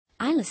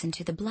I listen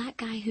to the Black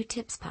Guy Who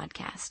Tips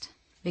podcast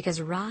because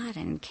Rod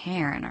and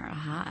Karen are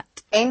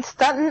hot. Ain't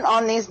stunting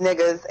on these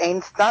niggas,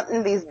 ain't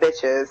stunting these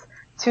bitches.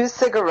 2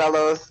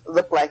 cigarellos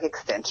look like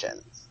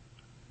extensions.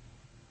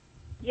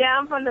 Yeah,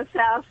 I'm from the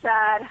South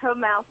Side. Her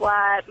mouth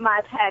wide,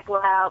 my pack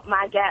loud,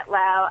 my gat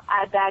loud.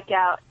 I back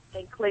out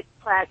and click,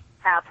 clack,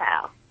 pow,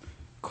 pow.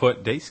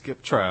 Court date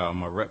skip trial.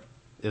 My rep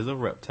is a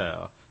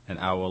reptile. An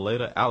hour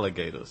later,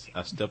 alligators.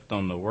 I stepped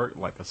on the work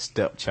like a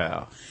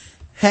stepchild.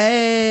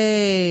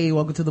 Hey,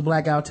 welcome to the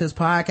Blackout Tips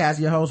podcast.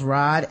 Your host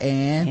Rod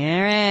and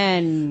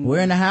Karen.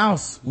 We're in the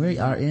house. We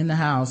are in the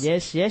house.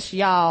 Yes,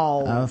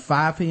 y'all.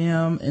 5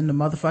 p.m. in the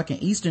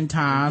motherfucking Eastern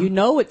time. You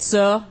know it,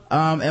 sir.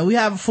 And we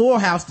have a full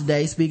house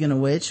today. Speaking of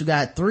which, we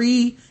got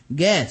 3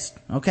 guests.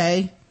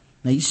 Okay,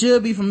 now you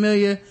should be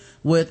familiar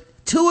with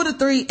 2 of the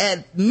 3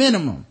 at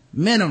minimum.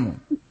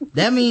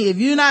 That means if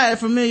you're not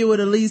familiar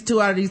with at least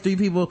 2 out of these 3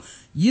 people,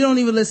 you don't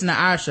even listen to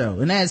our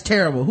show, and that's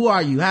terrible. Who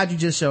are you? How'd you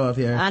just show up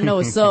here? I know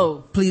it's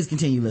so. Please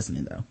continue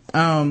listening though.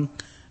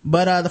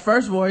 But the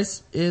first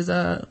voice is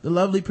the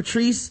lovely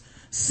Patrice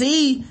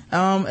C.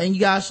 And you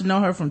guys should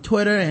know her from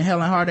Twitter and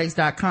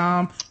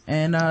HellenHeartaches.com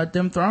and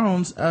Them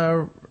Thrones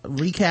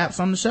recaps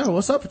on the show.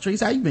 What's up,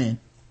 Patrice? How you been?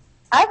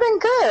 I've been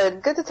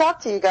good. Good to talk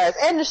to you guys.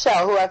 And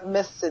Nichelle, who I've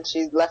missed since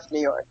she left New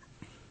York.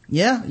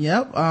 Yeah,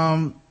 yep.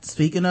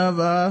 Speaking of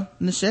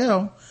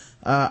Nichelle,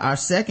 our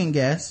second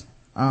guest,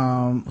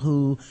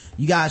 who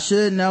you guys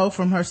should know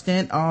from her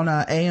stint on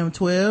AM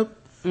Twib.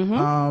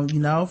 You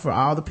know, for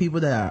all the people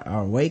that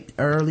are awake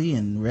early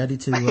and ready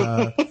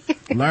to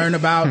learn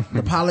about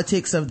the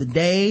politics of the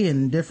day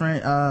and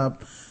different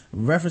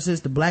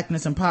references to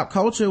blackness and pop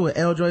culture with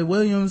L.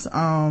 Williams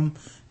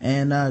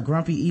and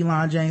grumpy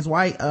Elon James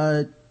White.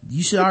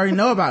 You should already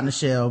know about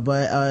Nichelle,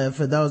 but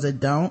for those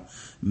that don't,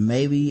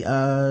 maybe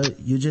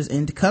you're just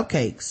into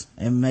cupcakes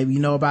and maybe you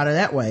know about her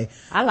that way.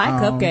 I like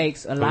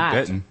cupcakes a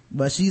lot.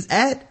 But she's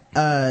at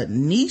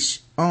Niche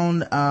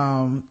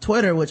on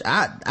Twitter, which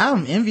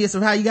I'm envious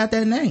of how you got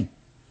that name.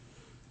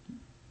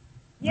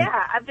 Yeah,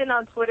 I've been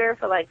on Twitter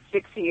for like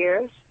 6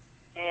 years,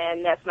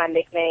 and that's my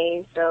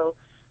nickname. So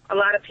a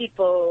lot of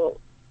people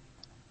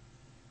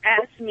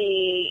ask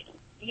me,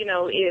 you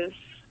know, if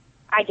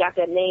I got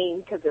that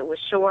name because it was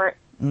short.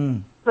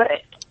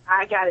 But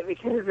I got it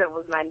because it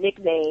was my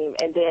nickname,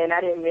 and then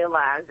I didn't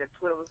realize that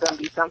Twitter was going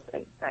to be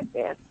something back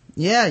then.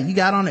 Yeah, you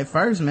got on it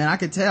first, man. I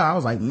could tell. I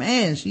was like,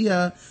 man, she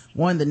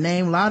won the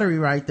name lottery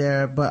right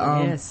there.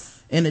 But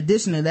yes. In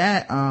addition to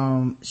that,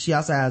 she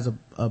also has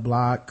a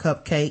blog,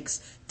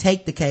 Cupcakes,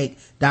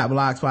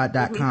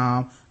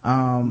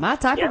 takethecake.blogspot.com. My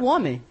type of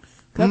woman.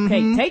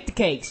 Cupcake, take the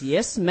cakes.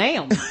 Yes,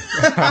 ma'am.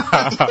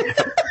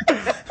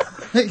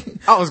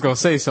 I was gonna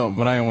say something,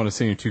 but I didn't want to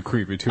seem too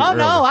creepy too early.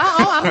 No,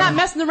 I'm not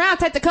messing around.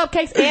 Take the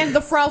cupcakes and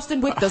the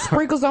frosting with the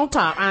sprinkles on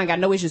top. I ain't got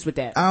no issues with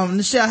that.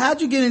 Nichelle, how'd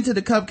you get into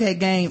the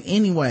cupcake game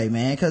anyway,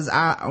 man? Cause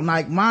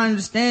my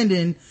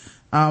understanding,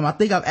 I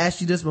think I've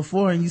asked you this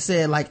before and you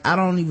said like, I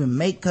don't even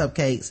make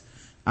cupcakes.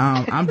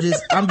 I'm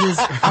just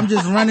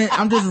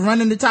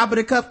running the top of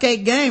the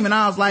cupcake game. And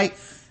I was like,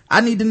 I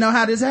need to know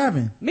how this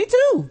happened. Me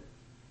too.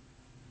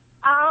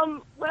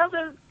 Well,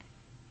 the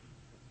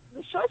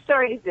short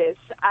story is this.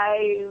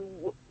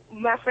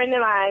 My friend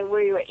and I,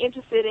 we were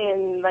interested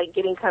in like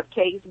getting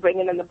cupcakes,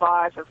 bringing them to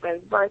bars for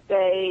friends'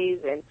 birthdays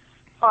and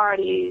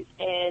parties,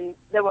 and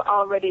there were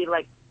already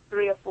like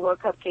 3 or 4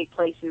 cupcake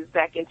places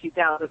back in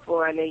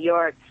 2004 in New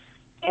York,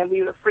 and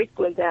we would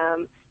frequent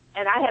them.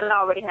 And I had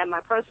already had my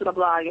personal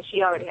blog, and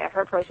she already had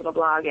her personal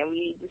blog, and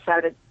we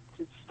decided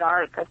to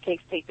start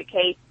Cupcakes Take the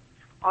Cake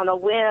on a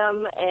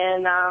whim,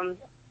 and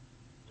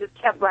just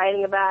kept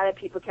writing about it.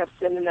 People kept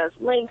sending us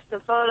links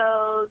to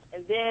photos,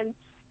 and then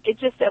it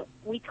just that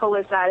we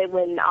coincided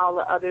when all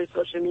the other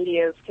social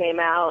medias came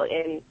out,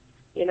 and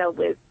you know,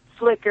 with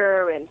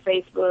Flickr and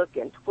Facebook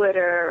and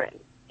Twitter and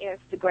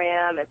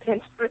Instagram and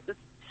Pinterest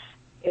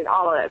and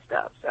all of that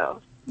stuff.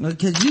 So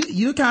because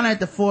you kind of at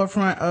the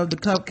forefront of the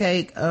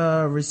cupcake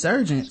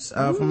resurgence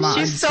from my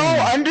She's so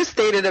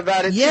understated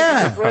about it.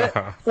 Yeah. Too.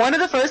 One of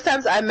the first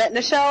times I met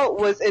Nichelle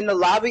was in the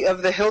lobby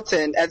of the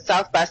Hilton at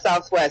South by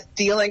Southwest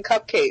dealing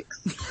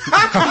cupcakes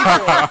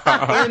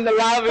in the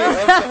lobby of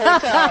the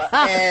hotel.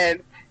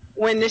 And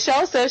when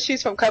Nichelle says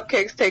she's from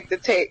Cupcakes Take the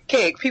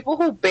Cake, people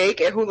who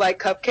bake and who like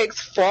cupcakes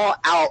fall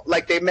out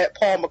like they met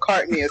Paul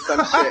McCartney or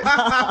some shit.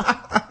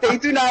 They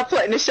do not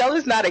play. Nichelle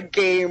is not a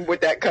game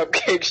with that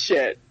cupcake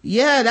shit.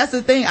 Yeah, that's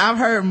the thing. I've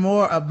heard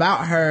more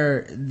about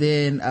her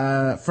than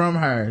from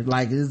her.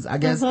 Like, I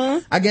guess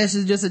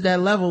it's just at that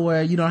level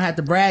where you don't have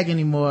to brag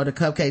anymore. The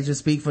cupcakes just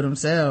speak for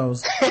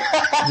themselves.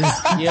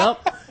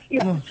 Yep.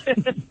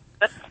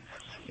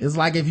 It's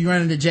like if you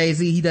run into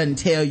Jay-Z, he doesn't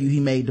tell you he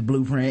made the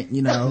blueprint,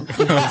 you know.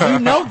 You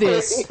know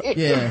this.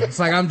 Yeah. It's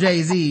like, I'm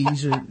Jay-Z. You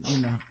should,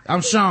 you know. I'm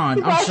Sean.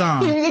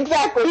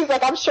 Exactly. He's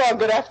like, I'm Sean.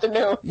 Good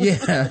afternoon.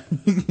 Yeah.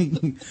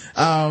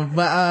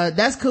 But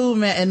that's cool,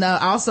 man. And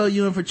also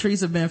you and Patrice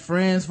have been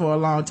friends for a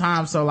long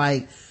time. So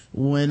like,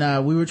 when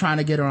we were trying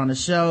to get her on the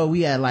show,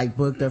 we had like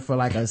booked her for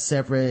like a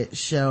separate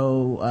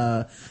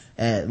show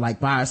like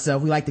by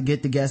herself. We like to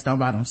get the guests on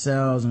by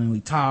themselves and we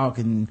talk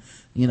and,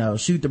 you know,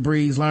 shoot the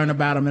breeze, learn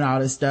about them and all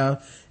this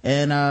stuff.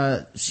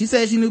 And, she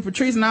said she knew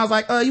Patrice and I was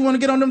like, you want to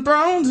get on them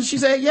thrones? And she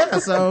said, yeah.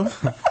 So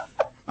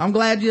I'm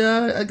glad you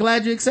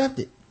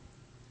accepted.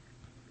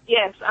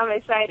 Yes, I'm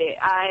excited.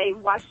 I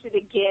watched it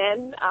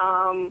again,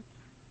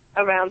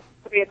 around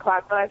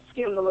 3:00. I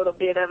skimmed a little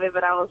bit of it,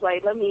 but I was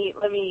like, let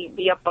me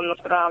be up on the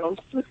thrones.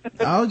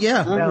 Oh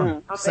yeah.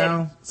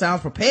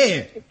 Sounds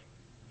prepared.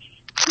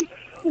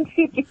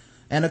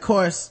 And of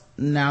course,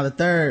 now the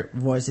third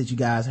voice that you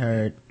guys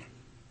heard,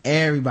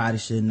 everybody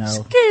should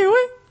know.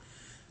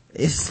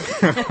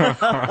 It's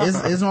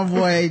my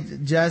boy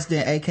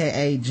Justin,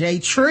 aka Jay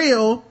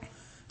Trill,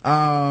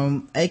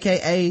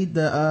 aka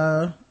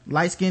the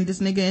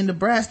light-skinnedest nigga in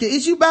Nebraska.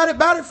 Is you bout it,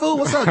 fool?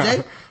 What's up,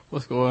 Jay?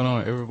 What's going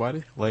on,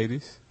 everybody?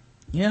 Ladies.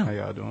 Yeah. How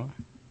y'all doing?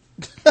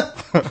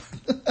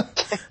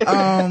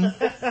 And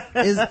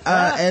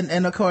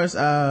of course,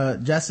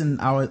 Justin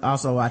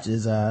also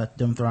watches,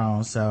 Them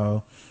Thrones.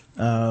 So,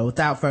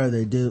 without further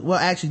ado,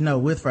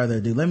 with further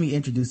ado, let me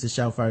introduce the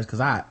show first. Cause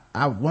I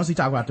once we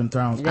talk about Them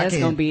Thrones, that's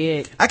gonna be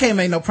it. I can't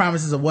make no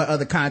promises of what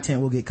other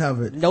content will get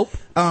covered. Nope.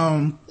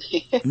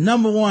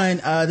 Number one,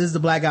 this is the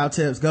Blackout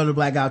Tips. Go to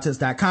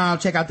blackouttips.com.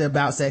 Check out the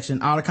About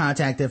section. All the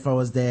contact info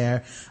is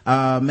there.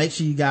 Make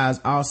sure you guys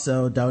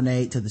also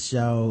donate to the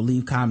show,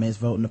 leave comments,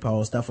 vote in the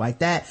poll, stuff like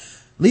that.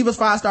 Leave us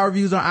 5-star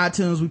reviews on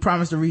iTunes. We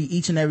promise to read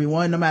each and every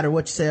one, no matter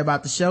what you say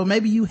about the show.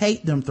 Maybe you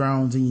hate Them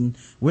Thrones and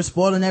we're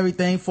spoiling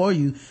everything for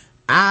you.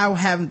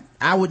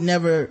 I would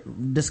never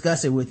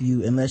discuss it with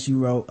you unless you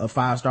wrote a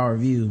 5-star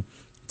review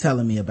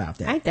telling me about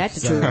that. Ain't that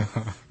the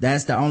truth?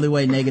 That's the only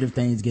way negative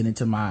things get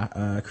into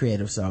my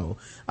creative soul.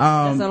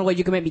 That's the only way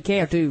you can make me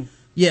care too.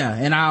 Yeah,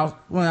 and I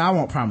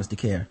won't promise to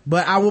care,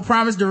 but I will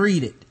promise to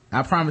read it.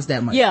 I promise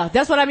that much. Yeah,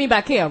 that's what I mean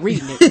by care,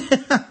 reading it.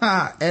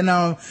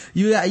 And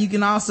you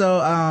can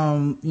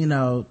also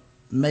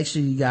make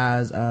sure you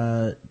guys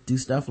do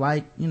stuff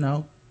like,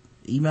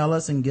 email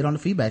us and get on the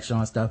feedback show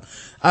and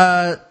stuff.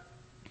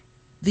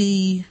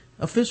 The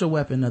official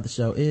weapon of the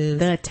show is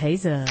the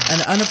taser.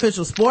 An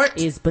unofficial sport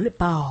is bullet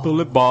ball.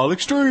 Bullet ball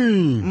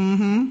extreme.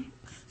 Mm-hmm.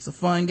 It's a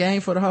fun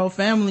game for the whole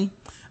family.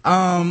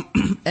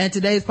 And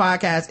today's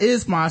podcast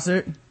is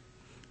sponsored.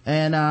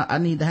 And I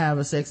need to have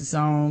a sexy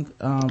song.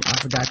 I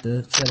forgot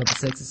to set up a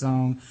sexy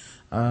song.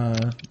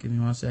 Give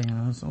me 1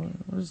 second.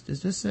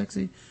 Is this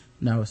sexy?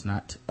 No, it's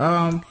not.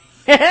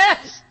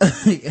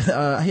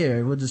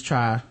 Here, we'll just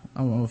try.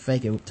 I'm gonna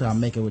fake it till I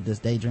make it with this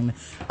daydreaming.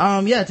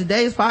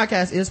 Today's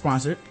podcast is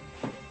sponsored.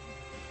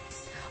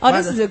 Oh,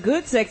 this is a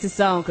good sexy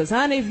song, cause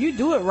honey, if you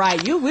do it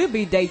right, you will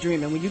be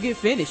daydreaming when you get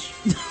finished.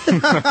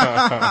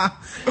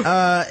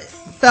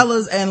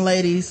 Fellas and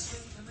ladies,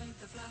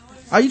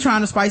 are you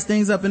trying to spice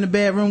things up in the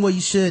bedroom? Well,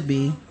 you should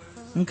be.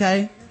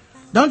 Okay?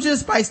 Don't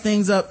just spice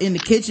things up in the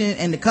kitchen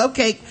and the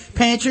cupcake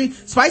pantry.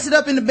 Spice it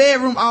up in the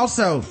bedroom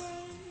also.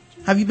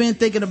 Have you been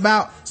thinking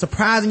about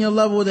surprising your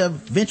lover with a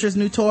adventurous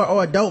new toy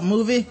or adult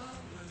movie?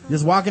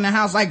 Just walk in the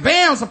house like,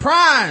 bam,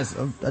 surprise!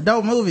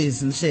 Adult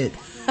movies and shit.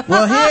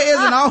 Well, here is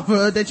an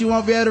offer that you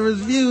won't be able to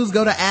refuse.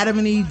 Go to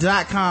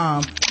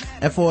adamandeve.com,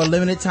 and for a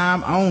limited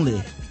time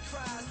only,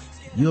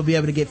 you'll be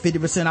able to get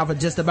 50% off of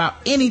just about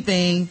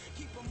anything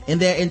in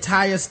their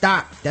entire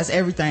stock. That's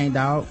everything,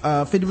 dog.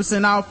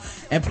 50%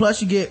 off, and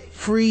plus you get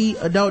free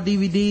adult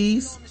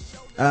DVDs,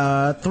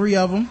 3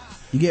 of them.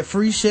 You get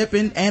free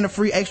shipping and a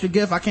free extra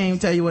gift. I can't even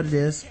tell you what it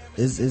is.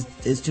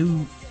 It's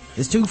too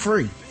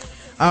free.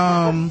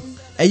 And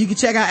you can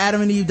check out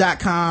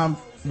adamandeve.com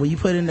when you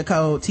put in the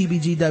code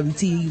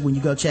TBGWT when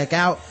you go check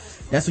out.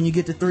 That's when you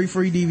get the 3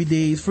 free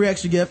DVDs, free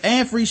extra gift,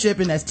 and free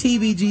shipping. That's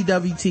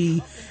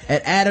TBGWT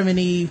at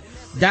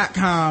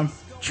adamandeve.com.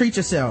 Treat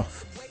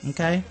yourself.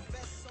 Okay?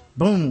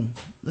 Boom.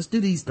 Let's do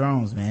these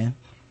thrones, man.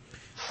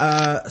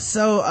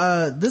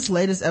 So this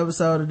latest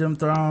episode of Them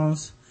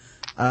Thrones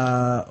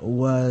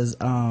was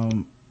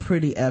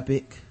pretty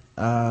epic.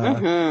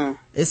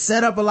 It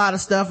set up a lot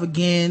of stuff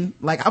again.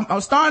 Like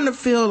I'm starting to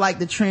feel like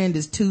the trend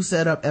is 2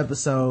 setup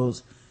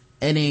episodes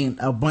and then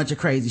a bunch of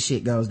crazy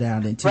shit goes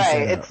down in 2 setups.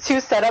 Right, it's 2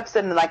 setups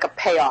and like a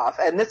payoff.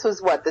 And this was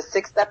the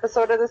 6th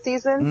episode of the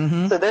season?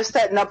 Mm-hmm. So they're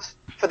setting up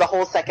for the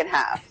whole second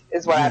half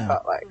is what I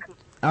felt like.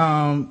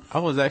 I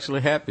was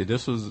actually happy.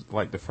 This was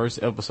like the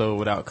first episode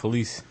without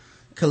Khaleesi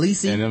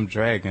and them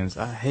dragons.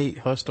 I hate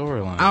her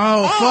storyline.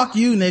 Oh, fuck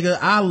you, nigga.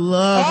 I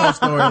love her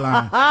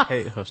storyline. I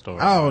hate her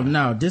storyline. Oh,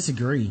 no,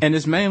 disagree. And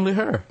it's mainly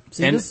her.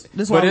 See, this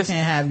is why we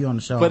can't have you on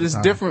the show. But it's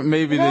different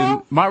maybe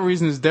than, my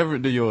reason is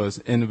different than yours.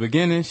 In the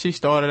beginning, she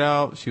started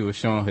out, she was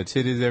showing her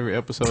titties every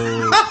episode. She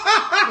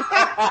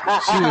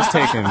was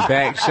taking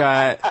back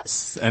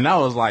shots. And I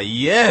was like,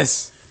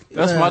 yes!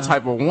 That's my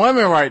type of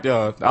woman right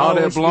there. All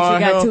that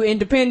blonde hair. She got too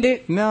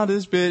independent. Now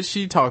this bitch,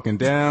 she talking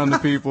down to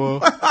people.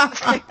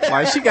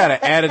 Like, she got an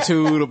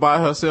attitude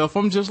about herself.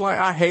 I'm just like,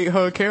 I hate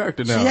her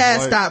character now. She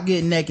has stopped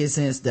getting naked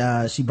since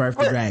she birthed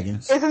the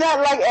dragons. Isn't that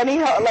like any,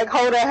 like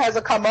Hoda has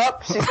a come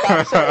up? She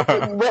stopped.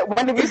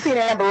 When have you seen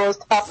Amber Rose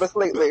topless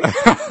lately?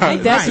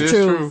 Ain't that the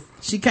truth?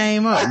 She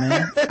came up,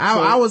 man.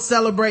 I was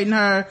celebrating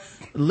her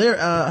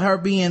her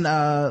being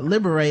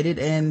liberated,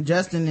 and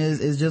Justin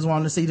is just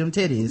wanting to see them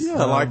titties.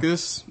 Yeah, like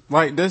this.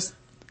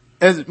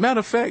 As a matter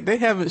of fact, they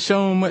haven't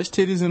shown much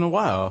titties in a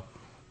while.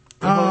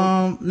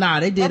 Nah,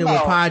 they did it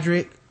with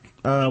Podrick.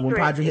 When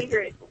Podrick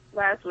Egret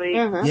last week.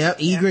 Yep,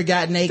 Egret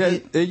got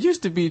naked. It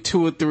used to be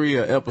 2 or 3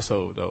 an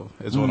episode, though,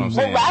 is what I'm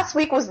saying. Well, last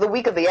week was the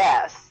week of the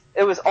ass.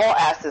 It was all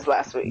asses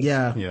last week.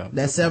 Yeah.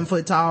 That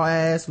 7-foot tall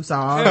ass, we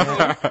saw all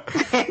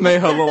that.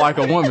 Made her look like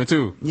a woman,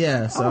 too.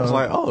 Yeah, so. I was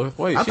like, oh,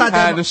 wait, she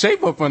had the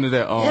shape up under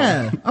that arm.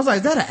 Yeah. I was like,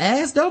 is that an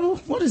ass double?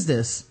 What is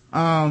this?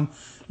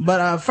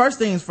 But first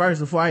things first,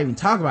 before I even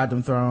talk about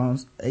them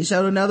thrones, they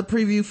showed another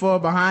preview for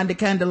Behind the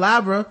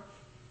Candelabra.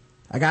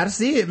 I gotta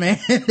see it, man.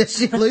 That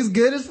shit looks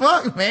good as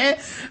fuck, man.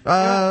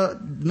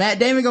 Matt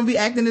Damon gonna be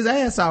acting his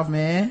ass off,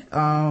 man.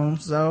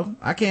 So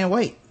I can't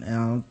wait.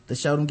 They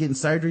showed him getting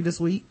surgery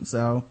this week,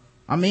 so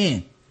I'm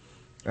in.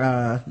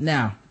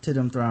 Now to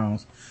them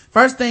thrones.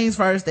 First things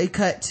first, they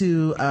cut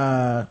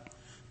to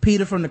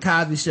Peter from the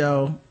Cosby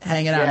Show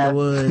hanging out in the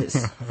woods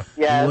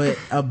with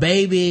a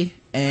baby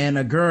and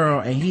a girl,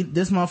 and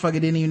this motherfucker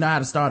didn't even know how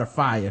to start a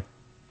fire.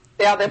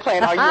 Yeah, they're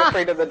playing Are You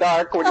Afraid of the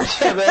Dark with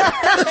each other.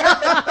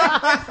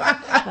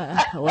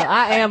 Well,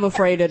 I am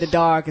afraid of the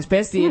dark,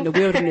 especially in the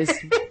wilderness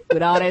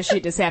with all that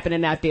shit that's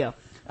happening out there.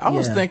 I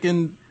was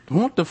thinking,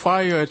 won't the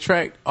fire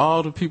attract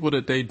all the people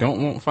that they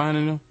don't want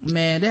finding them?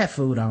 Man, that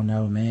food, I don't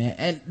know, man.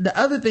 And the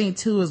other thing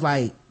too is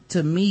like,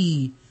 to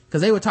me,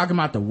 because they were talking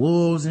about the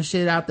wolves and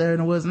shit out there in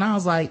the woods, and I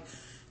was like,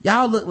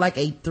 y'all look like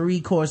a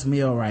 3-course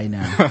meal right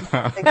now.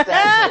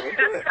 Exactly.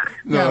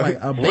 No, like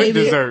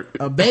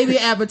a baby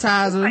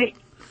appetizer.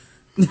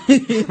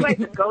 It's like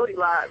the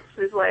Goldilocks.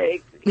 It's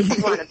like, you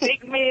want a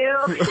big meal,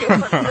 you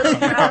want a little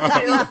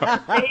meal,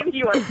 maybe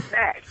you want a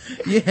snack.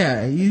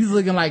 Yeah, he's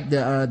looking like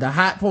the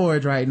hot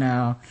porridge right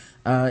now,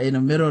 in the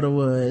middle of the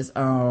woods.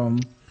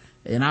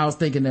 And I was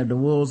thinking that the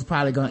wolves are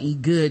probably gonna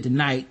eat good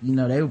tonight. You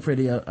know, they were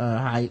pretty,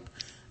 hype.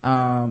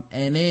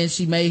 And then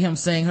she made him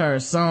sing her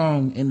a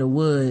song in the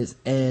woods,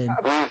 and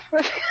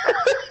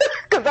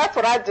cause that's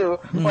what I do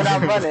when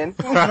I'm running.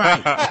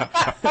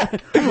 Right.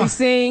 You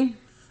sing?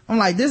 I'm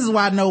like, this is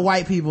why no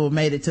white people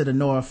made it to the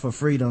North for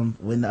freedom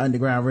when the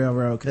Underground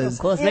Railroad, cause of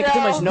course, making too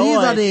much noise. These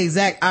are the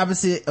exact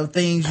opposite of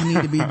things you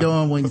need to be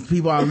doing when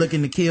people are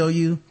looking to kill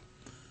you.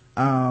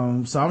 So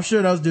I'm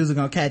sure those dudes are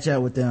gonna catch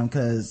up with them,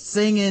 cause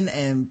singing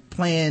and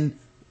playing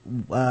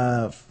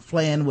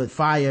with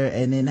fire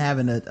and then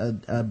having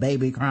a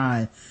baby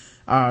crying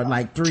are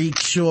like 3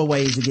 sure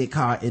ways to get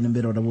caught in the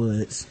middle of the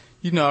woods.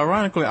 You know,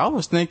 ironically, I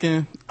was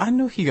thinking, I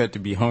knew he got to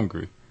be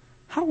hungry.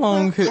 How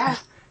long?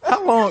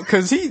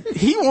 Cause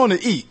he want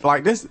to eat.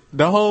 Like this,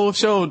 the whole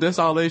show, that's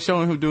all they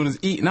showing him doing is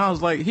eat. And I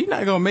was like, he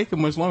not gonna make it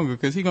much longer,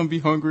 cause he gonna be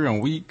hungry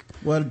and weak.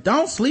 Well,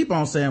 don't sleep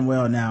on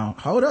Samuel now.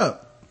 Hold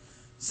up.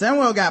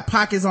 Samuel got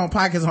pockets on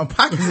pockets on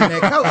pockets in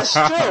that coat. That's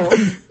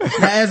true.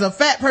 Now, as a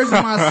fat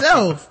person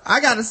myself, I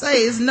gotta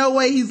say, there's no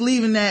way he's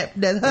leaving that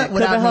hut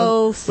without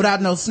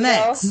no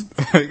snacks.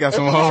 He got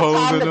some holes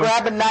time in to them.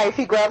 grab a knife,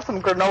 he grabbed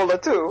some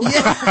granola too.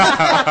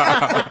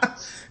 Yeah.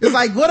 It's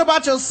like, what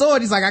about your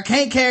sword? He's like, I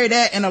can't carry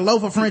that and a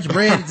loaf of French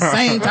bread at the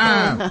same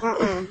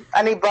time.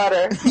 I need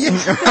butter.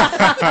 This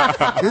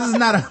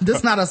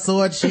is not a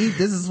sword sheath.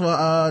 This is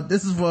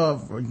for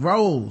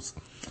rolls.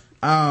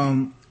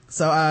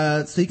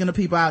 So speaking of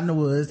people out in the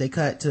woods, they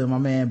cut to my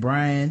man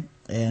Brian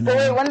and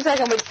wait 1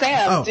 second with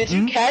Sam. Did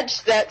you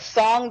catch that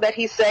song that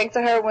he sang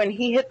to her when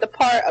he hit the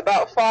part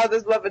about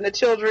fathers loving the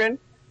children,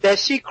 that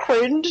she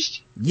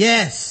cringed?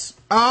 Yes.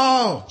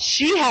 Oh,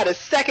 she had a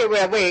second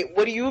round. Wait,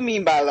 what do you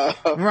mean by love?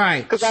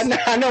 Right. Because I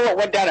know what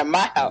went down at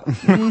my house.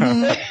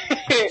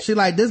 She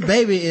like, this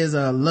baby is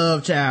a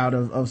love child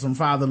of some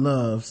father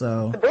love.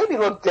 So the baby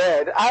looked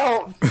dead.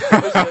 The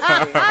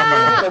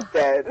baby looked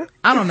dead.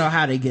 I don't know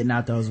how they getting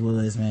out those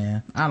woods,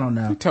 man. I don't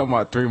know. You talking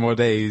about 3 more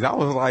days? I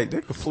was like,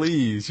 nigga,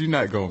 please, you're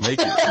not gonna make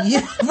it.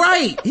 Yeah,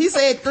 right. He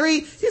said 3.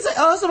 He said,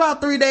 oh, it's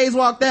about 3 days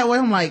walk that way.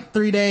 I'm like,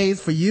 3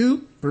 days for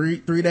you? 3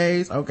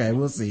 days? Okay,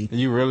 we'll see.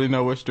 You really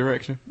know which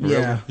direction?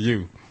 Yeah. Really?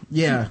 You.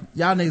 Yeah.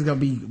 Y'all niggas gonna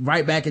be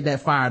right back at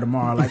that fire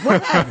tomorrow. Like,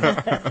 what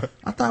happened?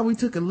 I thought we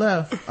took a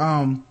left.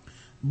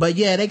 But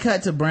yeah, they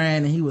cut to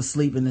Bran and he was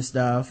sleeping and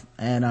stuff.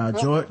 And,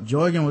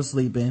 Jorgen was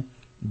sleeping.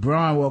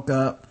 Braun woke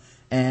up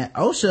and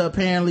OSHA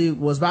apparently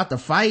was about to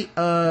fight,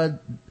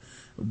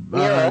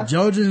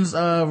 Jorgen's,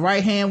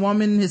 right-hand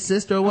woman, his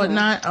sister or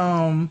whatnot.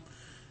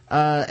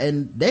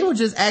 And they were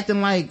just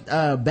acting like,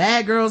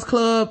 Bad Girls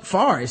Club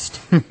Forest.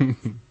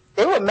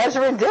 They were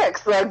measuring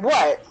dicks. Like,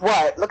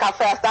 what? Look how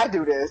fast I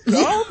do this.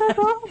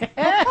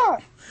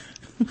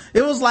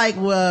 It was like,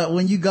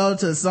 when you go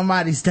to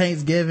somebody's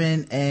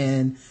Thanksgiving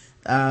and,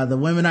 the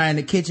women are in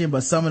the kitchen,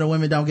 but some of the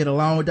women don't get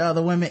along with the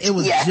other women. It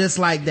was just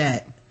like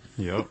that.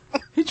 Yep.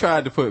 He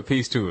tried to put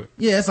peace to it.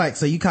 Yeah, it's like,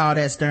 so you call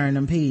that stirring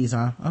them peas,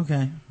 huh?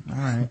 Okay. All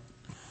right.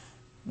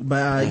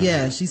 But,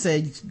 yeah, she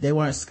said they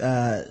weren't,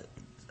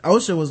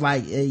 OSHA was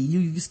like, hey,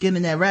 you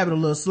skinning that rabbit a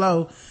little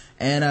slow.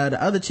 And,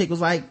 the other chick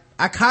was like,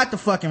 I caught the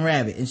fucking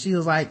rabbit. And she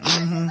was like,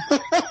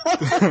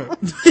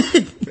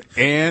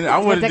 And I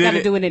would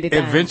have did it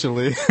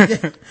eventually.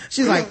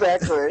 She's like,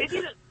 exactly.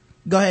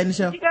 Go ahead,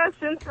 Michelle. Did you guys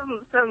sense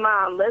some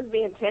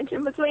lesbian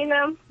tension between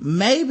them?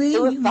 Maybe.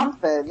 There was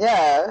something,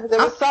 yeah. There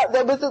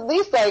was at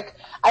least like,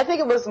 I think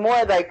it was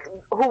more like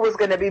who was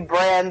going to be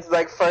Brand's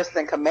like first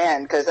in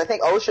command, because I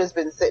think Osha's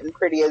been sitting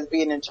pretty as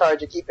being in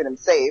charge of keeping him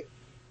safe.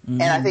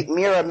 And I think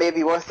Mira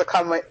maybe wants to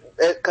come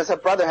because her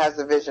brother has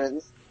the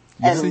visions.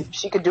 And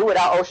she could do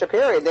without Osha,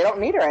 period. They don't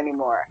need her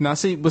anymore. Now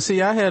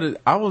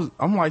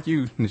I'm like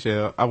you,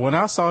 Michelle. When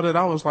I saw that,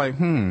 I was like,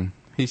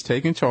 he's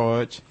taking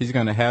charge. He's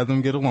going to have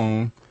them get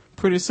along.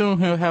 Pretty soon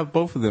he'll have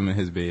both of them in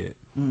his bed.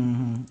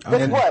 Mm-hmm.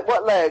 With what?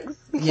 What legs?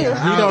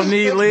 Yeah, he don't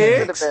need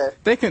legs.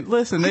 They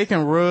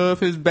can rub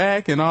his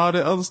back and all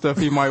the other stuff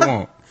he might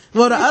want.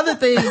 Well, the other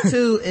thing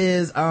too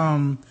is,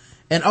 and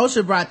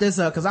Osha brought this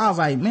up because I was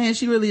like, man,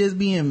 she really is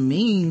being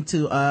mean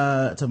to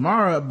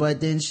Mara.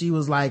 But then she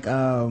was like,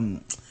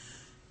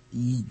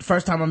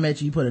 first time I met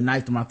you, you put a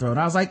knife to my throat.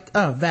 I was like,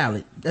 oh,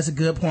 valid. That's a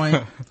good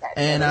point.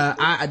 And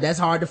that's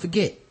hard to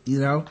forget, you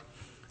know.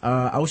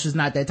 Osha's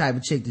not that type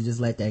of chick to just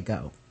let that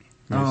go.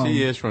 Yeah,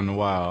 she is from the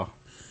wild.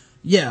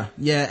 Yeah.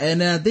 And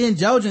then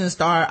Jojen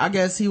started, I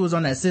guess he was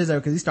on that scissor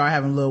because he started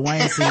having Lil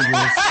Wayne seizures.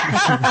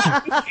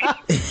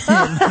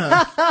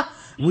 And,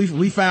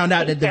 we found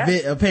out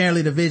that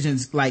apparently the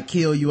visions like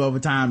kill you over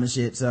time and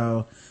shit.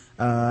 So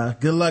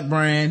good luck,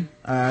 Brand.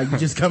 You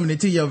just coming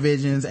into your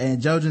visions,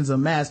 and Jojen's a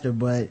master,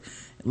 but it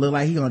look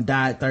like he gonna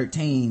die at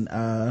 13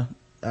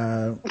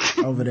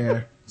 over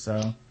there.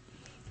 So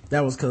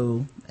that was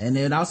cool. And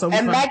then also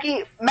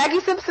Maggie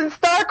Simpson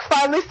Stark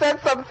finally said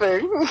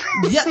something.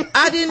 Yeah,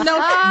 I didn't know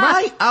that.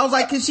 Right? I was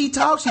like, can she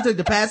talk? She took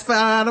the pacifier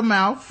out of her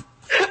mouth.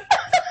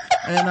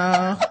 And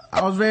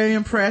I was very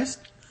impressed.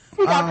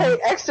 He got paid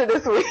extra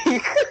this week.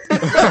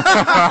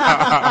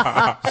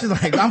 She's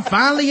like, I'm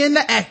finally in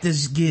the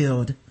Actors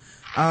Guild.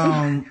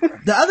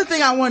 The other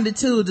thing I wondered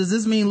too, does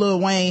this mean Lil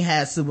Wayne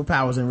has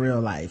superpowers in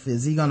real life?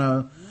 Is he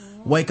gonna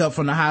wake up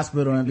from the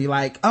hospital and be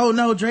like, oh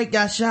no, Drake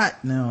got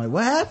shot? No, like,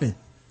 what happened?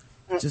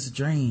 Just a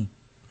dream.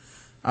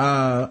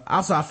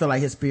 Also I feel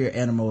like his spirit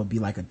animal would be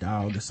like a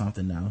dog or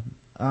something though.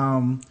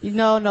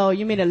 No,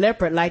 you mean a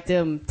leopard, like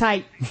them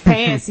tight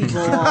pants he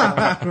wore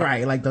on.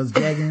 Right, like those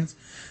jeggings.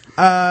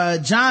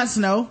 Jon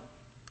Snow,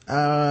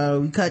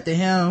 we cut to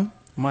him.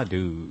 My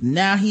dude.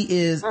 Now he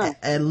is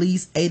at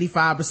least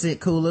 85%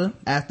 cooler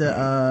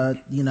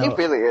after, He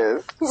really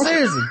is.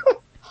 Seriously.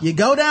 You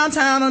go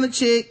downtown on a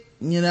chick,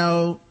 you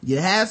know, you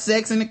have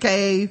sex in the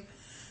cave,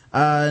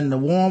 in the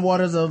warm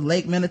waters of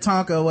Lake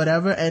Minnetonka or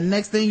whatever, and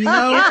next thing you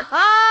know,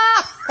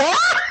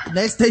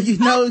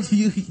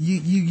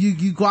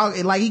 you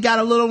walk, like he got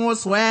a little more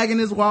swag in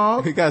his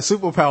walk. He got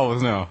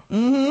superpowers now.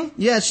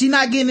 Yeah, she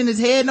not getting in his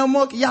head no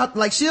more. Y'all,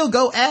 like, she'll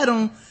go at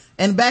him,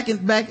 and back,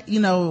 you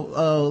know,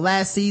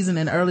 last season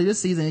and early this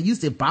season, it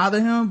used to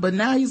bother him, but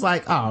now he's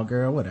like, oh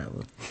girl,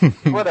 whatever.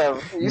 Whatever.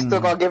 You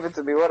still gonna give it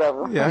to me,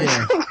 whatever.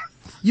 Yeah.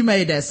 You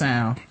made that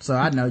sound, so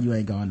I know you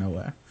ain't going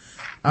nowhere.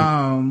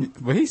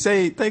 But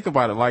think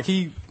about it, like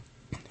he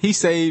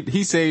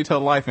saved her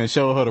life and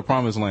showed her the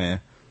promised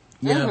land.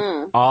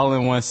 Yeah. All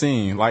in one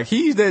scene. Like,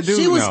 he's that dude.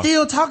 She was now.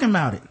 still talking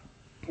about it.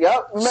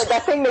 Yep.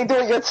 That thing they do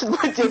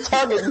with your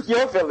tongue in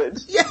your village.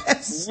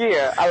 Yes.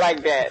 Yeah, I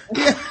like that.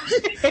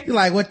 Yeah. You're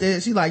like, what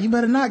the, she's like, you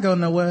better not go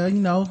nowhere, you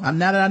know.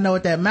 Now that I know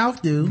what that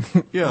mouth do.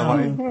 Yeah,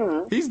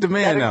 like, he's the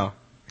man now.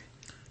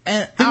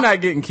 And he's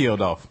not getting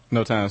killed off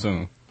no time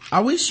soon.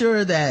 Are we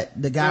sure that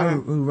the guy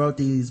who wrote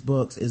these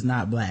books is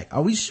not black?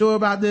 Are we sure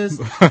about this?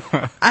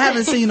 I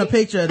haven't seen a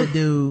picture of the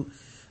dude,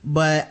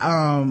 but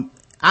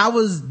I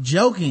was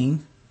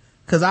joking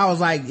because I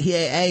was like,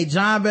 hey,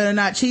 John better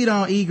not cheat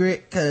on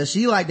Ygritte because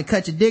she like to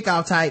cut your dick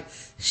off type.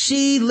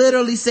 She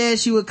literally said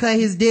she would cut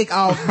his dick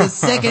off the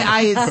second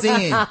I had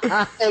seen.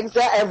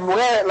 Exactly, and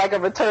wear it like a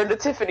Return to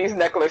Tiffany's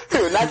necklace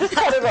too, not just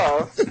cut it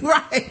off.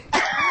 Right.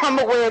 I'm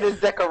gonna wear this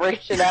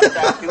decoration after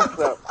I do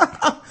so.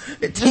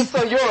 Just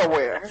so you're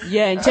aware.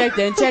 Yeah, and check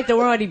the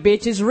warranty,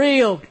 bitch. It's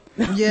real.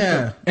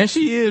 Yeah. And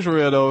she is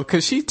real though,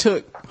 cause she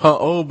took her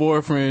old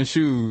boyfriend's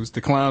shoes to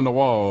climb the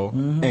wall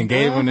and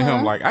gave them to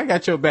him like, I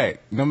got your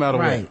back, no matter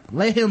what.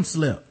 Let him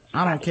slip.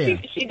 I don't care.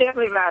 She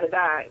definitely ride or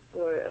die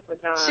for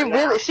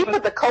John. She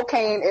put the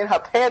cocaine in her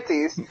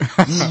panties. She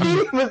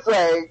was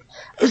like,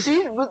 she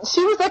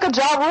was like a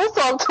Ja Rule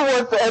song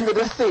towards the end of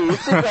the scene.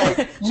 She's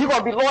like, you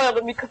gonna be loyal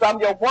to me because I'm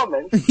your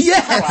woman.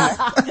 Yes.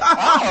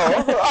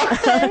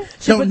 Okay.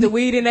 She put the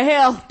weed in the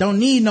hell. Don't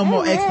need no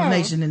more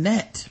explanation than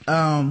that.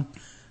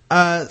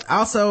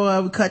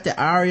 Also, we cut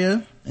to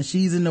Arya, and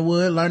she's in the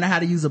wood learning how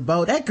to use a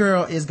bow. That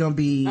girl is gonna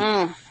be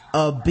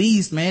a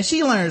beast, man.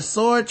 She learned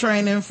sword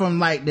training from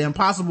like the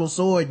Impossible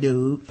Sword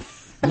dude.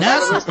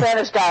 Now the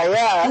Spanish guy,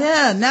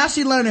 yeah. Now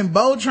she learning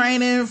bow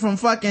training from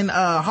fucking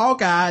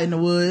Hawkeye in the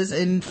woods,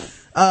 and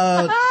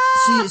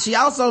she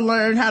also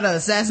learned how to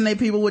assassinate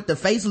people with the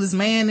faceless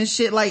man and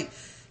shit. Like,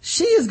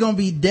 she is gonna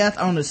be death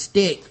on a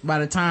stick by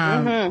the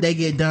time they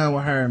get done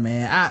with her,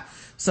 man.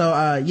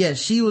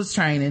 She was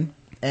training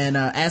and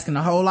asking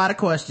a whole lot of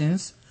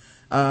questions.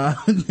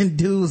 And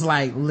dude was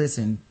like,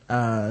 listen,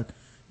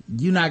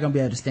 you're not gonna be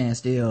able to stand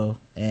still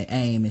and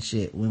aim and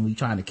shit when we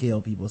trying to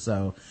kill people.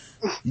 So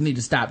you need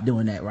to stop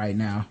doing that right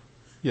now.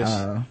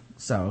 Yes.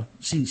 So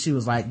she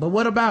was like, but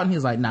what about? And he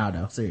was like,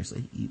 no,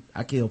 seriously,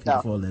 I kill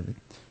people for a living.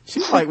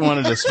 She's like one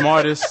of the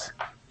smartest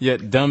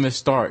yet dumbest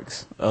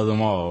Starks of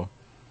them all.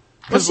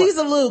 But she's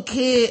a little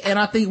kid, and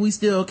I think we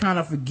still kind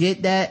of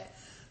forget that.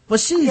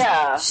 But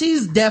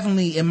she's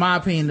definitely, in my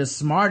opinion, the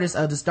smartest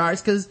of the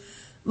Starks, because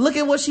look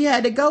at what she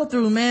had to go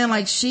through, man.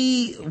 Like,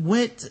 she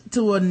went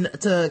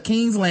to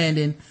King's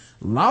Landing,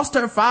 lost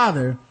her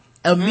father,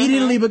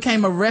 immediately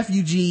became a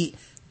refugee,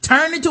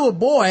 turned into a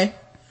boy.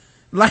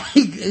 Like,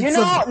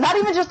 not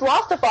even just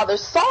lost her father,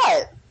 saw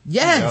it.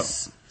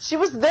 Yes. Yep. She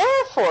was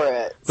there for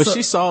it. But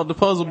she solved the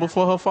puzzle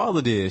before her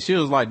father did. She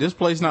was like, this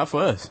place not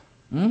for us.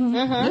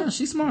 Yeah,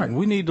 she's smart.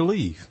 We need to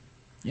leave.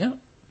 Yep.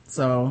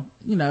 So,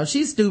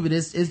 she's stupid.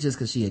 It's just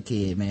cause she a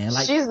kid, man.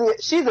 Like,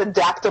 she's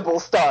adaptable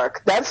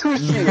Stark. That's who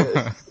she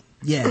is.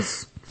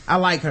 Yes. I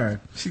like her.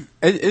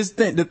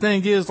 The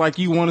thing is, like,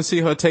 you want to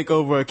see her take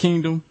over a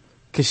kingdom,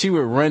 cause she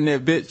would run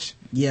that bitch.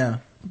 Yeah.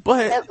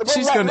 But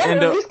she's gonna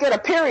end up. At least get a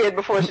period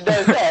before she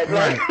does that.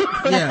 Right.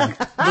 Yeah.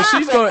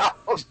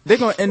 But they're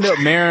gonna end up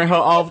marrying her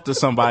off to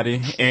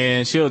somebody,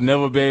 and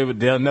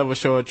they'll never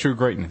show her true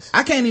greatness.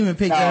 I can't even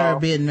picture her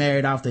being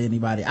married off to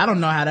anybody. I don't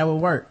know how that would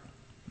work.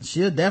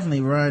 She'll definitely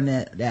run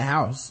that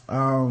house.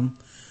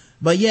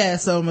 But yeah,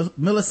 so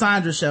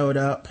Melisandre showed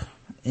up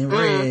in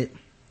red.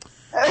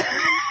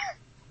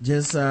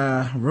 Just,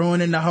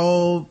 ruining the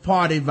whole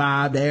party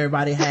vibe that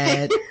everybody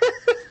had.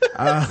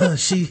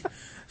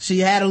 She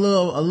had a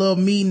little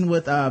meeting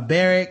with,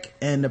 Beric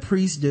and the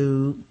priest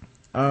dude.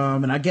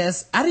 And I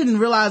guess I didn't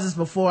realize this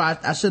before.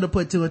 I should have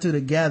put two and two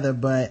together,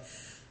 but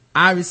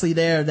obviously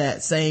they're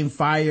that same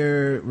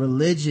fire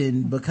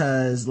religion,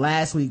 because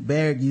last week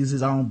Beric used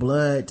his own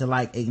blood to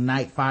like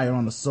ignite fire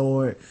on the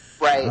sword.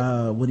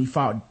 Right. When he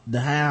fought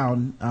the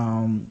Hound,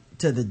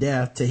 to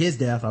his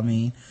death, I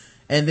mean.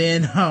 And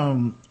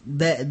then,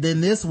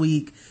 then this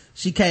week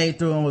she came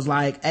through and was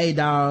like, hey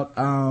dog,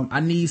 I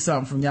need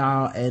something from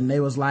y'all. And they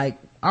was like,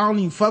 I don't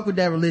even fuck with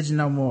that religion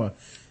no more.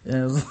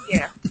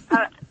 Yeah.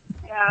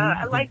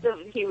 I like that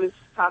he was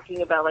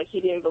talking about, like,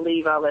 he didn't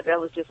believe all that. That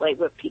was just, like,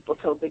 what people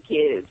told the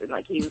kids. And,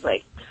 like, he was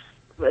like,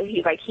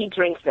 he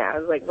drinks now. I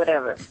was like,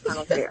 whatever. I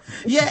don't care.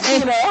 Yeah,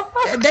 and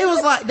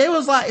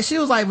she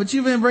was like, but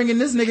you've been bringing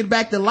this nigga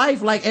back to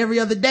life like every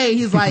other day.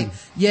 He's like,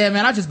 yeah,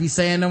 man, I just be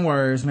saying them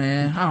words,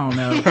 man. I don't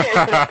know. It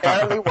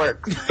apparently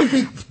works.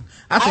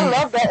 I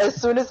love that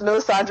as soon as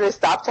Melisandre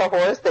stopped her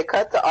horse, they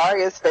cut to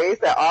Arya's face,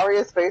 and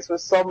Arya's face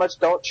was so much,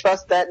 don't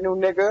trust that new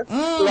nigga.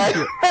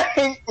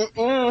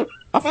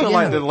 I feel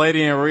like the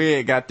lady in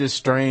red got this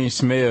strange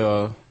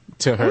smell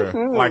to her.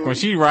 Like, when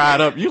she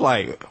ride up, you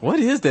like, what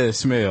is that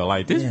smell?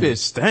 Like, this bitch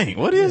stink.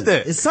 What is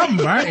that? Is something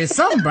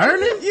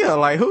burning? Yeah,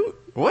 like,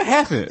 what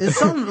happened?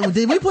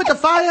 Did we put the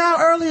fire out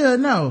earlier?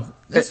 No.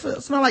 It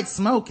smelled like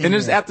smoke. And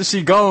it's after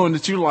she gone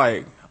that you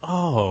like,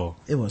 oh.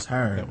 It was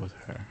her. That was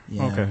her.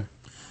 Yeah. Okay.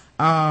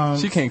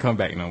 She can't come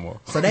back no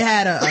more. So they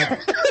had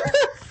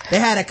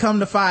a come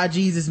to find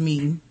Jesus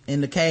meeting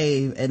in the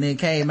cave, and then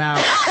came out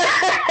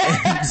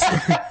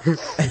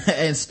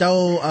and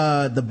stole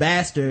the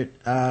bastard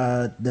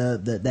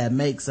that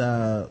makes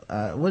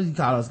what do you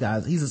call those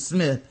guys? He's a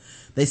smith.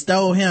 They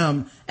stole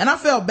him, and I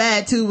felt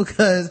bad too,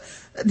 because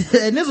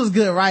and this was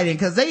good writing,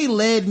 because they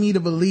led me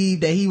to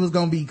believe that he was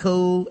gonna be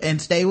cool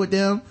and stay with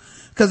them.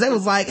 Cause they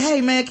was like, hey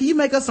man, can you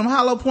make us some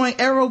hollow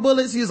point arrow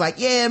bullets? He was like,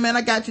 yeah man,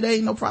 I got you. There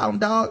ain't no problem,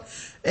 dog.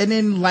 And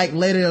then like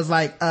later it was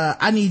like,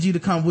 I need you to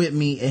come with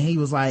me. And he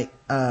was like,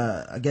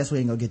 I guess we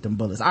ain't gonna get them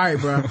bullets. All right,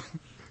 bro.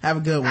 Have a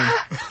good one.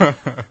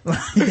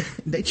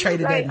 They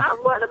traded that. Like, I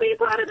want to be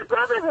part of the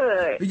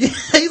brotherhood. Yeah,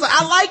 he's like,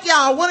 I like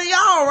y'all. One of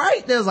y'all,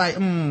 right? They was like,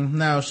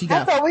 no, she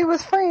got. I thought we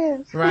was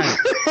friends. Right.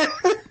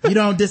 You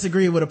don't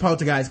disagree with a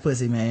poltergeist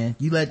pussy, man.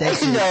 You let that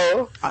shit.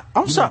 No.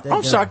 I'm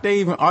shocked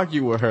they even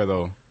argue with her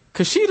though.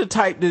 Cause she the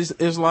type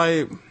that is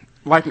like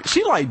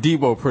she like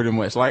Debo pretty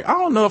much. Like, I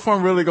don't know if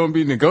I'm really gonna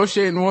be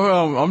negotiating with her.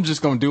 I'm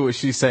just gonna do what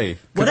she say.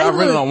 Cause I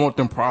really don't want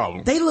them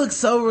problems. They look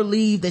so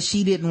relieved that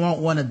she didn't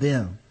want one of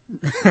them.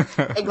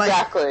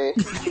 Exactly.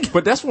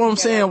 But that's what I'm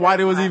saying. Why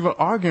they was even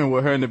arguing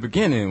with her in the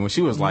beginning when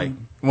she was like,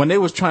 when they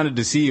was trying to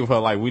deceive her,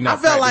 like, we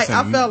not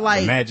practicing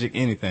magic,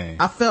 anything.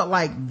 I felt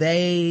like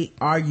they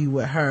argued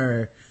with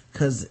her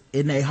cause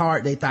in their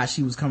heart they thought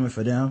she was coming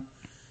for them.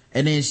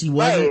 And then she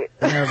wasn't. Right.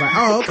 And I was like,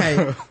 oh,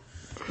 okay.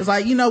 It's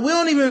like, we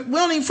don't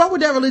even fuck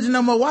with that religion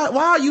no more. Why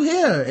are you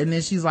here? And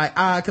then she's like,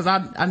 cause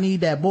I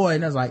need that boy.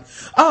 And I was like,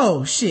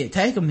 oh shit,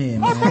 take him then,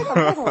 man.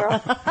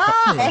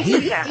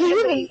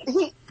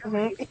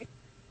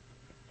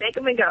 Take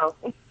him and go.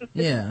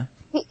 Yeah.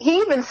 He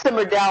even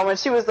simmered down when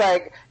she was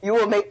like, you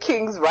will make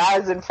kings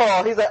rise and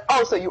fall. He's like,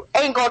 oh, so you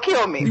ain't gonna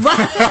kill me.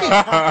 Right.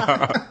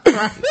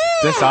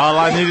 That's all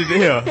I needed to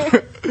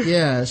hear.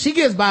 Yeah, she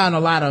gets by on a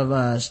lot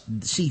of,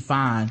 she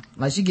fine.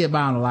 Like, she get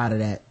by on a lot of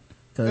that.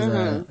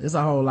 Cause, it's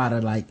a whole lot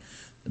of like,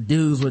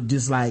 dudes would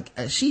just like,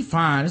 she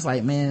fine. It's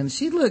like, man,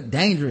 she look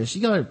dangerous.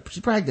 She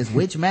practice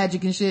witch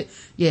magic and shit.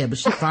 Yeah, but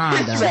she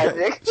fine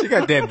though. She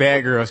got that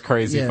bad girl's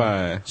crazy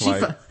fine.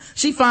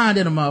 She fine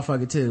in a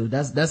motherfucker too.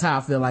 That's how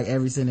I feel like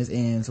every sentence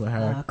ends with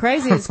her.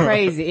 Crazy is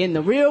crazy in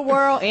the real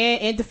world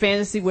and in the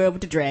fantasy world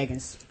with the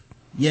dragons.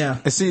 Yeah.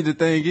 And see, the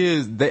thing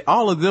is,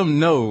 all of them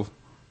know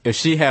if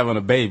she having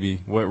a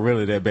baby, what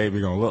really that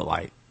baby gonna look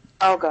like.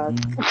 Oh God.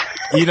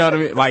 You know what I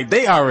mean? Like,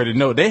 they already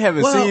know. They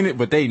haven't seen it,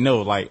 but they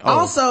know. Like, oh.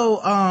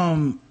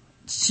 Also,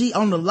 she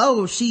on the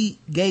low, she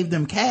gave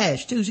them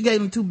cash too. She gave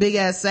them 2 big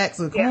ass sacks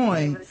of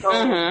coin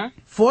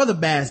for the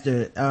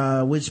bastard,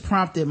 which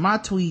prompted my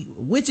tweet,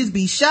 witches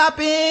be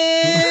shopping.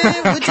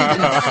 Witches be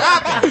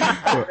shopping.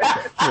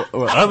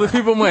 Well, other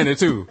people money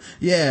too.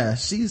 Yeah,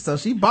 she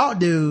bought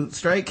dude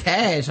straight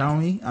cash,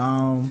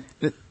 homie.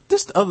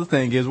 This the other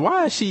thing is,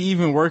 why is she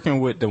even working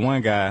with the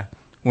one guy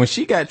when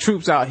she got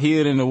troops out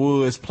here in the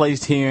woods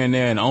placed here and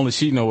there and only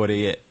she know where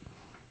they at?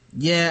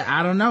 Yeah,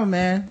 I don't know,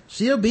 man.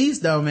 She a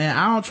beast though, man.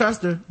 I don't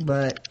trust her,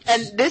 but.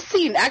 And this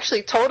scene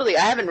actually totally,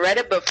 I haven't read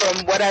it, but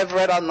from what I've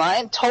read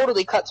online,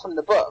 totally cuts from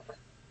the book.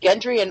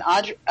 Gendry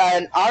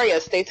and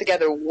Arya stay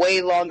together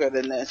way longer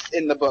than this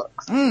in the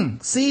books.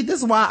 See, this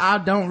is why I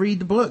don't read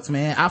the books,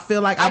 man. I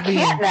feel like I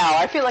can't now.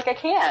 I feel like I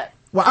can't.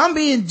 Well, I'm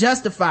being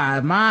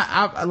justified. A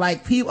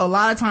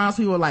lot of times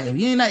people are like, if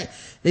you ain't like,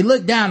 they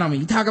look down on me.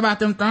 You talk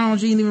about them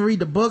thrones, you didn't even read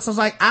the books. I was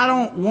like, I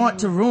don't want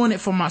to ruin it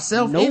for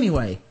myself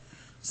anyway.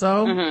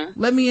 So,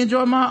 let me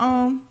enjoy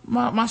my,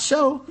 my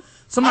show.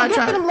 I'll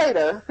get to them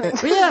later.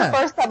 Yeah.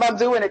 First time I'm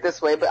doing it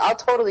this way, but I'll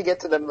totally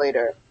get to them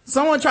later.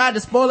 Someone tried to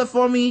spoil it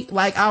for me.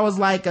 Like, I was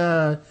like,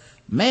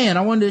 man,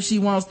 I wonder if she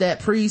wants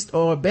that priest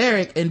or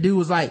Beric. And dude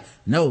was like,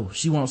 no,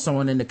 she wants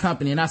someone in the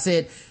company. And I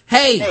said,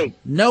 hey,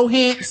 no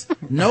hints,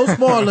 no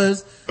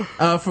spoilers,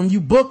 from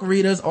you book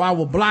readers, or I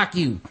will block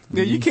you.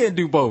 Yeah, you can't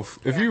do both.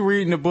 If you're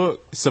reading the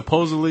book,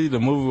 supposedly the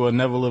movie will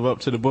never live up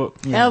to the book.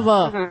 Yeah.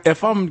 Ever.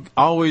 If I'm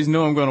always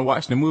know I'm going to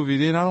watch the movie,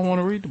 then I don't want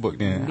to read the book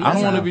then. I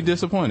don't want to be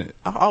disappointed.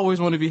 I always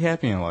want to be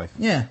happy in life.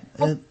 Yeah.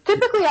 Well,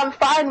 typically I'm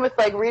fine with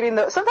like reading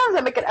sometimes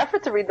I make an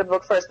effort to read the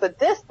book first, but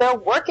they're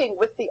working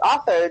with the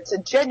author to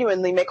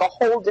genuinely make a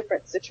whole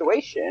different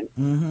situation.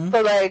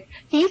 So like,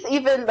 he's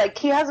even like,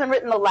 he hasn't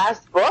written the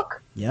last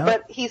book,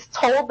 but he's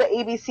told the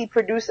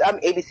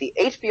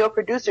HBO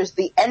producers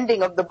the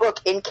ending of the book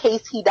in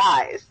case he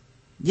dies.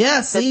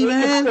 Yeah, see,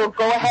 man. So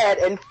go ahead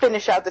and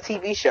finish out the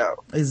TV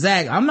show.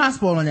 Exactly. I'm not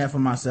spoiling that for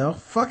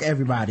myself. Fuck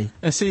everybody.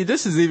 And see,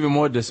 this is even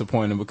more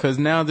disappointing because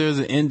now there's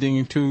an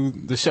ending to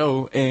the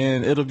show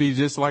and it'll be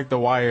just like The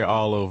Wire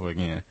all over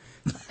again.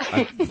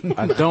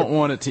 I don't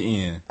want it to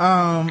end.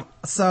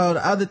 So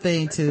the other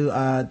thing too,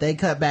 they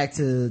cut back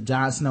to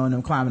Jon Snow and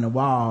them climbing the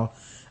wall.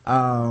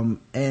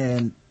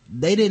 And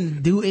they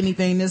didn't do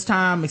anything this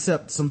time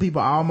except some people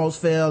almost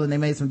fell and they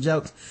made some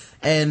jokes.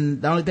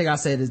 And the only thing I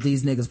said is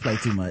these niggas play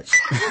too much.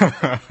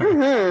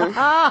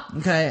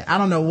 Okay. I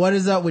don't know what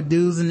is up with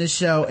dudes in this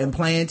show and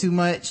playing too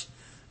much,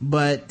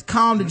 but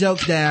calm the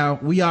jokes down.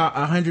 We are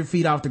 100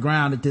 feet off the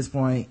ground at this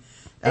point.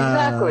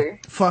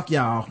 Exactly. Fuck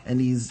y'all and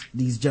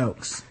these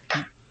jokes.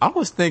 I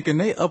was thinking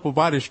they upper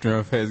body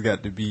strength has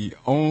got to be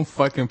on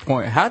fucking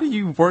point. How do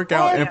you work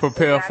out and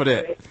prepare for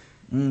that?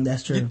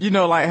 That's true. You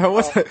know, like,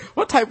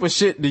 what type of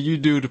shit do you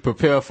do to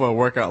prepare for a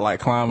worworkout like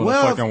climbing a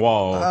fucking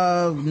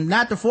wall?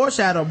 Not to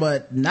foreshadow,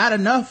 but not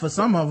enough for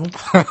some of them.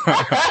 That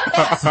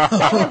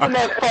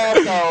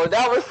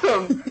was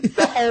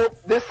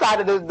this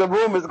side of the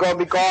room is going to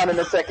be gone in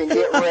a second.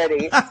 Get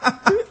ready.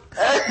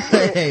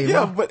 Hey,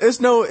 yeah, but it's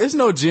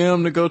no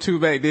gym to go to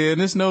back there,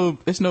 and it's no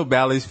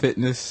Bally's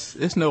Fitness,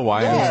 it's no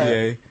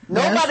YMCA. Yeah.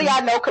 Nobody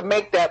I know could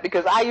make that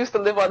because I used to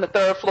live on the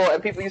 3rd floor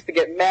and people used to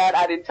get mad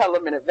I didn't tell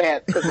them in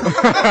advance.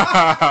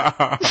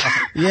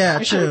 Yeah,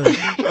 true.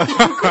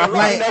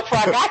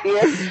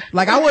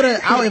 Like I would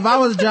have, if I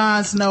was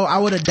Jon Snow, I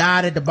would have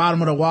died at the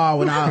bottom of the wall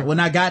when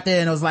I got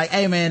there and it was like,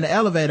 hey man, the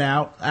elevator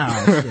out.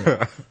 Oh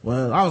shit.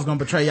 Well, I was gonna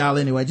betray y'all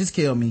anyway. Just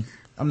kill me.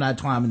 I'm not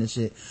climbing this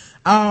shit.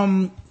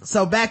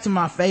 So back to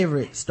my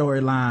favorite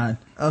storyline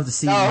of the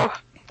season. Oh.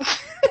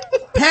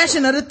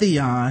 Passion of the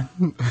Theon.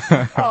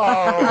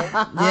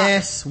 Oh.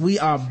 Yes, we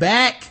are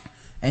back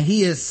and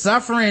he is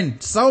suffering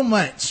so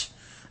much.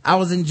 I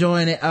was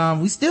enjoying it.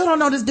 We still don't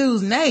know this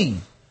dude's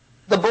name.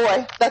 The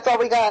boy. That's all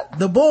we got.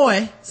 The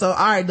boy. So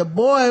alright, the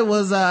boy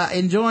was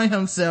enjoying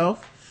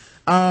himself.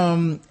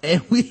 And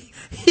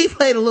he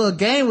played a little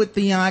game with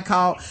Theon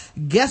called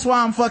Guess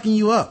Why I'm Fucking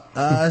You Up.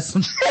 I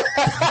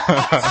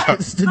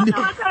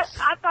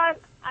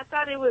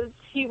thought he was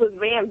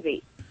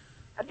Ramsay.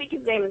 I think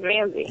his name is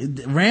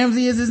Ramsay.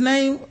 Ramsay is his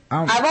name?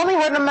 I've only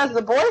heard him as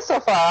the boy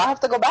so far. I'll have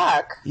to go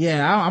back.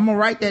 Yeah, I'm gonna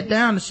write that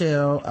down,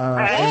 Michelle.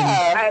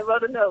 I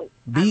wrote a note.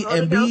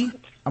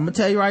 I'm gonna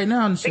tell you right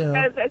now, Michelle.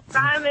 Because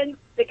Simon,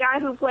 the guy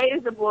who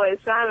plays the boy, is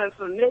Simon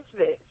from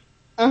Misfits.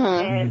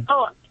 And,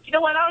 you know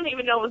what? I don't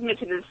even know it was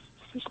mentioned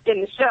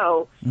in the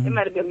show. It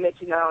might have been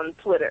mentioned on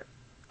Twitter.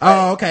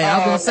 Oh, okay. I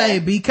was gonna say,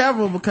 be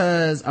careful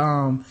because,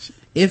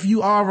 if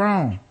you are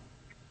wrong,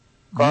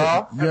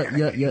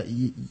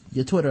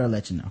 your Twitter will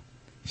let you know.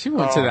 She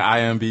went to the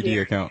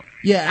IMBD account.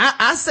 Yeah,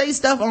 I say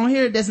stuff on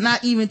here that's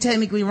not even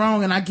technically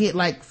wrong, and I get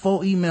like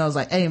 4 emails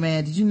like, "Hey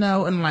man, did you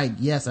know?" And I'm like,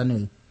 "Yes, I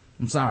knew.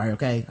 I'm sorry.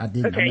 Okay, I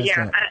didn't. Okay, I messed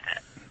yeah. up."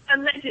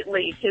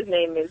 Allegedly, his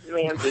name is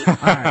Ramsey. All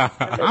right.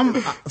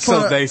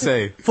 So they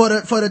say. For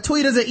the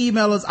tweeters and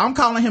emailers, I'm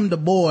calling him the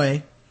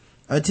boy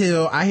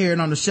until I hear it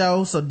on the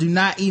show. So do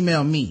not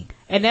email me.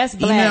 And that's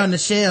black. Email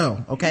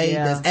Nichelle, okay?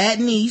 Yeah. That's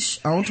 @niche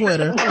on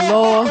Twitter.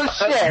 Lord.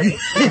 Shit.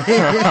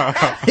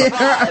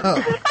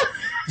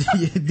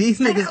 These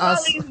niggas all are.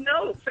 these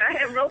notes. I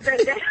had wrote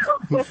that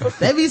down.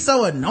 They be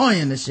so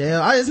annoying,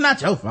 Nichelle. It's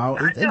not your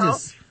fault. They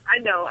just. I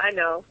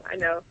know.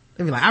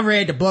 They be like, I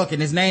read the book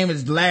and his name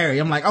is Larry.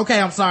 I'm like, okay,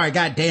 I'm sorry.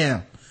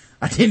 Goddamn.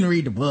 I didn't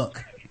read the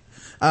book.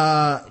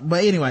 But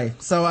anyway,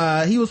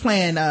 so, he was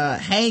playing,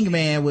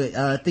 Hangman with,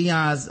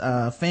 Theon's,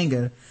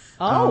 finger.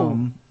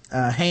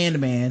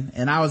 Handman.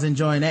 And I was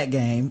enjoying that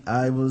game.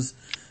 It was,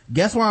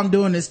 guess why I'm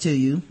doing this to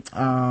you?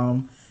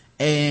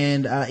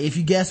 If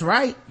you guess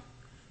right,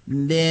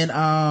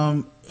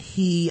 then,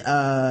 he,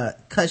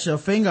 cuts your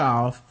finger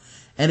off.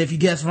 And if you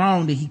guess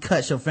wrong, then he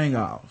cuts your finger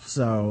off.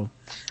 So.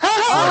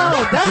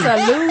 Oh, that's a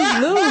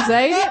lose-lose,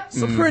 ain't it?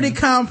 It's a pretty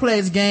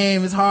complex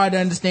game. It's hard to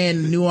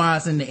understand the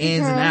nuance and the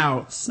ins and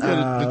outs.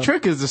 The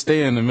trick is to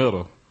stay in the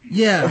middle.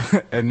 Yeah.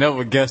 And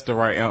never guess the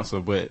right answer,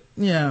 but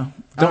Yeah.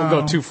 don't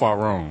go too far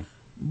wrong.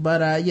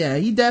 But, yeah,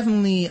 he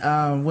definitely,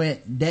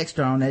 went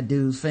Dexter on that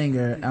dude's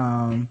finger.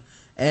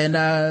 And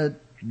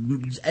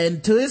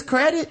to his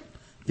credit,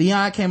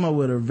 Theon came up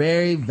with a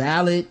very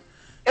valid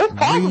It was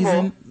possible.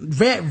 reason.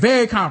 Very,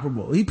 very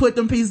comparable. He put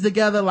them pieces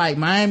together like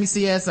Miami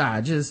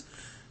CSI. Just,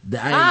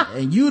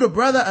 and you the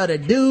brother of the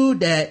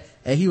dude that,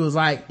 and he was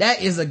like,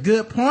 that is a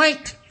good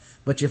point,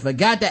 but you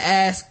forgot to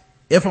ask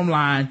if I'm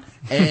lying,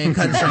 and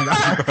cut his finger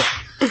off.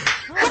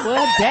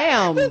 Well,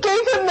 damn. He gave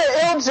him the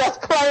ill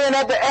just playing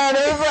at the end.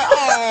 It was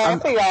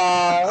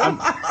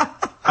like,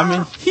 I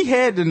mean, he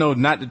had to know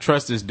not to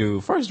trust this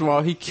dude. First of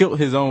all, he killed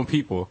his own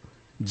people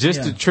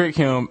just to trick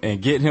him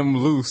and get him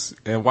loose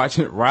and watch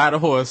him ride a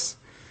horse.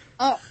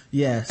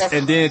 Yes.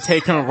 And then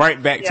take him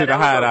right back to the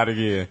hideout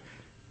again.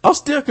 I'm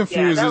still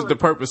confused as the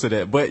purpose of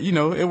that, but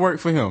it worked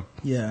for him.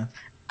 Yeah.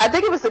 I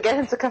think it was to get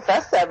him to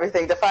confess to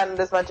everything, to find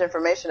as much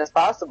information as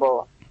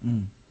possible.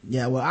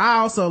 Yeah, well, I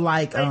also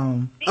like,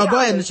 go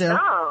ahead,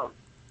 Michelle.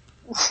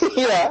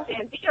 Yeah.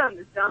 And Theon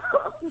is dumb.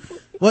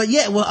 Well,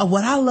 yeah,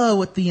 what I love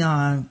with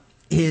Theon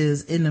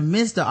is in the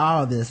midst of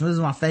all this is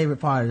my favorite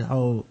part of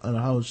the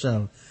whole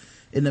show.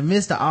 In the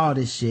midst of all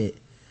this shit,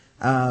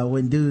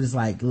 when dude is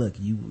like, look,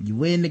 you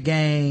win the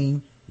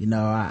game,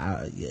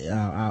 I'll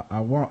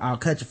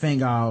cut your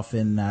finger off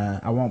and,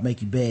 I won't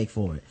make you beg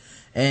for it.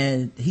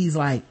 And he's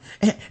like,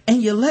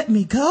 and you let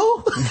me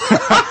go?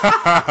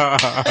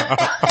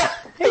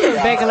 He was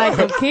begging like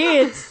some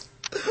kids.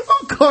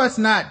 Of course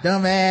not,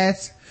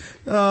 dumbass.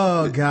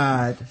 Oh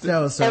God, that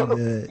was so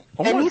good.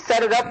 And he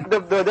set it up.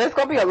 There's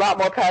gonna be a lot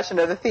more passion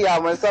of the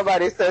Theon when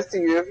somebody says to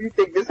you, "If you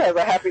think this has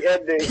a happy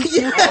ending, just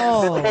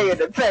pay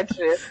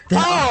attention."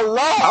 Oh Lord,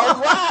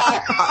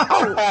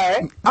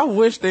 why? I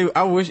wish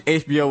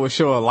HBO would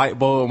show a light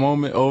bulb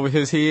moment over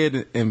his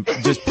head and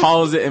just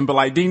pause it and be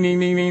like, ding, ding,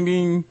 ding, ding,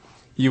 ding.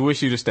 You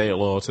wish you'd have stayed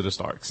loyal to the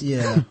Starks.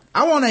 Yeah,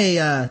 I want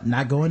a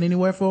not going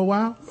anywhere for a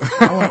while.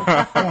 I want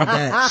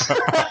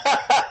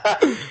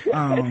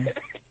that.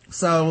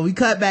 So we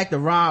cut back to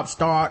Robb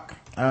Stark,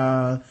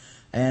 and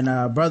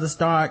Brother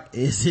Stark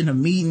is in a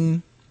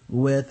meeting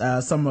with,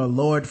 some of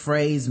Lord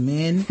Frey's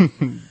men,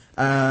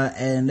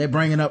 and they're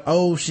bringing up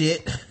old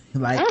shit,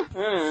 like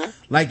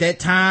that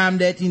time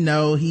that,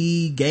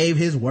 he gave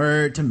his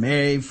word to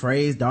marry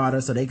Frey's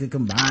daughter so they could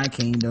combine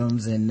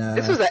kingdoms and,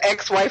 this was an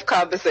ex-wife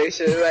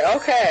conversation. Like,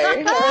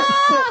 okay.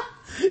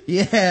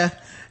 Yeah.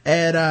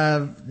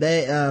 And,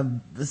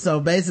 so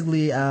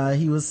basically,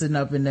 he was sitting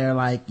up in there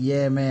like,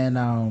 yeah, man,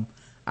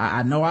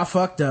 I know I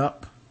fucked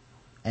up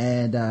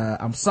and,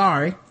 I'm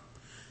sorry.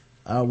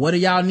 What do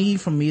y'all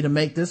need from me to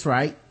make this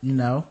right?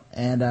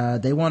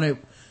 And, they wanted,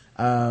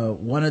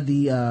 one of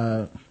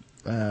the,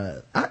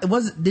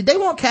 did they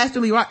want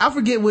Casterly Rock? I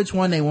forget which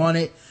one they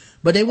wanted,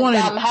 but they wanted,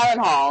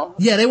 Harrenhal.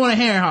 Yeah, they wanted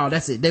Harrenhal.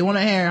 That's it. They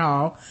wanted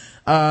Harrenhal.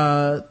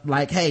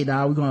 Like, hey,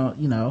 dawg, we're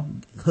gonna,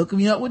 hook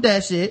me up with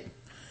that shit.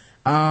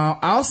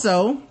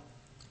 Also,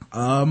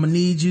 I'm gonna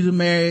need you to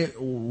marry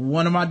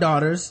one of my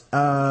daughters,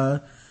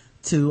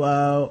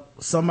 to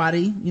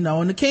somebody in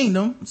the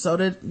kingdom so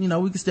that we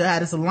can still have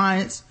this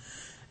alliance.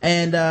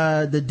 And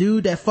the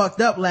dude that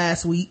fucked up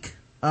last week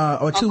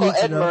or 2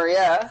 weeks ago,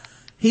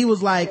 he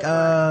was like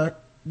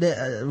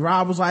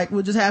Rob was like,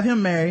 we'll just have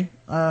him marry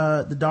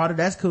the daughter.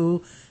 That's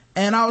cool.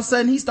 And all of a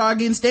sudden he started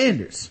getting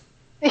standards.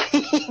 He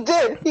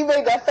did. He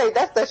made that face.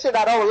 That's the shit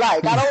I don't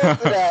like. I don't want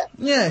to do that.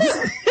 Yeah.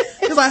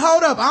 He's like,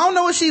 hold up. I don't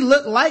know what she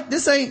looked like.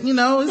 This ain't,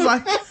 it's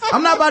like,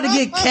 I'm not about to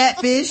get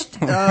catfished.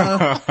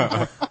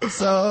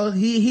 So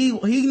he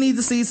needs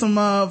to see some,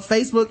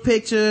 Facebook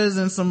pictures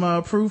and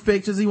some, proof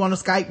pictures. He want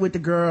to Skype with the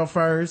girl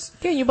first.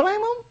 Can you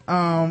blame him?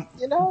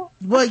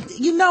 Well,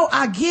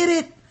 I get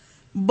it,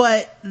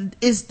 but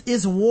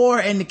it's war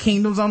and the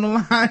kingdom's on the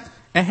line.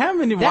 And how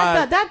many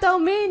wives? That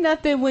don't mean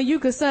nothing when you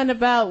concerned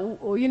about,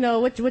 you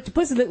know, what your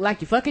pussy look like.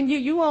 You fucking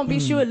you won't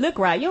be sure it look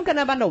right. You don't care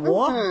nothing about no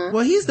war.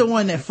 Well, he's the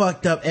one that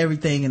fucked up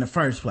everything in the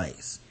first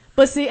place.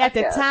 But see, at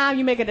the time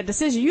you making a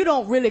decision, you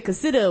don't really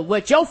consider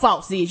what your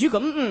faults is. You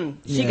go,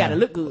 she gotta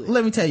look good.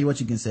 Let me tell you what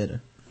you consider.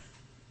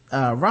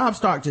 Rob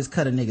Stark just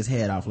cut a nigga's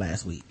head off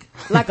last week.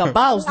 Like a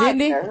boss,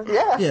 didn't he?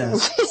 Yeah.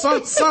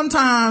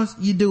 Sometimes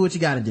you do what you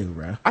gotta do,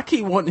 bro. I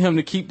keep wanting him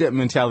to keep that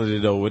mentality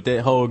though, with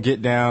that whole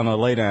get down or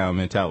lay down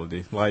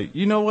mentality. Like,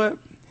 you know what?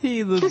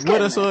 He either with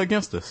us or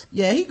against us.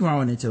 Yeah, he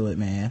growing into it,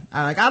 man.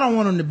 I don't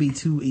want him to be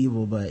too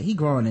evil, but he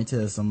growing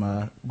into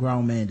some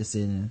grown man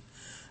decisions.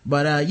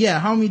 But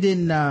homie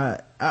didn't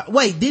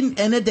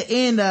and at the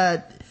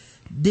end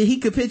did he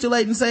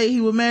capitulate and say he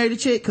would marry the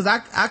chick? Cause I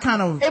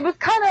kind of... It was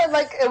kind of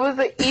like, it was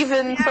an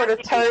even sort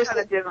of terse.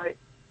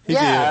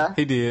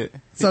 He did.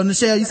 So,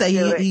 Nichelle, you say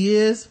he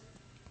is?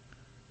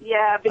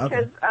 Yeah,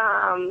 because,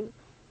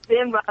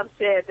 then Rob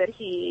said that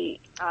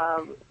he,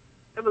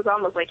 it was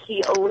almost like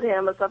he owed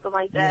him or something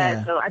like that.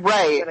 Yeah. So I think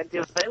he was going to do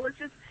it. But it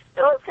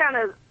was kind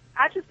of,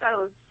 I just thought it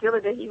was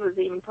silly that he was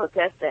even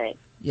protesting.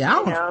 Yeah,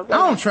 I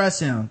don't trust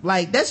him.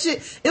 Like, that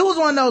shit, it was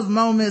one of those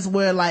moments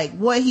where, like,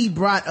 what he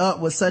brought up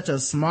was such a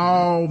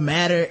small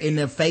matter in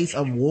the face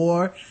of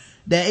war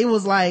that it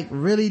was like,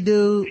 really,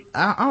 dude,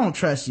 I don't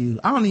trust you.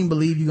 I don't even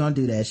believe you're gonna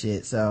do that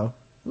shit, so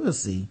we'll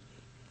see.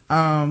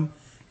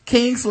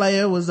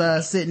 Kingslayer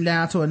was, sitting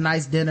down to a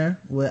nice dinner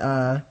with,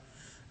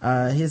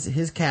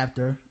 his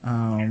captor,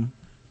 I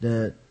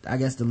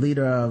guess the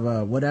leader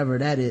of, whatever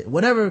that is,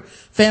 whatever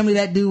family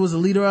that dude was a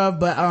leader of,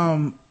 but,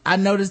 I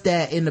noticed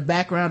that in the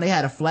background they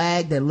had a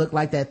flag that looked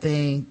like that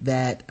thing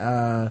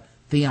that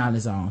Theon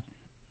is on.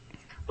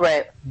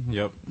 Right.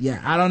 Yep.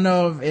 Yeah, I don't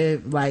know if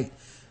it like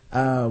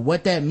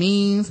what that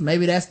means.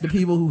 Maybe that's the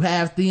people who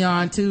have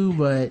Theon too,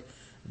 but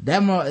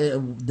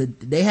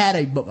they had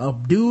a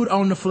dude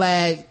on the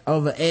flag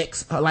of an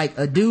X, like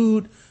a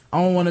dude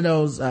on one of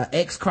those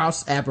X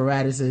cross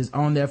apparatuses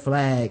on their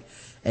flag,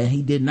 and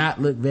he did not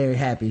look very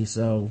happy.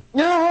 So.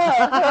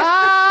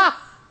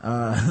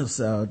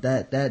 So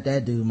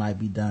that dude might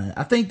be done.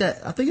 I think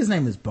his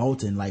name is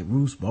Bolton, like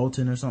Roose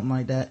Bolton or something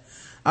like that.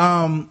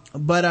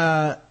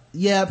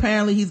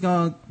 Apparently he's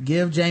gonna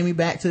give Jaime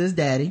back to his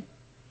daddy.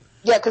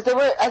 Yeah, cause they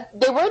were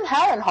in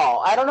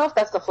Harrenhal. I don't know if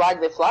that's the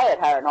flag they fly at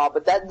Harrenhal,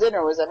 but that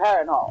dinner was at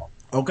Harrenhal.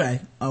 Okay.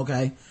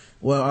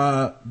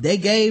 Well, they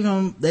gave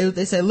him,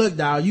 they said, look,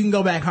 dawg, you can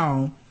go back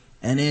home.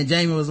 And then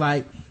Jaime was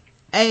like,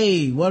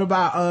 hey, what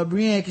about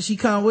Brienne? Can she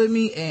come with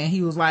me? And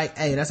he was like,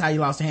 hey, that's how you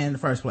lost your hand in the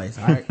first place,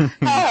 all right?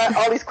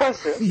 All these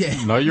questions.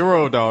 Yeah. Know your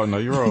role, dog. Know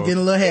your role. Getting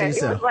a little ahead of It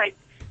yourself. was like,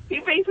 he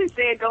basically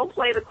said, go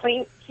play the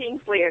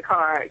Kingslayer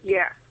card.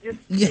 Yeah, you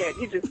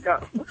just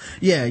go.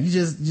 Yeah, you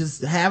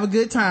just have a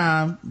good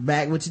time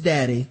back with your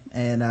daddy,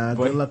 and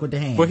good luck with the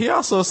hand. But he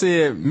also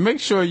said, make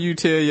sure you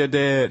tell your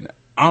dad,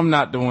 I'm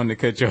not the one that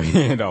cut your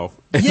hand off.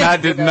 And I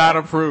did not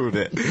approve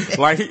that.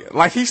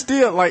 Like he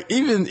still, like,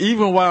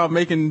 even while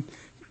making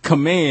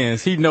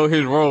commands, he know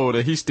his role,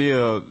 that he's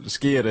still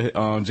scared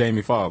of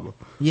Jaime's father.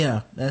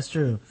 Yeah, that's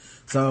true.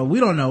 So we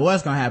don't know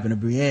what's gonna happen to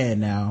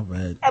Brienne now,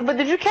 but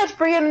did you catch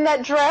Brienne in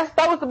that dress?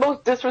 That was the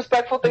most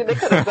disrespectful thing they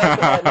could have done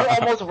to her. They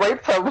almost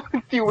raped her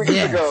a few weeks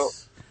ago.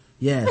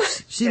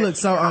 Yes, she looked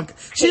so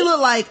she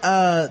looked like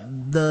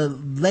the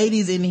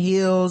ladies in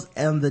heels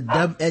and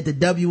at the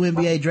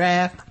WNBA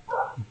draft.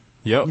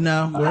 Yep. You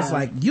know, where it's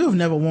like, you have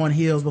never worn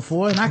heels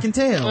before, and I can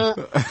tell.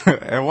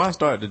 And why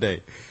start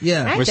today?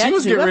 Yeah. But she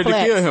was getting ready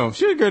to kill him.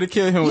 She was going to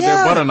kill him with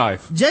that butter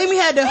knife. Jaime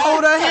had to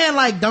hold her hand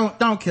like,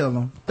 don't kill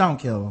him. Don't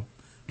kill him.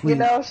 Please. You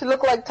know, she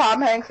looked like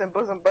Tom Hanks and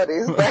Bosom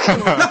Buddies. Yeah,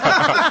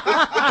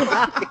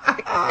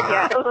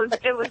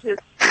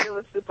 it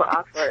was super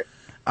awkward.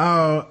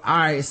 Oh,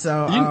 alright,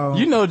 so,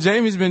 you know,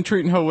 Jaime's been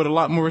treating her with a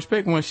lot more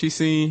respect once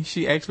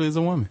she actually is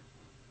a woman.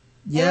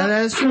 Yeah,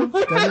 that's true.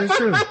 That is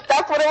true.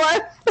 That's what it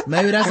was.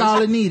 Maybe that's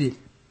all it needed.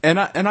 And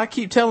I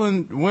keep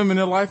telling women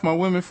in life, my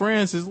women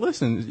friends, is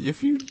listen,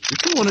 if you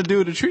want to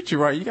do it to treat you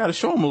right, you got to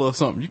show them a little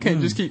something. You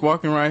can't just keep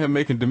walking around here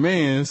making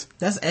demands.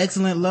 That's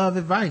excellent love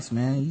advice,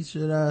 man. You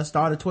should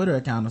start a Twitter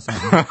account or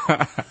something.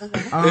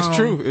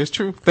 It's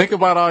true. Think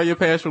about all your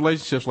past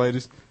relationships,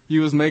 ladies.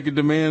 You was making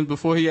demands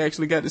before he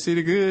actually got to see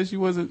the goods.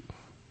 You wasn't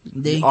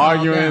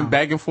arguing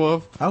back and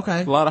forth.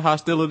 Okay. A lot of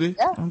hostility.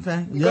 Yeah.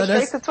 Okay. Go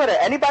straight to Twitter.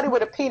 Anybody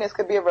with a penis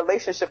could be a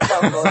relationship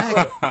counselor.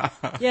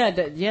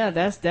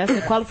 That's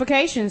the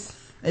qualifications.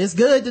 It's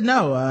good to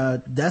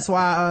know. That's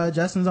why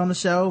Justin's on the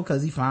show,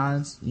 because he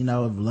finds,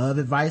 love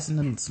advice in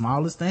the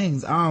smallest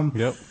things.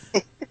 Yep.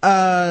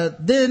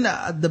 Then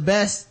the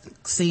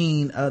best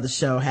scene of the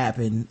show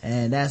happened,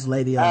 and that's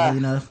Lady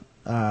Olenna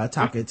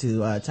talking to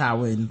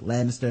Tywin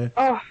Lannister.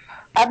 Oh,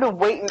 I've been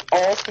waiting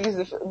all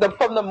season.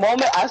 From the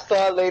moment I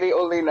saw Lady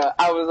Olenna,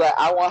 I was like,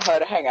 I want her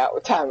to hang out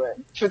with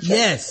Tywin.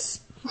 Yes.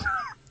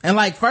 And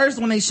like, first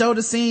when they show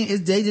the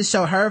scene, they just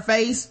show her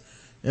face,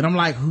 and I'm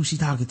like, who's she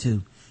talking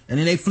to? And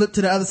then they flip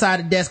to the other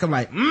side of the desk. I'm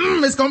like,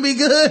 it's gonna be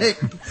good.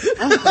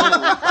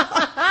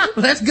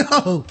 Let's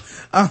go.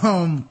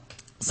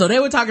 So they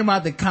were talking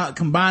about the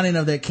combining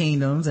of their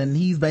kingdoms, and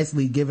he's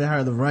basically giving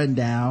her the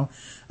rundown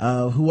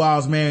of who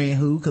all's marrying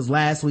who, because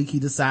last week he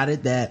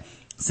decided that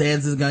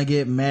Sansa's gonna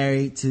get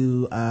married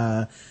to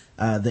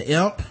the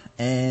imp,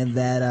 and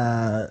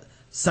that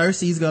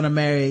Cersei's gonna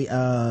marry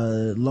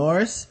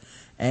Loras,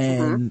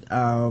 and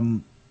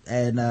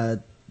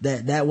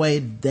that way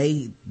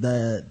the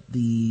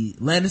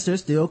Lannisters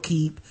still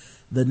keep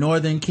the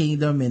Northern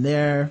Kingdom in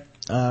their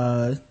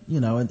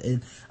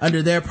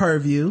under their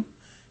purview.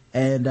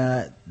 And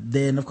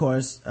then of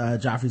course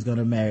Joffrey's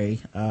gonna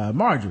marry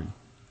Marjorie,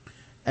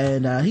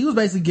 and he was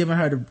basically giving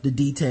her the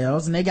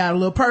details, and they got a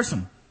little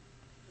personal.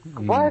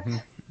 What?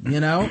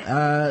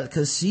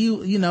 Cause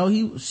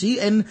she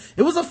and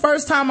it was the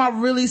first time I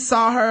really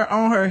saw her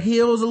on her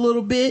heels a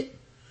little bit,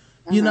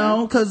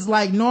 cause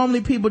like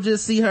normally people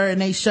just see her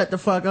and they shut the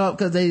fuck up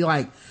cause they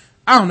like,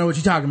 I don't know what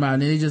you're talking about,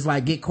 and they just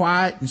like get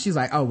quiet, and she's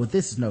like, oh well,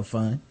 this is no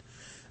fun.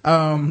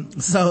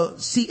 So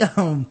she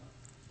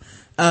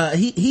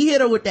he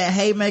hit her with that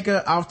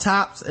haymaker off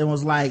tops and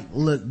was like,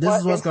 look, this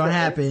is what's gonna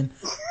happen,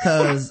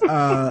 cause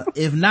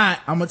if not,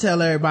 I'm gonna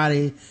tell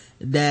everybody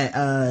that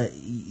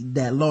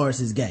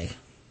Loras is gay.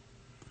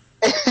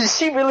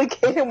 She really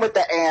hit him with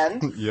the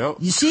and. Yep.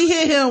 She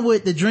hit him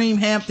with the Dream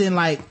Hampton,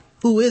 like,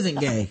 who isn't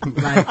gay?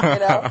 Like,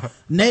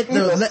 he's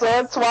a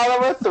sword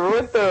swallower through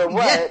and through.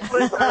 What? Yeah. That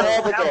was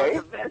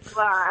the best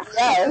line.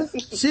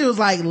 Yes. She was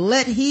like,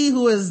 let he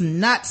who has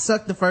not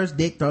sucked the first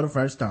dick throw the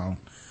first stone.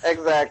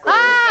 Exactly.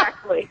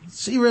 Exactly.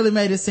 She really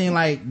made it seem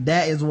like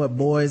that is what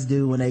boys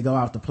do when they go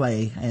out to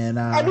play. And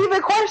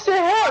even question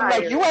him,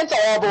 like, you went to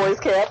all boys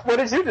camp. What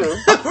did you do?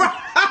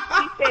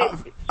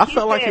 I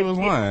felt like he was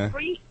lying.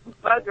 Discreet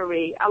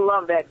buggery. I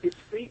love that.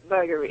 Discreet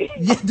buggery.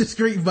 yeah,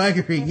 discreet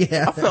buggery.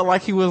 Yeah. I felt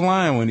like he was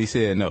lying when he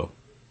said no.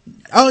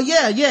 Oh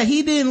yeah.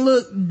 He didn't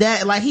look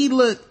that, like, he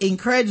looked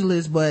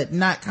incredulous but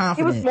not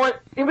confident.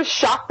 He was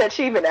shocked that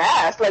she even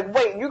asked. Like,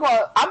 wait, wait,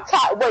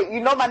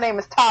 my name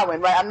is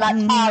Tywin, right? I'm not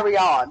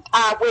Tyrion.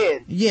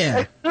 Tywin.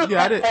 Yeah.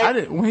 Yeah, I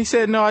didn't, when he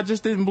said no, I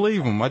just didn't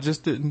believe him. I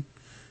just didn't.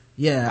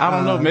 Yeah. I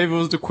don't know. Maybe it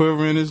was the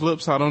quiver in his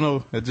lips. I don't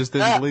know. I just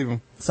didn't believe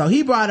him. So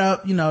he brought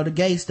up, the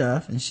gay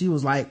stuff, and she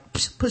was like,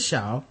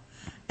 pshaw.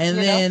 And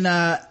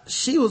then,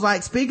 she was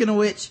like, speaking of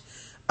which,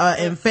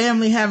 in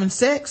family having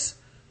sex,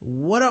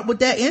 what up with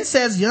that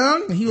incest,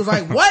 young? And he was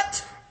like,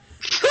 what?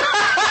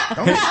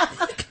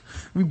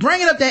 We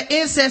bringing up that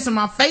incest in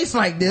my face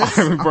like this.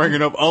 I'm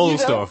bringing up old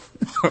stuff.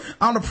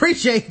 I don't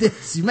appreciate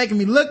this. You're making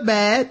me look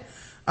bad.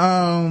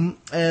 So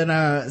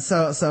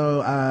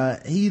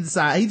he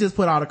decided, he just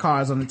put all the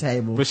cards on the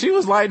table. But she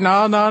was like,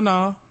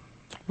 nah.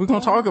 We're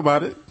gonna talk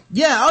about it.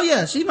 Yeah, oh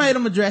yeah, she made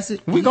him address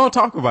it. We're gonna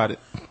talk about it.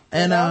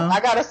 And I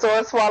got a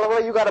sword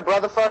swallower, you got a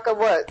brother fucker,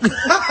 what?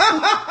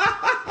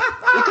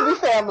 We could be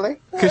family.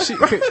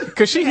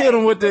 Cause she hit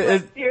him with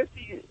the...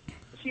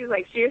 She was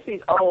like,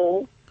 Cersei's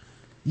old.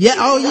 Yeah,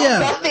 oh yeah.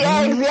 That's the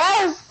eggs,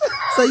 yes.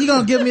 So you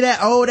gonna give me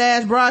that old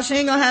ass bra? She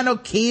ain't gonna have no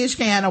kids, she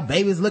can't have no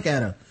babies, look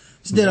at her.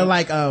 She did her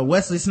like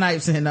Wesley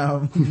Snipes in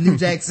New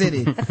Jack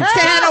City. She can't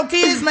have no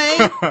kids,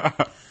 man.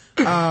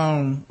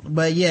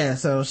 But yeah,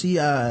 so she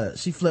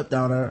flipped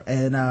on her,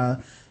 and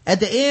at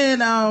the end,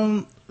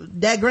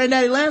 that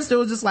Granddaddy Lannister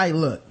was just like,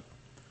 look,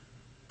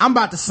 I'm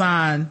about to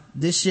sign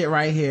this shit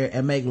right here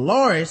and make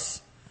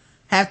Loras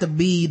have to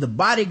be the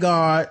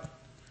bodyguard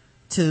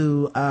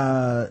to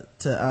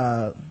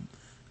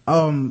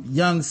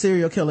young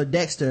serial killer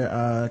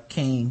Dexter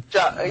King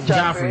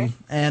Joffrey,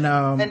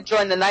 and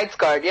join the Knights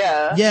Guard.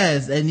 Yeah.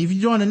 Yes, and if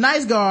you join the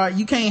Knights Guard,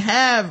 you can't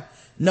have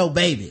no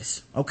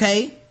babies.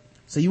 Okay,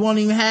 so you won't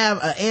even have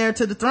an heir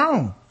to the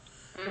throne.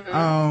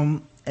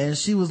 And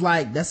she was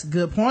like, "That's a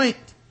good point,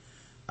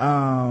 but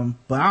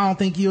I don't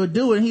think you'll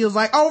do it." And he was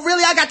like, "Oh,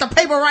 really? I got the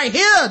paper right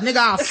here, nigga.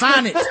 I'll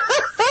sign it."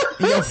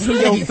 In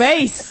your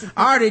face.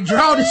 I already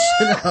draw this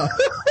shit up.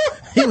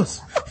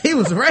 He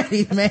was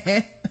ready,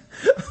 man.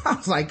 I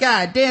was like,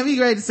 God damn, he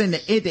ready to send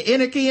the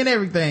inner key and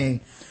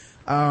everything.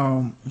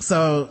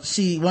 So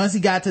once he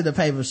got to the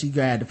paper, she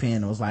grabbed the pen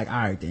and was like,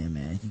 all right then,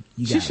 man.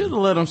 She should have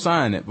let him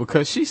sign it,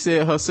 because she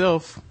said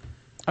herself,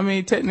 I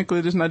mean,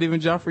 technically there's not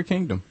even Joffrey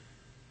Kingdom.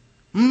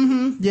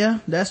 Yeah,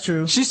 that's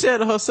true. She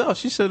said it herself.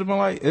 She should have been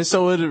like, and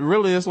so it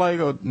really is like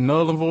a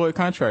null and void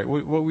contract.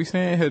 What we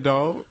saying here,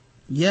 dog?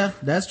 Yeah,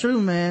 that's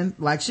true, man.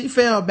 Like, she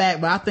fell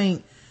back, but I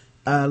think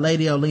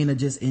Lady Olenna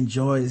just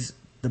enjoys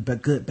the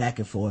good back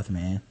and forth,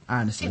 man.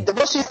 Honestly.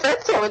 Well, she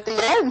said so at the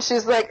end.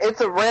 She's like,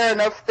 it's a rare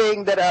enough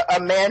thing that a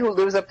man who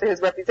lives up to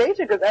his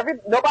reputation, because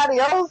nobody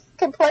else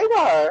can play to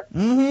her.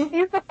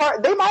 He's the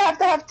part. They might have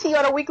to have tea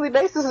on a weekly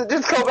basis and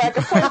just go back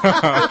and forth.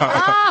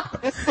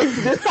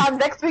 this time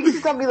next week,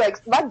 she's gonna be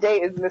like, my day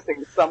is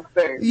missing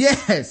something.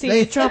 Yes.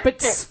 See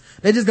trumpets.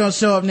 They're just gonna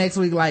show up next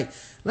week like,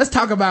 let's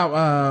talk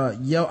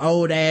about your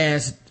old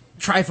ass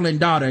trifling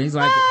daughter. He's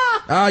like,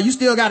 you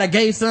still got a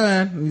gay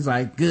son. And he's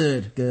like,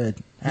 good.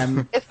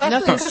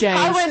 Nothing's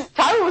changed.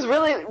 Tywin was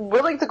really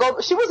willing to go.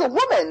 She was a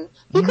woman.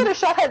 He could have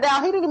shut her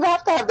down. He didn't even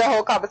have to have that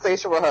whole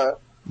conversation with her.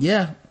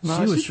 Yeah, she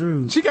was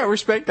shrewd. She got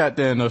respect out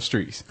there in those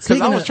streets.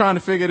 Because I was trying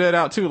to figure that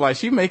out too. Like,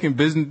 she making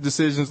business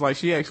decisions like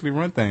she actually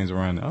run things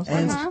around there. I was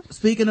like,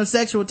 speaking of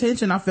sexual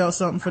tension, I felt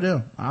something for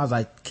them. I was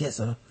like, kiss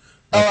her.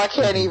 Oh, I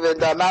can't even.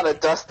 The amount of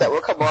dust that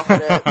will come off of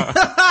that.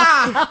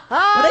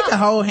 Well, they can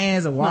hold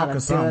hands and walk or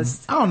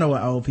something. I don't know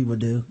what old people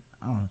do.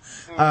 I don't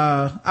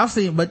know. I've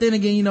seen, but then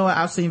again, you know what?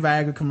 I've seen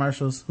Viagra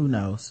commercials. Who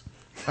knows?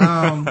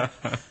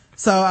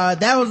 So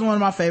that was one of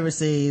my favorite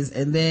scenes.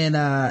 And then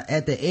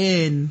at the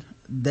end,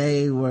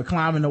 they were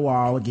climbing the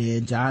wall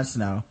again, Jon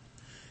Snow.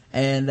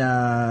 And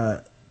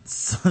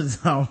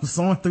so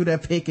someone threw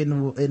that pick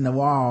in the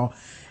wall,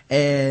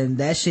 and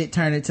that shit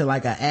turned into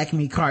like an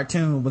Acme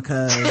cartoon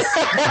because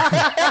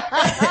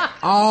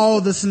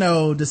all the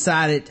snow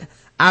decided,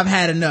 I've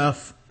had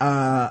enough,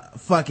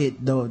 fuck it,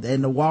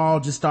 and the wall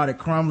just started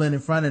crumbling in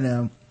front of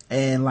them,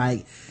 and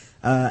like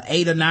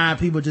 8 or 9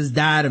 people just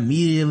died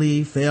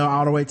immediately, fell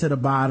all the way to the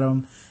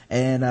bottom,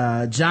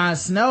 and Jon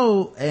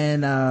Snow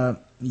and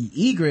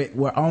Ygritte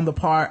were on the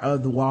part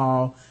of the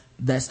wall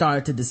that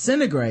started to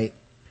disintegrate,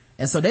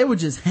 and so they were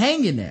just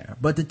hanging there.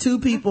 But the two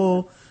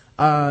people,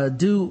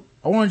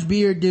 orange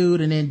beard dude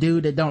and then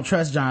dude that don't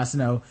trust Jon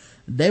Snow,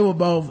 they were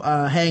both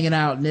hanging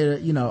out near,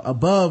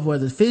 above where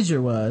the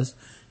fissure was,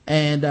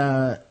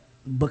 and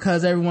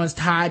because everyone's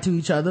tied to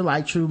each other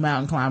like true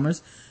mountain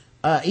climbers,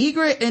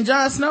 Ygritte and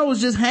Jon Snow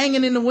was just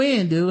hanging in the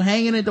wind, dude,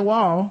 hanging at the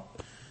wall,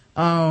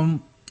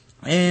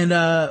 and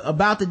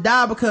about to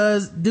die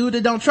because dude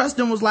that don't trust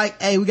him was like,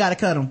 hey, we gotta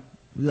cut him.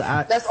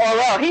 That's all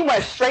wrong. He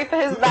went straight for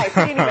his knife.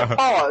 He didn't even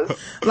pause.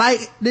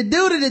 Like, the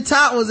dude at the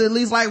top was at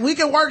least like, we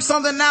can work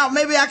something out.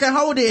 Maybe I can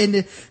hold it.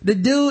 And the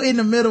dude in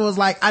the middle was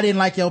like, I didn't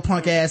like your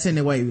punk ass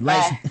anyway.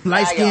 Light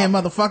skinned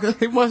motherfucker.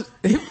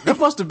 That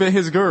must have been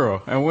his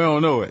girl, and we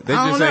don't know it. They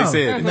just ain't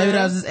said it. Maybe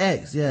that was his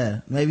ex.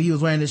 Yeah. Maybe he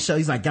was wearing this show.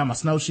 He's like, got my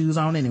snowshoes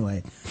on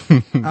anyway.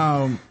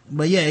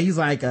 But yeah, he's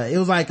like, it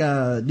was like,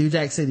 New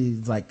Jack City.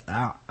 He's like,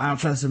 I don't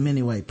trust him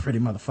anyway, pretty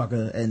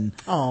motherfucker. And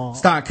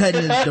start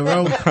cutting the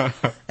rope.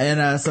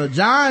 And, so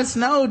Jon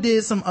Snow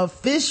did some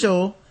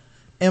official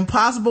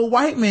Impossible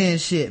White Man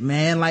shit,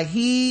 man. Like,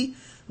 he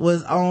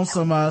was on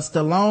some,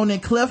 Stallone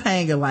and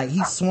Cliffhanger. Like,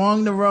 he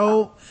swung the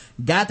rope,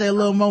 got that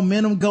little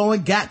momentum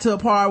going, got to a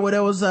part where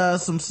there was,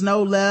 some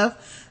snow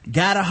left,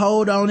 got a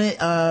hold on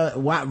it,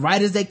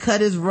 right as they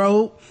cut his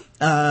rope.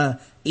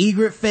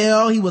 Ygritte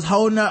fell. He was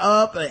holding her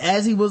up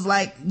as he was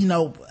like,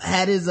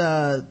 had his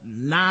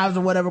knives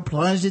or whatever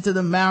plunged into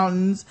the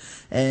mountains,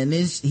 and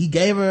then he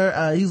gave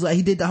her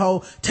he did the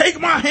whole take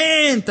my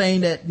hand thing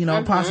that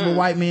Impossible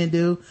White Men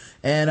do,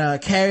 and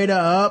carried her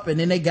up, and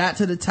then they got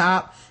to the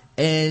top,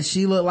 and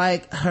she looked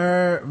like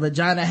her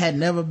vagina had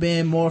never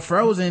been more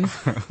frozen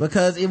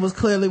because it was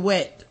clearly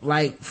wet,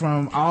 like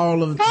from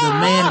all of the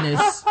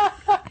madness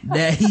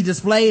that he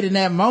displayed in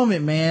that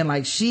moment, man.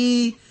 Like,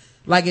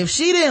 if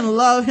she didn't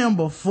love him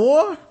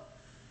before,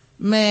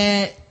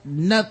 man,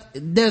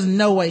 there's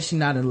no way she's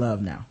not in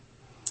love now.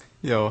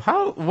 Yo,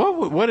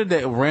 where did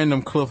that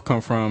random cliff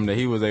come from that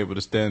he was able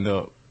to stand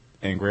up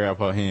and grab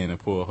her hand and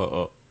pull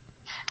her up?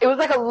 It was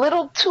like a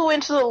little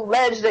 2-inch little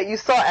ledge that you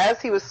saw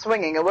as he was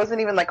swinging. It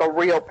wasn't even like a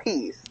real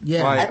piece.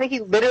 Yeah. I think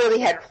he literally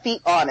had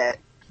feet on it.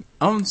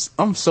 I'm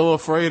so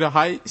afraid of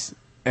heights.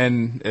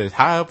 And as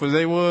high up as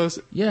they was,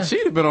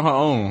 she'd have been on her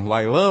own.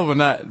 Like, love or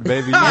not,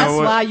 baby, you know That's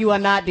what? why you are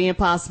not the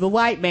Impossible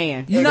White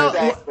Man. You know,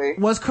 Exactly.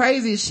 what's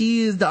crazy is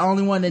she is the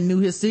only one that knew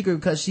his secret,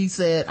 because she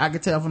said, I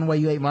could tell from the way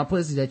you ate my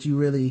pussy that you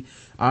really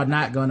are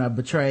not gonna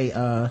betray,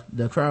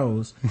 the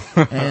crows.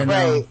 And,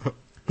 Right.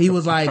 he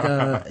was like,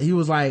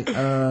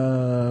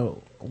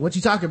 what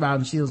you talking about?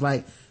 And she was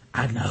like,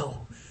 I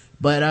know.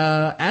 But,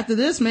 after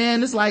this,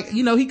 man, it's like,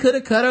 he could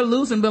have cut her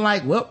loose and been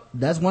like, well,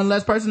 that's one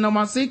less person know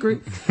my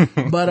secret.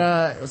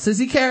 But, since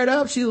he carried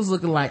up, she was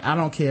looking like, I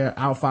don't care.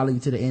 I'll follow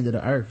you to the end of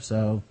the earth.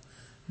 So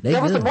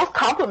That was the most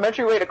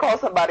complimentary way to call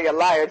somebody a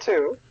liar,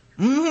 too.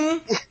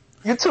 Mm-hmm.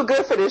 You're too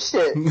good for this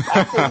shit.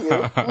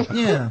 I see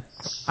you. Yeah.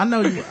 I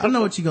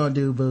know what you're gonna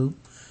do, boo.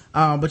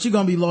 But you're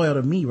gonna be loyal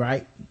to me,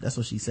 right? That's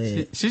what she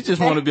said. She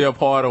just want to be a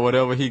part of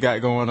whatever he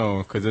got going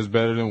on, because it's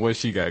better than what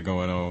she got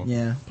going on.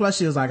 Yeah. Plus,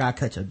 she was like, "I'll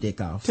cut your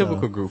dick off."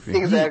 Typical groupie.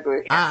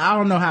 Exactly. I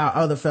don't know how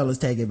other fellas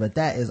take it, but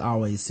that is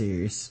always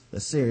serious. A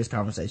serious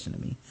conversation to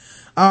me.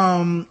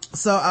 Also,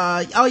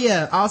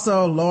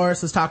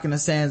 Loras was talking to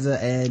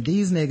Sansa, and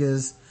these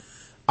niggas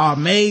are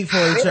made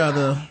for each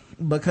other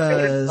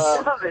because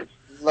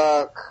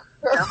Look.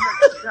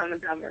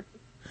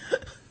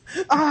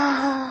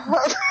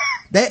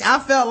 I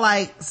felt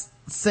like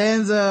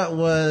Sansa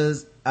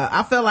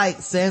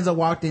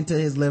walked into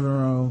his living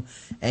room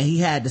and he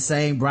had the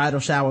same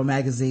bridal shower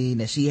magazine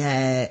that she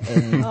had,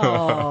 and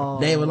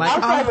they were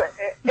like,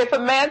 if a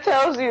man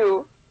tells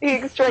you he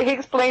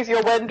explains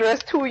your wedding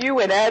dress to you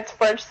and adds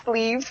French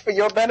sleeves for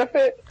your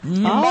benefit,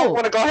 you might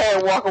want to go ahead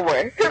and walk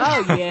away.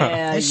 Oh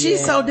yeah. And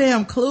she's so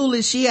damn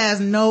clueless. She has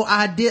no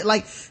idea.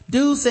 Like,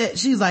 dude said,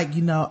 she's like,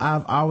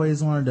 I've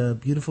always wanted a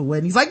beautiful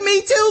wedding. He's like,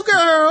 me too,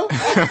 girl.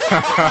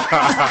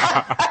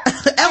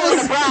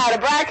 A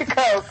bride could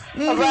come. joke.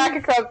 I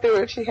could come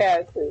through if she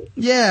had to.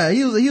 Yeah,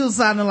 he was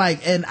sounding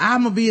like, and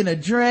I'm gonna be in a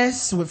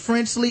dress with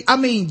French sleeves. I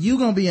mean, you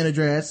gonna be in a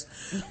dress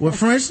with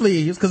French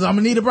sleeves because I'm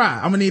gonna need a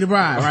bride,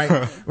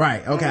 right?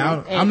 Right. Okay.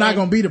 I'm not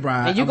gonna be the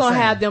bride. And you're gonna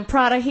have them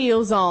Prada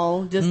heels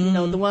on, just, you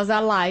know, the ones I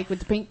like with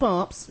the pink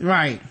pumps.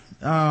 Right.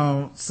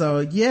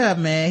 So yeah,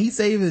 man, he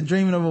said he was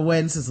dreaming of a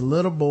wedding since a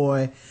little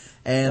boy.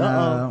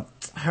 And,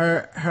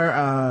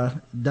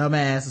 her dumb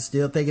ass is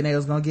still thinking they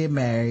was gonna get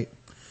married.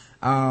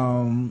 She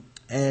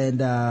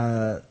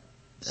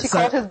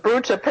called his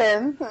brooch a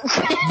pen.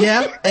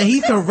 Yeah, and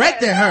he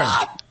corrected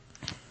her.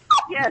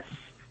 Yes.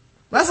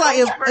 That's like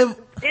if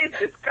In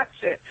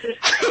discussion.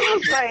 I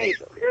was like,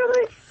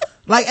 really?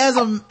 like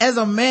as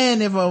a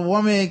man, if a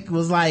woman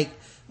was like,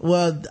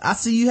 well, I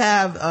see you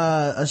have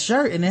a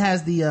shirt and it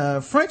has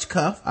the French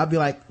cuff, I'd be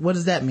like, what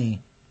does that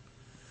mean?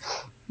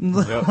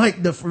 Yep. Like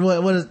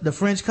what is the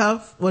French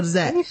cuff? What is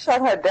that? He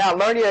shut her down.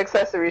 Learn your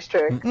accessories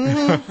trick.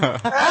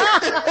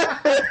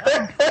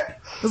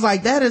 It's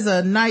like, that is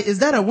is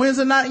that a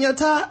Windsor knot in your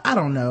tie? I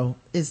don't know.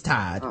 It's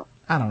tied.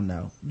 I don't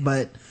know.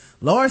 But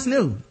Loris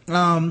knew.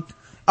 Oh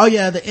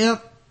yeah, the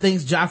imp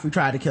thinks Joffrey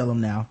tried to kill him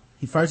now.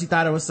 He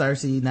thought it was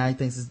Cersei. Now he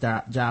thinks it's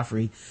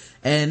Joffrey.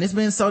 And it's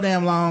been so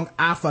damn long,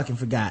 I fucking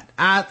forgot.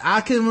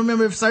 I couldn't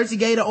remember if Cersei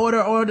gave the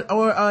order or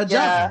Joffrey.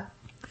 Yeah.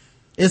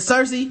 Is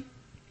Cersei?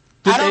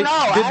 I don't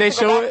know. Did they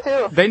show it?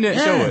 Too. They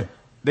didn't show it.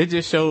 They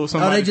just showed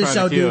somebody. Oh, they just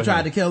showed dude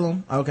tried to him. kill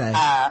him? Okay.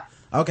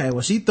 Okay,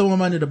 well, she threw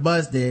him under the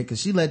bus there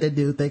because she let that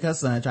dude think her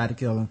son tried to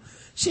kill him.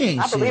 She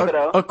ain't shit. I believe it,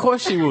 though. Of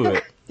course she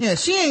would. Yeah,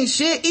 she ain't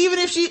shit. Even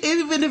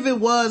if it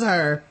was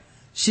her,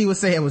 she would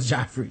say it was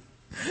Joffrey.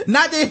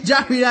 Not that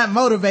Joffrey not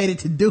motivated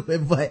to do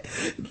it, but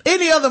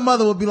any other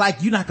mother would be like,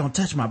 you're not gonna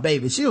touch my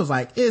baby. She was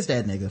like, it's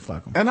that nigga,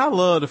 fuck him. And I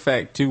love the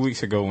fact 2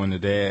 weeks ago when the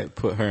dad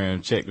put her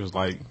in check, was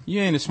like, you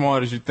ain't as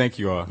smart as you think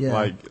you are. Yeah.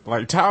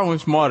 Like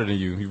Tywin's smarter than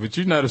you, but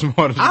you're not as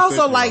smart as you I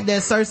also think like you are.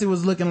 that Cersei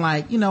was looking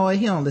like, you know what,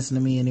 he don't listen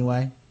to me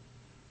anyway.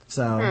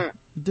 So,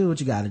 do what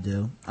you gotta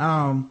do.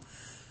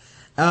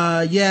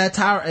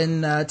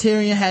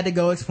 Tyrion had to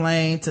go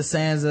explain to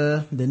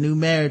Sansa the new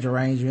marriage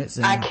arrangements.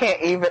 And I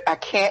can't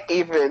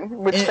even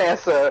with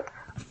Sansa.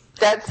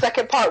 That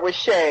second part with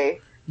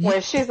Shay,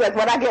 when she's like,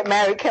 when I get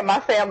married, can my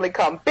family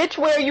come? Bitch,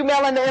 where are you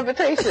mailing the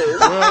invitations?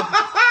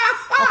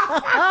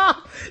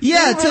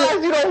 Yeah,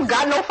 you don't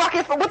got no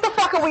fucking, what the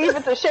fuck are we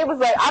even to? Shay was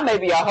like, I may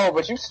be a hoe,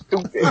 but you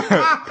stupid.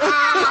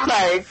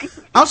 Like,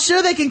 I'm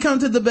sure they can come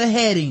to the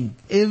beheading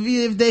if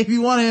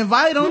you want to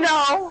invite them.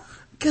 No.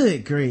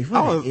 Good grief.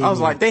 I was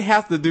like, they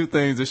have to do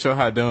things to show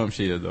how dumb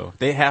she is, though.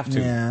 They have to.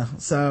 Yeah.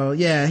 So,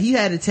 yeah, he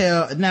had to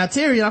tell. Now,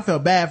 Tyrion, I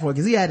felt bad for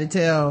because he had to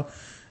tell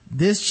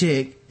this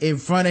chick in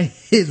front of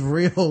his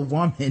real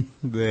woman.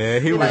 Yeah,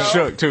 he was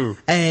shook, too.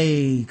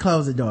 Hey,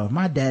 close the door.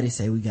 My daddy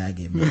say we gotta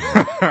get married.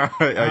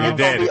 Your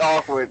daddy. Be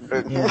awkward.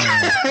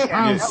 Yeah.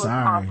 I'm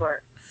sorry.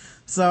 Awkward.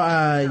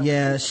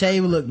 So,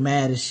 Shay looked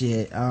mad as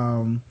shit.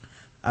 And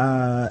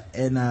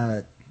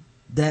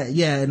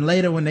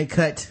later when they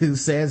cut to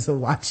Sansa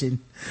watching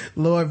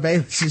Lord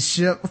Baelish's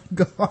ship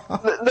go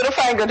off.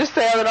 Littlefinger just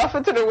sailing off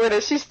into the wind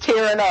and she's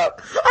tearing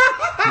up.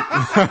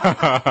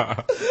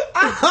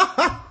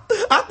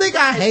 I think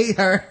I hate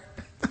her.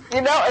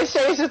 You know, and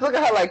Shay's just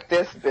looking at her like,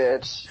 this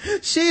bitch.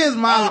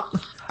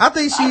 I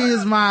think she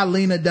is my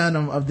Lena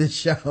Dunham of this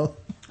show.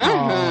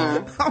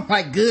 I'm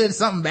like, good,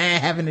 something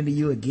bad happening to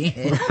you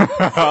again.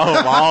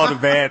 All the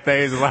bad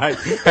things like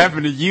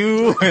happen to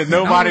you and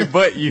nobody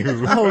but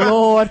you. Oh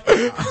Lord.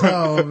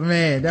 Oh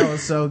man, that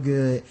was so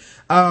good.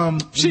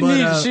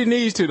 She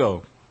needs to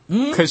though,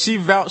 because she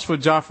vouched for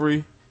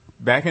Joffrey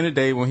back in the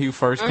day when he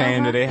first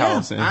came to their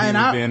house and he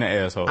was being an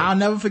asshole. I'll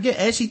never forget.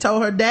 And she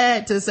told her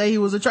dad to say he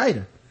was a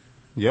traitor.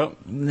 Yep.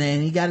 And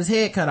then he got his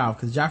head cut off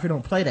because Joffrey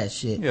don't play that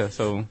shit. Yeah.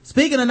 So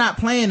speaking of not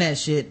playing that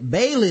shit,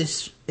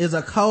 Baelish is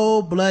a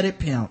cold-blooded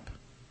pimp.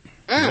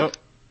 Yep.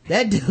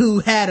 That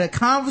dude had a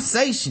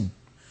conversation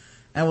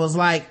and was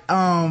like,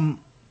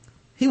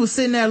 he was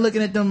sitting there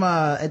looking at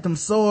them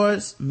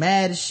swords,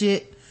 mad as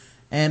shit.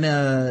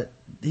 And,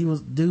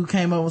 dude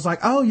came up and was like,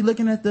 oh, you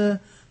looking at the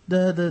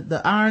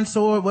iron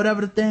sword,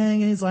 whatever the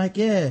thing? And he's like,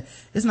 yeah,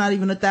 it's not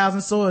even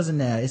 1,000 swords in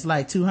there. It's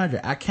like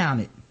 200. I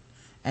counted.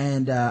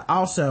 And,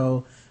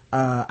 also,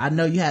 I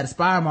know you had to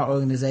spy my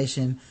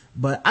organization,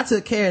 but I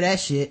took care of that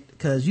shit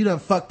because you done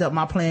fucked up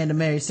my plan to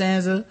marry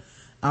Sansa.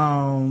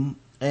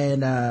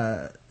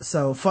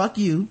 So fuck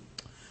you,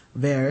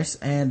 Varys.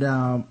 And,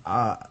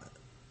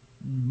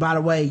 by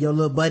the way, your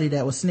little buddy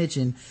that was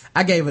snitching,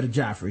 I gave her to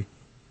Joffrey.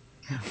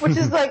 Which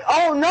is like,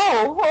 oh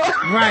no.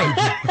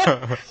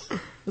 Right.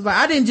 It's like,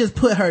 I didn't just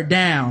put her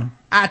down.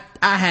 I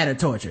had her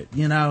tortured,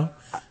 you know?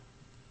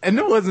 And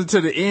it wasn't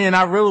to the end.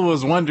 I really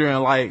was wondering,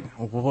 like,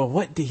 well,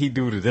 what did he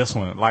do to this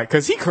one? Like,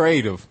 cause he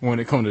creative when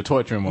it comes to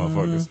torturing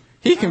motherfuckers.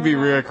 He can be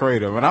real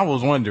creative. And I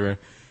was wondering,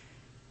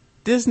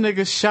 this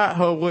nigga shot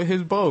her with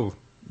his bow.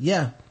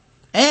 Yeah.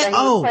 And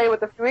he was playing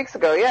with a few weeks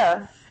ago,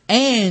 yeah.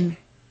 And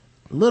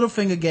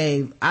Littlefinger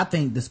gave, I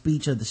think, the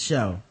speech of the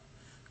show.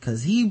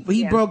 Cause he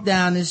broke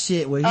down this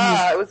shit where he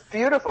was, it was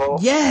beautiful.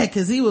 yeah,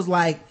 cause he was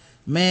like,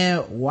 man,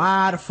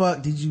 why the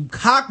fuck did you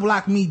cock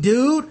block me,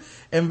 dude?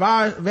 And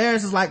Varys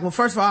is like, well,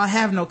 first of all, I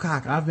have no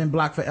cock. I've been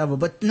blocked forever.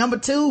 But number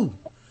two,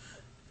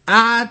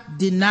 I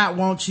did not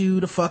want you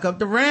to fuck up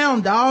the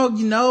realm, dog.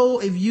 You know,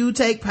 if you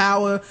take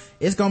power,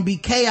 it's gonna be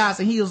chaos.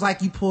 And he was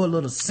like, you poor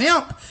little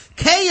simp.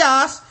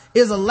 Chaos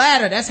is a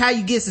ladder. That's how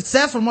you get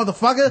successful,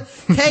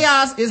 motherfucker.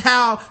 Chaos is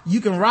how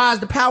you can rise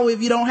to power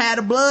if you don't have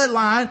a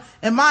bloodline.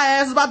 And my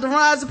ass is about to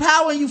rise to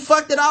power and you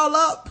fucked it all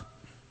up.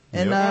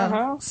 And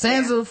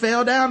Sansa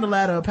fell down the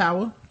ladder of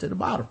power to the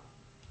bottom.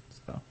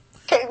 So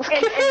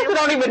Sansa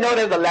don't even know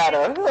there's a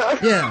ladder.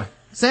 yeah,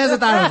 Sansa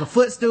thought it was a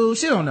footstool.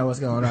 She don't know what's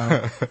going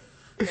on.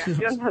 But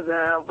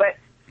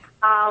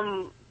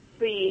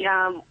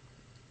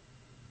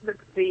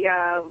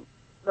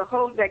the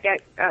whole that got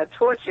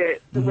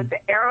tortured with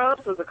the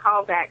arrows was a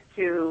callback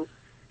to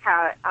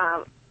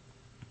how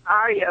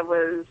Arya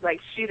was like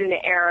shooting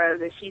the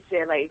arrows, and she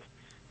said like,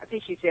 I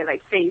think she said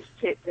like face,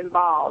 tits, and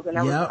balls, and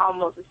that was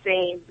almost the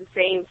same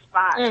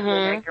spot for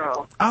that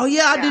girl. Oh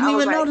yeah, I didn't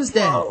even like, notice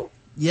that. whoa.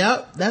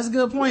 Yep, that's a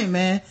good point,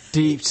 man.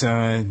 Deep,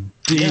 son.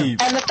 Deep.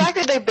 And the fact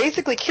that they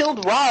basically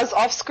killed Roz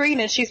off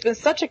screen, and she's been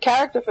such a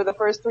character for the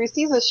first 3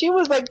 seasons. She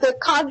was like the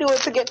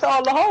conduit to get to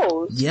all the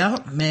hoes.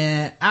 Yep,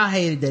 man. I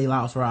hated they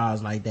lost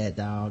Roz like that,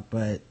 dog.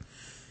 But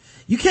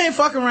you can't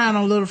fuck around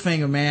on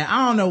Littlefinger, man.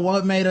 I don't know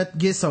what made her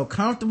get so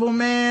comfortable,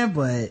 man,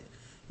 but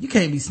you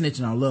can't be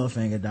snitching on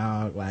Littlefinger,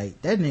 dog.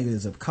 Like, that nigga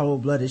is a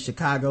cold-blooded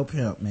Chicago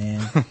pimp, man.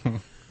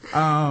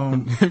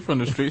 From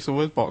the streets of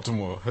West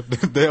Baltimore.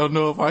 They don't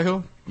know about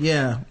him.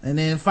 Yeah, and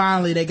then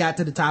finally they got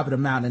to the top of the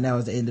mountain, and that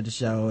was the end of the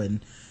show. And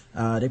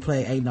they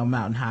played "Ain't No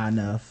Mountain High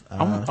Enough."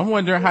 I'm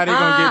wondering how they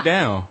gonna get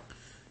down.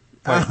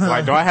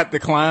 Like, do I have to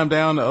climb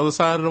down the other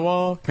side of the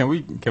wall? Can we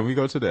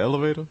go to the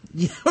elevator?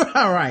 Yeah,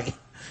 all right.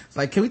 It's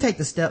like, can we take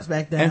the steps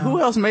back down? And who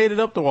else made it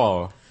up the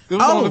wall? There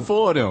was only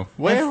 4 of them.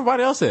 Where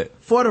everybody else at?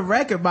 For the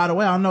record, by the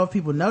way, I don't know if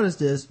people noticed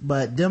this,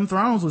 but Dem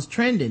Thrones was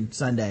trending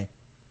Sunday.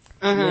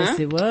 Yes,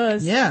 it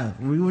was. Yeah,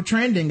 we were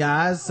trending,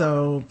 guys.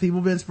 So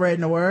people been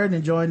spreading the word and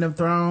enjoying Dem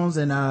Thrones.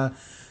 And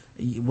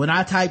when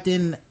I typed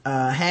in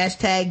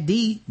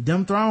hashtag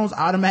Dem Thrones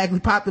automatically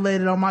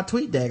populated on my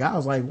tweet deck. I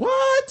was like,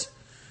 what?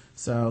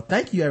 So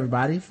thank you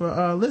everybody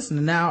for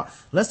listening. Now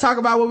let's talk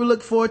about what we're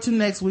looking forward to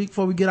next week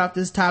before we get off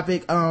this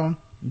topic.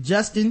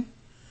 Justin,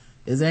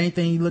 is there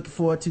anything you're looking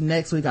forward to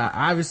next week?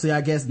 Obviously,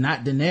 I guess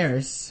not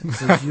Daenerys,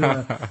 since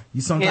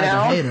you some type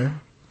of hater.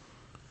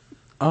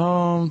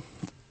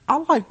 I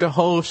like the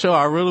whole show.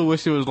 I really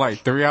wish it was like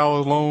 3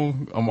 hours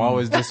long. I'm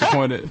always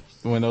disappointed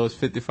when those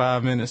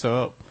 55 minutes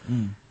are up.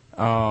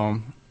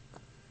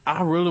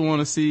 I really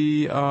want to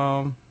see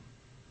the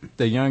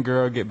young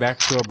girl get back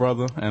to her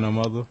brother and her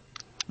mother.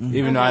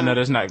 Even though I know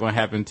that's not going to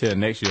happen till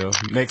next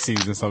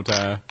season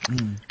sometime.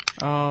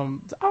 I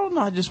don't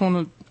know. I just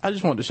want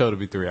the show to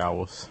be 3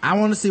 hours. I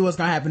want to see what's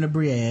going to happen to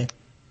Brienne.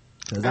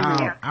 Cause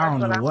I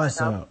don't know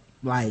what's up.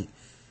 Like,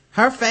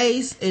 her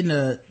face in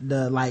the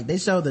like, they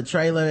showed the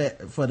trailer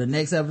for the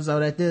next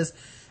episode at this,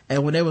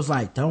 and when they was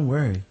like, don't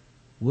worry,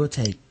 we'll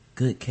take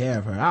good care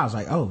of her, I was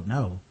like, oh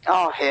no.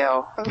 Oh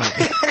hell.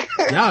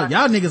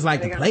 y'all niggas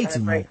like to play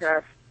too much.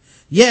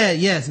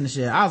 Yes, and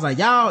shit. I was like,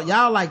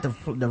 y'all like the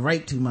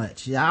rape too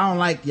much. Yeah, I don't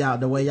like y'all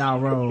the way y'all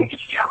roll.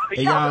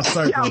 y'all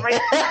circle.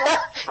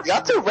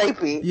 Y'all too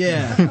rapey.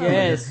 Yeah.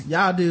 Yes.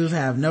 Y'all dudes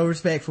have no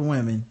respect for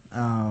women.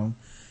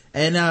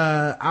 And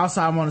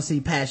also I want to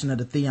see Passion of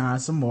the Theon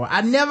some more.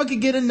 I never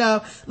could get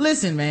enough.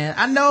 Listen, man,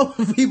 I know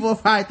people are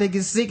probably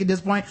thinking sick at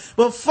this point,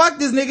 but fuck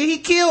this nigga. He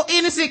killed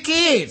innocent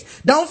kids.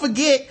 Don't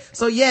forget.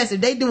 So yes,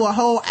 if they do a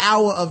whole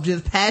hour of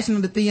just Passion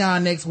of the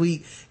Theon next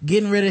week,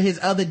 getting rid of his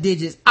other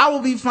digits, I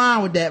will be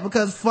fine with that,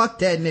 because fuck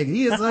that nigga.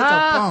 He is such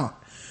a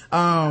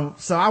punk.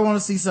 So I want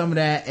to see some of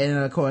that. And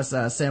of course,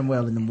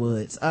 Samwell in the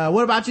Woods.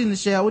 What about you,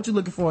 Nichelle? What you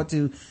looking forward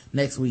to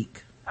next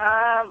week?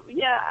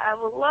 Yeah, I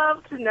would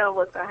love to know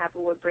what's going to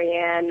happen with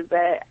Brienne,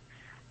 but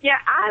yeah,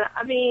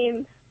 I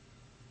mean,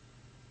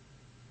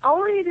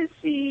 only to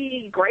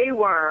see Grey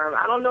Worm.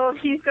 I don't know if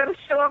he's going to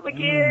show up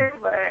again,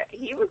 but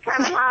he was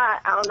kind of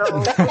hot. I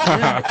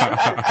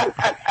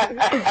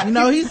don't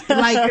know. He's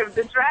like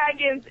the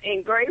dragons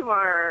and Grey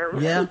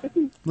Worm. Yeah,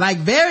 like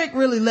Varric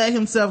really let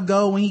himself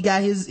go when he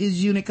got his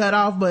unit cut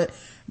off, but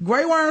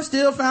Grey Worm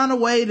still found a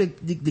way to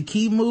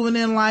keep moving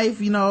in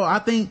life. I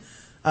think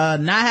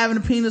not having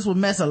a penis would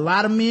mess a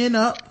lot of men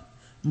up,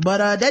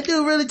 but that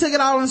dude really took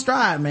it all in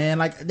stride, man.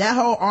 Like, that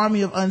whole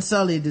army of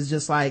Unsullied is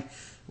just like,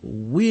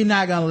 we're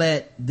not gonna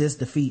let this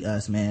defeat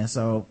us, man.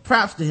 So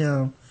props to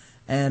him.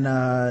 And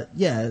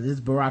yeah, this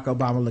Barack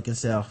Obama looking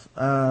self.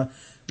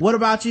 What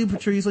about you,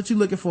 Patrice? What you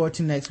looking forward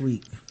to next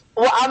week?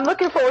 Well, I'm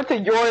looking forward to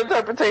your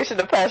interpretation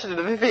of Passion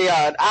of the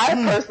Theon. I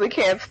personally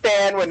can't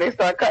stand when they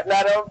start cutting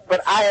at him,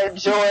 but I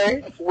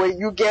enjoy when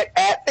you get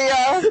at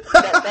Theon.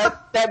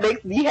 That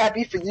makes me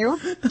happy for you.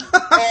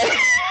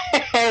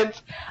 And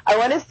I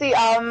want to see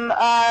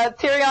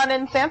Tyrion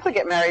and Sansa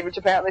get married, which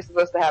apparently is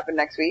supposed to happen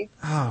next week.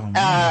 Oh,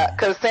 man.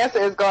 Because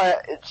Sansa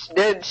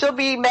is she'll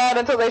be mad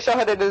until they show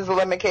her that there's a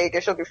lemon cake,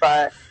 and she'll be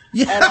fine.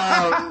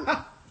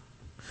 Yeah.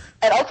 And,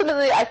 And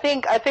ultimately, I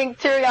think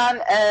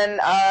Tyrion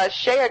and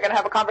Shay are gonna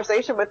have a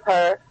conversation with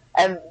her,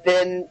 and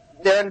then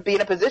they'll be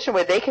in a position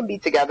where they can be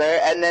together,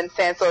 and then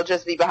Sansa will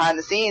just be behind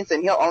the scenes,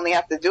 and he'll only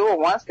have to do it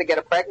once to get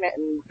her pregnant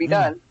and be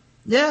done.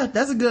 Yeah,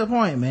 that's a good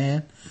point,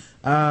 man.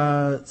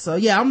 So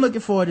yeah, I'm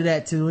looking forward to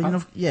that too. You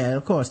know, yeah,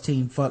 of course,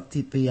 team fuck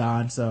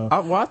Theon. So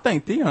I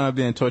think Theon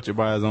being tortured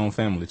by his own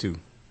family too.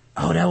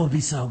 Oh, that would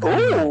be so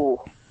good. Ooh.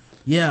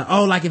 Yeah.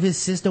 Oh, like if his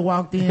sister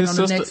walked in on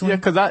the next one. Yeah,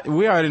 because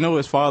we already know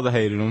his father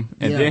hated him,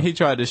 and then he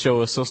tried to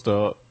show his sister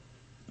up.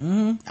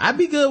 I'd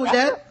be good with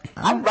that.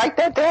 I'd write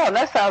that down.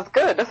 That sounds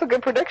good. That's a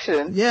good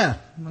prediction. Yeah.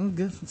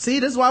 Good. See,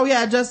 this is why we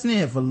had Justin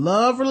in, for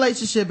love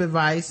relationship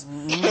advice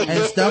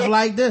and stuff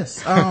like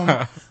this.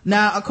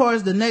 Now, of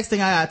course, the next thing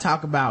I gotta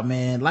talk about,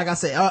 man, like I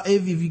said,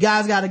 if you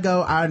guys gotta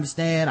go, I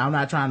understand. I'm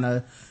not trying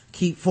to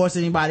keep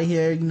forcing anybody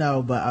here,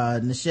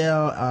 but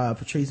Nichelle,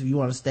 Patrice, if you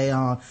want to stay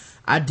on,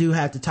 I do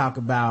have to talk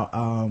about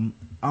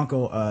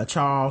Uncle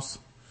Charles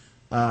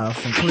from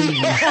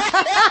Cleveland.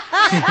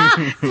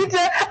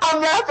 I'm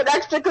laughing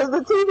extra because the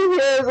TV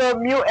here is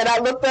on mute, and I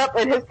looked up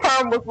and his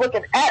perm was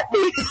looking at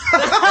me.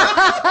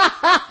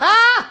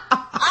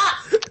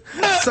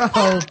 So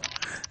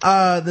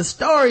the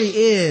story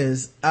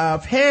is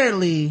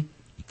apparently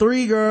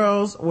 3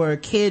 girls were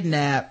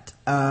kidnapped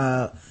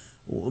over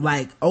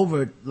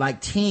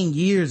 10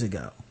 years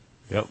ago.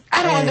 Yep.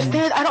 I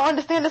don't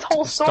understand this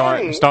whole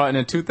story. Starting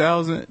in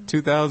 2000,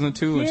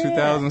 2002, and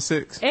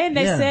 2006. And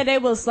they said they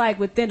was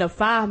within a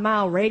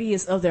 5-mile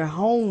radius of their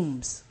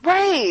homes.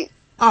 Right.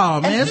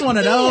 Oh man, it's one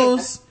of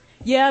those.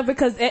 Yeah,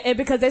 because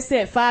they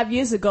said 5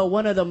 years ago,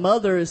 one of the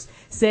mothers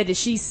said that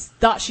she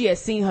thought she had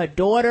seen her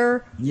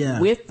daughter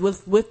with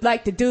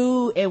the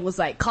dude, and was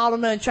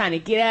calling her and trying to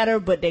get at her,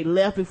 but they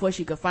left before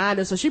she could find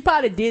her. So she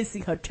probably did see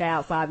her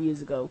child 5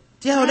 years ago.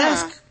 Yo,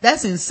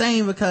 that's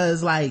insane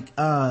because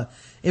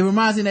it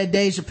reminds me of that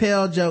Dave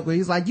Chappelle joke where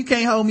he's like, you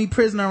can't hold me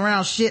prisoner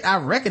around shit I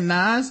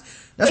recognize.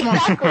 That's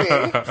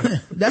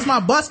my, that's my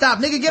bus stop,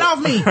 nigga, get off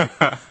me.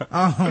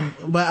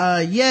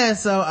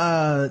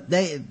 So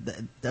they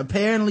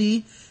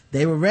apparently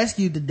they were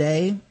rescued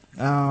today,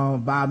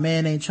 by a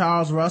man named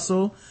Charles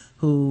Russell,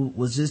 who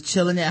was just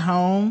chilling at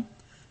home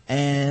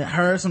and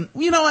heard some,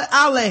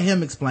 I'll let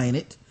him explain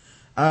it.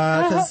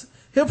 Cause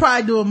he'll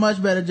probably do a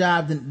much better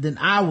job than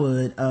I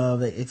would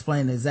of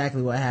explaining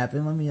exactly what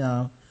happened. Let me,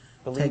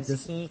 take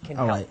this.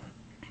 Wait.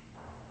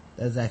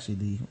 That's actually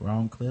the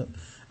wrong clip.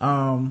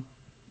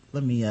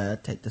 Let me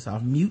take this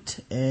off mute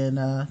and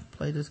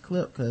play this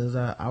clip because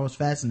I was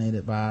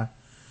fascinated by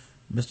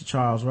Mr.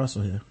 Charles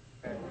Russell here.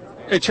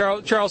 Hey,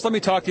 Charles, let me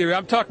talk to you.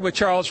 I'm talking with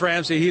Charles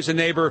Ramsey. He's a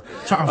neighbor.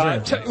 Charles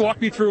Ramsey. Walk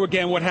me through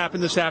again what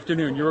happened this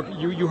afternoon.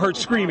 You heard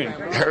screaming.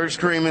 Heard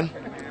screaming.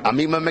 I'm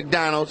eating my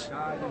McDonald's.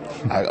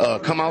 I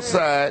come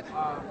outside.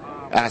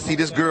 I see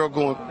this girl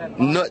going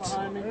nuts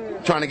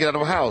trying to get out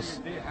of her house.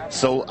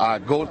 So I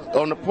go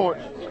on the porch.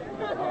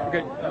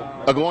 Okay.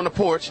 I go on the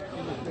porch,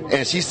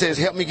 and she says,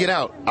 "Help me get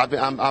out. I've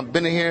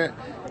been in here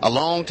a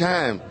long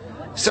time."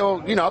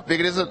 So I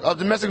figured it's a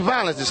domestic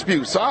violence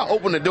dispute. So I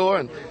open the door,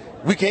 and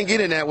we can't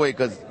get in that way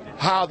because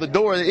how the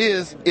door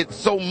is, it's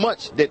so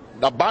much that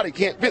a body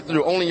can't fit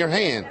through, only your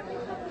hand.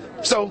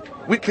 So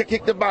we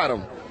kick the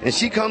bottom, and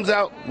she comes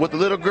out with the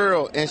little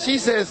girl, and she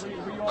says,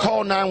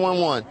 "Call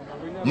 911.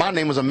 My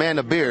name is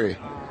Amanda Berry."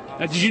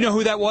 Now, did you know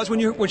who that was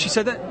when she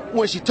said that?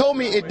 When she told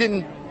me, it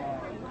didn't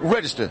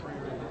register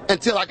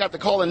until I got to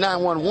calling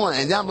 911.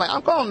 And I'm like,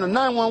 I'm calling the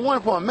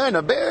 911 for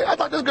Amanda Berry? I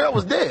thought this girl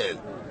was dead.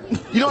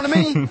 You know what I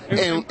mean?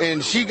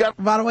 and she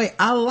got... By the way,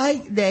 I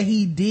like that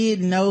he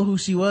did know who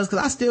she was,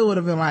 because I still would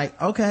have been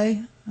like,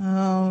 okay,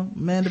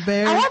 Amanda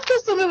Berry. I have to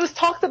assume it was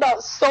talked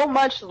about so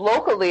much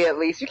locally, at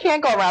least. You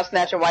can't go around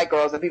snatching white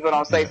girls and people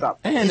don't say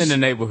something. And in the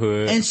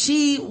neighborhood. And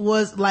she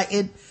was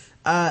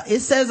it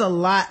says a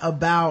lot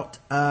about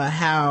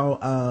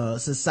how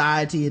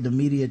society and the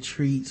media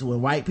treats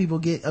when white people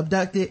get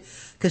abducted,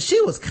 because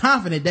she was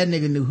confident that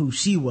nigga knew who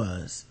she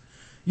was.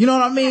 You know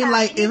what I mean?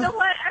 You know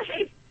what?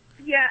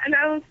 Yeah, and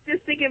I was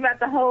just thinking about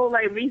the whole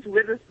Reese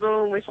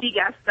Witherspoon when she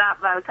got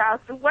stopped by the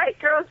cops. The white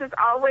girls just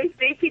always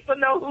think people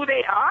know who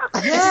they are.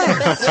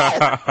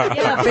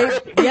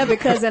 Yeah,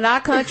 because in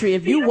our country,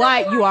 if you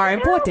white, you are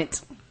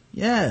important.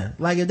 Yeah,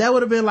 if that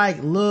would have been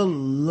little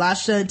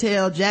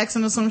LaChantel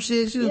Jackson or some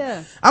shit.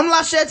 I'm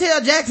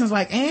LaChantel Jackson's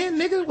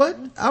nigga,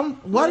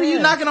 what are you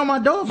knocking on my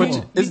door for?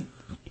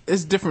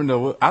 It's different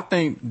though. I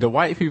think the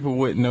white people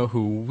wouldn't know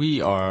who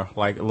we are,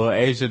 like a little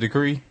Asia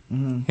Decree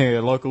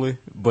here locally,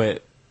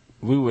 but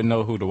we would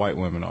know who the white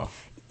women are.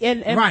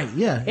 And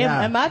yeah.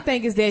 And my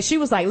thing is that she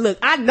was like, look,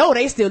 I know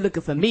they still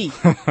looking for me.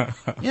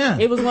 Yeah.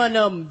 It was one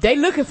of them, they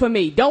looking for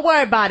me. Don't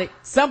worry about it.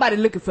 Somebody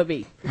looking for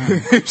me.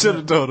 You should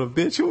have told her,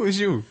 bitch, who is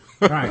you?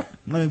 Right.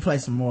 Let me play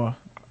some more.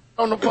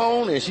 On the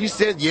phone, and she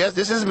said, yes,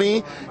 this is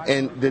me.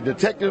 And the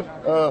detective,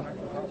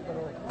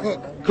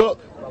 Cook,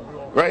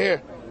 right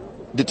here.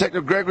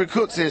 Detective Gregory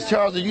Cook says,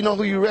 Charles, do you know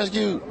who you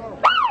rescued?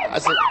 I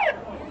said...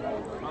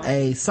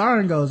 A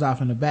siren goes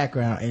off in the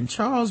background, and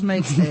Charles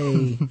makes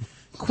a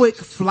quick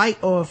flight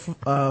or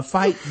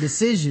fight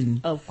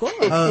decision. Of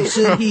course.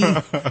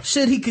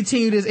 Should he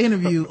continue this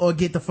interview or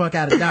get the fuck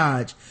out of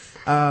Dodge?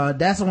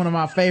 That's one of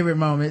my favorite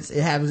moments.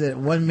 It happens at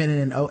 1 minute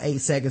and 08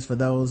 seconds for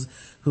those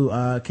who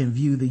can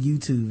view the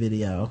YouTube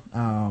video.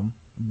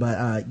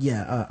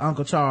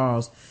 Uncle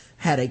Charles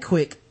had a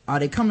quick "are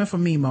they coming for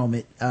me"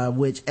 moment,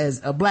 which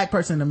as a black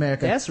person in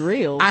America, that's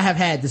real. I have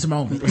had this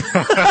moment.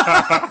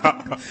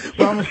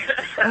 Well,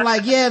 I'm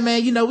like, yeah,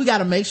 man, we got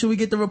to make sure we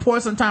get the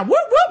reports on time.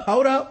 Whoop whoop,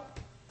 hold up.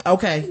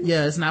 Okay,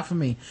 yeah, it's not for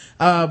me.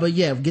 But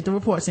yeah, get the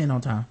reports in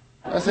on time.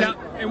 Now,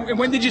 and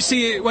when did you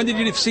see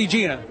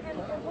Gina?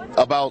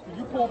 About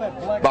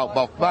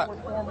 5.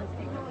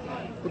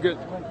 We're good.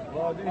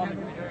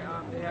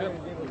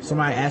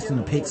 Somebody asked him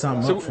to pick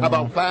something So up for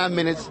about him. 5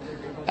 minutes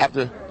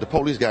after the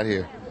police got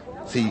here,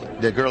 see,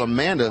 that girl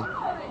Amanda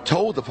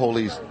told the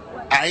police,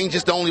 I ain't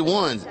just the only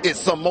ones. It's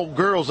some more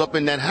girls up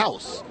in that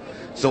house.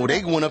 So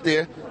they went up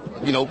there,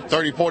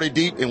 30, 40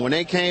 deep, and when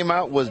they came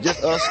out was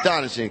just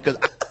astonishing. Cause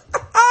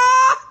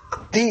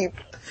Deep.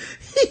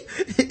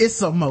 It's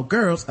some more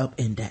girls up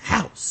in the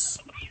house.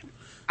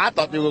 I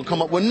thought they were going to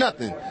come up with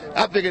nothing.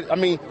 I figured,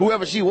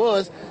 whoever she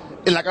was,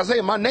 and like I say,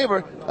 my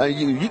neighbor,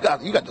 you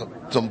got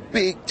some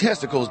big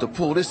testicles to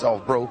pull this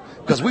off, bro.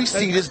 Because we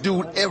see this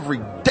dude every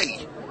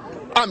day.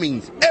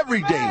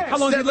 Every day. How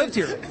long have you lived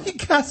here? He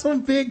got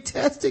some big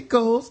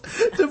testicles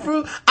to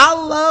prove. I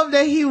love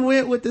that he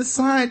went with the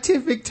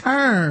scientific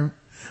term,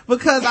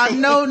 because I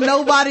know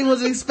nobody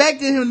was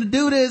expecting him to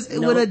do this.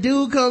 Nope. When a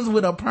dude comes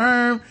with a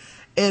perm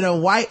and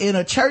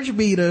a church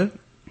beater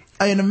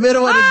in the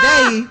middle of the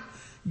day,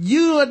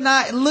 you are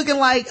not looking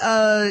like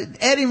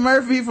Eddie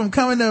Murphy from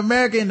Coming to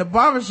America in the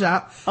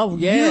barbershop. Oh,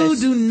 yes. You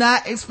do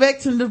not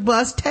expect him to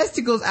bust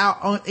testicles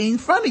out in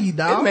front of you,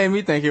 dog. It made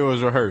me think it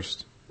was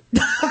rehearsed.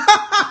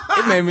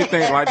 It made me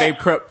think like they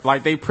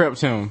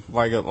prepped him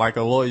like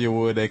a lawyer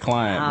would a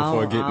client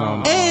before getting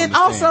on. And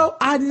also,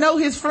 I know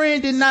his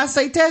friend did not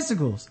say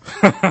testicles.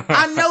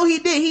 I know he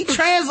did. He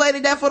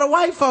translated that for the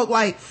white folk.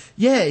 Like,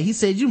 yeah, he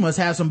said you must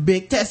have some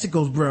big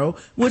testicles, bro.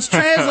 Which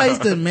translates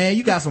to, man,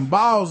 you got some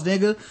balls,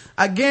 nigga.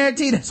 I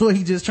guarantee that's what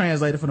he just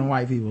translated for the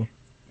white people.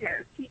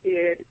 Yes, he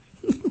did.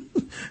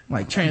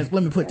 Let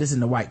me put this in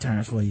the white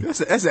terms for you.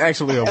 That's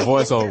actually a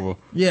voiceover.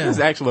 Yeah. That's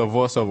actually a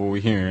voiceover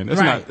we're hearing.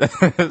 That's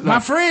right. My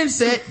friend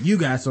said, you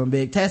got some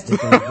big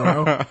testicles,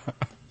 bro. Our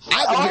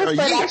friend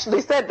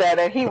actually said that,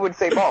 and he would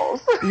say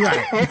balls.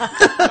 Right.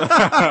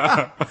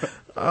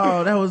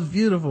 Oh, that was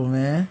beautiful,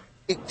 man.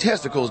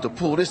 Testicles to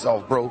pull this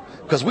off, bro.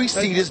 Because we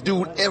see this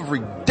dude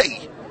every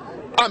day.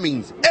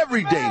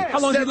 Every day. How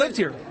long have you lived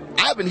here?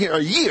 I've been here a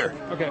year.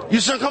 Okay.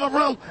 You sure come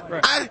from?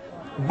 Right. I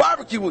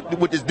barbecue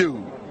with this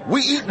dude.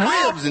 We eat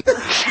ribs and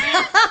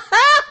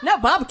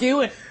Not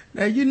barbecuing.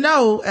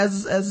 Now,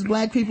 as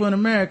black people in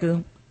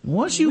America,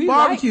 once you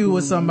barbecue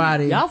with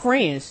somebody, y'all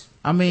friends.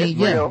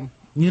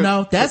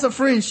 That's a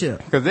friendship.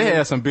 Because they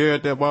had some beer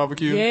at that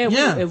barbecue.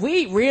 Yeah. If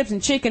we eat ribs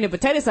and chicken and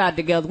potato salad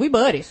together, we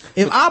buddies.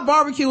 If I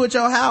barbecue at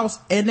your house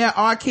and there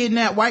are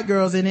kidnapped white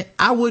girls in it,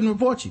 I wouldn't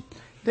report you.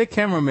 That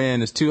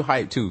cameraman is too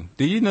hyped too.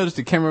 Did you notice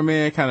the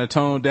cameraman kind of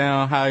toned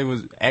down how he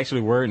was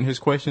actually wording his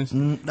questions? You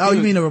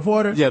mean the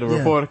reporter? Yeah, the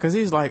reporter. Because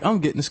he's like, I'm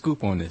getting the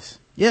scoop on this.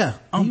 Yeah.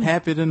 I'm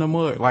happy than no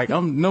more.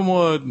 I'm no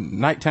more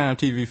nighttime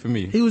TV for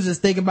me. He was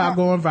just thinking about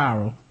going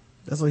viral.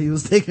 That's what he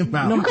was thinking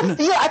about. I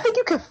think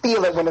you can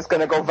feel it when it's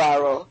going to go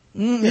viral.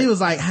 He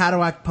was like, how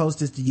do I post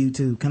this to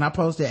YouTube? Can I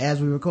post it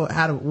as we record?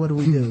 What do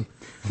we do?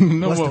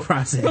 What's the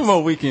process? No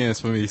more weekends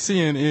for me.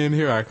 CNN,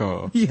 here I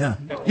come. Yeah.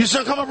 You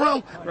sure come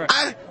from? Right.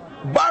 I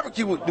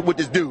barbecue with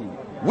this dude.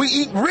 We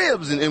eat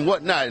ribs and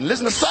whatnot and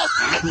listen to sauce.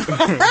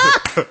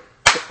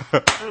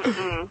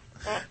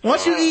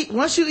 Once you eat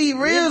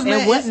ribs,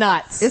 man, and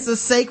whatnots, it's a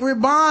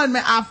sacred bond,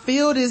 man. I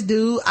feel this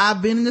dude.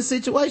 I've been in the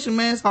situation,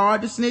 man. It's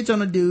hard to snitch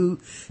on a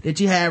dude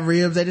that you have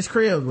ribs at his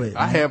crib with.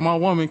 I had my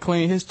woman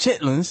clean his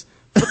chitlins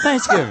for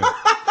Thanksgiving.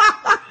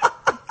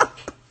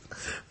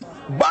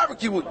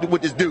 Barbecue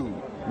with this dude.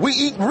 We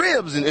eat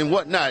ribs and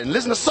whatnot and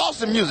listen to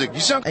salsa music. You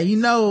sure? And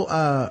and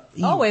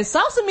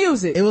salsa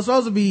music. It was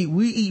supposed to be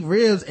we eat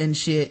ribs and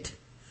shit.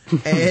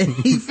 And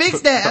he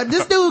fixed that.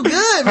 This dude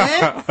good,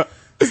 man.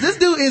 This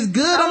dude is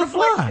good on the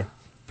fly.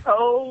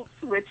 Code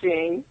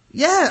switching.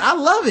 Yeah, I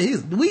love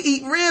it. We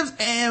eat ribs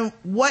and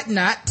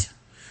whatnot.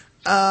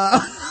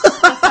 I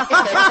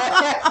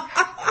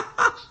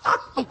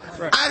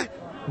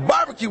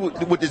barbecue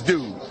with this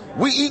dude.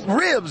 We eat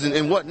ribs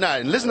and whatnot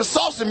and listen to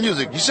salsa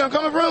music. You sure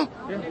coming from?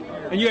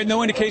 And you had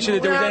no indication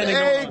that there was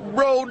anything.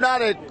 Bro,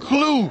 not a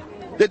clue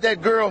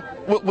that girl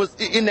was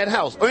in that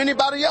house or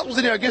anybody else was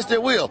in there against their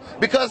will.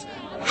 Because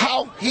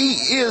how he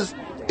is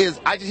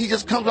he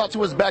just comes out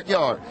to his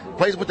backyard,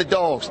 plays with the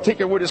dogs,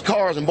 tinker with his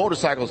cars and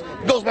motorcycles,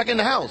 goes back in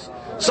the house.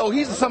 So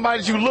he's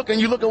somebody that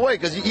you look away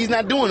because he's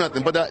not doing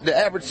nothing but the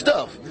average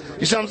stuff.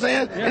 You see what I'm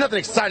saying? Yeah. There's nothing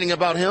exciting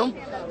about him.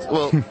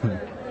 Well,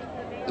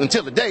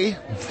 until the day.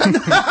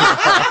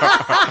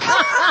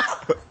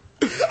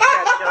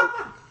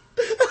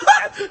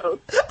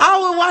 I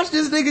would watch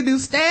this nigga do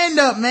stand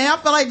up, man. I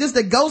feel like this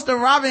the ghost of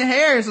Robin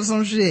Harris or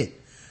some shit.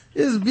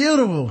 It's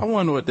beautiful. I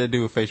wonder what that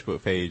dude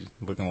Facebook page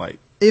looking like.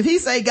 If he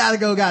say gotta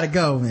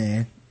go,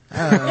 man.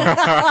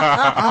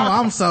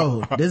 I'm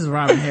sold. This is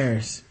Robin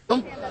Harris.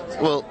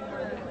 Well,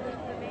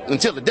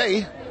 until the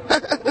day.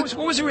 What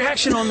was the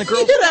reaction on the girl?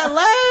 You hear that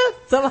laugh?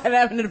 Somebody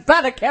laughing in the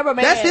front of the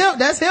cameraman.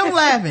 That's him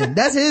laughing.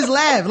 That's his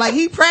laugh. Like,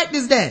 he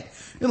practiced that.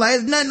 He's like,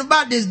 there's nothing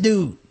about this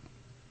dude.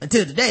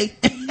 Until the day.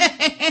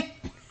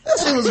 That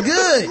shit was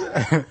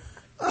good.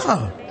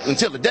 Oh.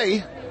 Until the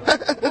day.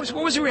 What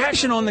was the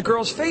reaction on the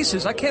girls'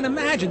 faces? I can't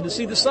imagine to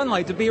see the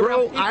sunlight, to be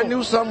around people. I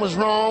knew something was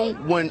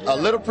wrong when a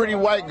little pretty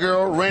white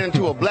girl ran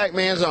into a black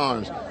man's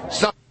arms.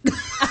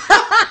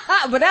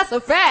 But that's a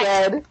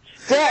fact.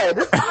 Dead.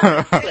 Of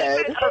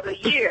the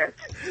year.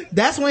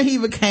 That's when he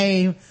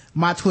became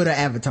my Twitter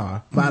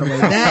avatar, by the way.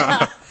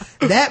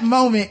 That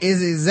moment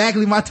is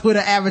exactly my Twitter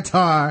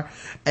avatar,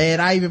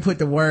 and I even put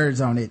the words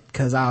on it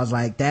because I was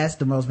like, that's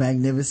the most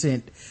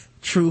magnificent,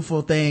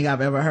 truthful thing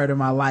I've ever heard in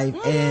my life.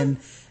 And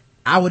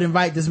I would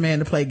invite this man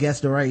to play Guess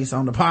the Race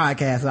on the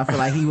podcast. I feel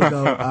like he would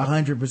go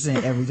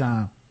 100% every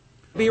time.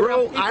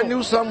 I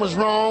knew something was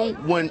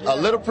wrong when a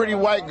little pretty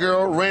white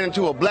girl ran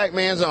into a black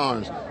man's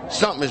arms.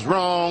 Something is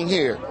wrong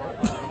here.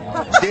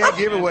 Dead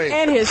giveaway.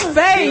 And his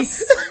face.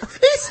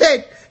 He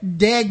said,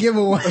 dead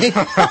giveaway.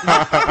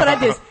 But like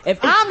this, if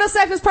I'm the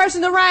safest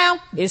person around,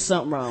 it's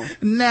something wrong.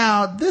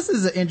 Now, this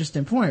is an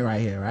interesting point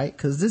right here, right?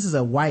 Because this is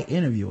a white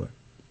interviewer.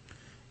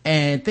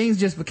 And things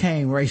just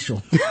became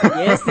racial.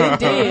 Yes, it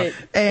did.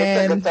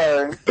 And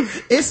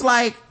it's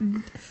like,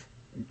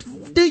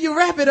 do you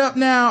wrap it up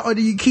now or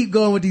do you keep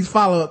going with these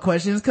follow-up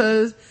questions?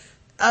 Because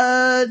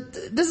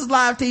this is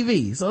live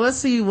TV. So let's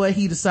see what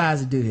he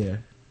decides to do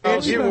here.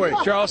 Giveaway.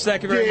 Charles,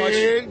 thank you very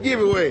much.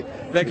 Giveaway.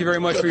 Thank you very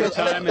much for your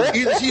time. And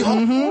either she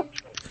home.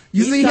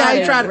 You see how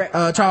he tried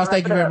to, Charles,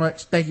 thank you very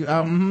much. Thank you.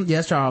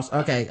 Yes, Charles.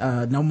 Okay.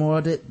 No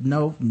more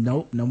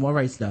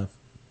race stuff.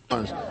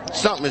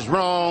 Something is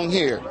wrong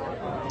here.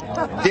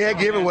 Dead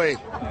giveaway.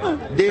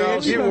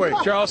 Dead giveaway.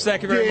 Charles,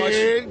 thank you very much.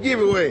 Dead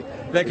giveaway.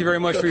 Thank you very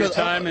much for your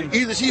time. And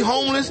either she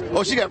homeless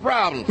or she got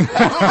problems.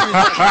 Charles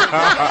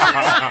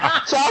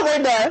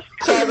ain't done.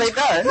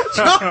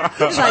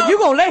 It's like, you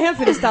gonna let him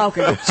finish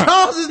talking.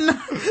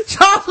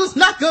 Charles was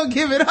not gonna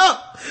give it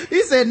up.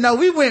 He said, no,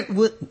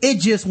 it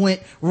just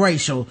went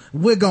racial.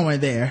 We're going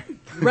there.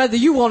 Whether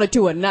you wanted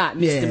to or not,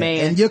 Mr.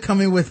 Man. And you're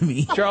coming with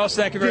me. Charles,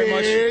 thank you very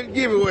much.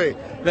 Giveaway.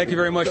 Thank you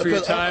very much for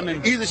your time.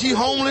 And either she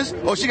homeless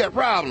or she got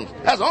problems.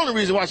 That's the only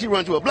reason why she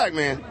run to a black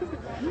man.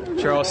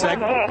 Charles,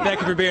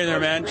 thank you for being there,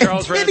 man.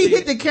 Charles Then he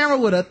hit the camera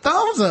with a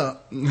thumbs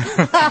up.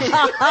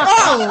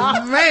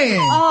 Oh, man.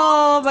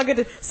 Oh, my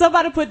goodness.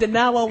 Somebody put the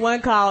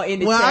 911 call in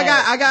the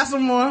chat. I got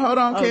some more. Hold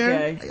on,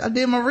 Karen. Okay. I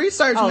did my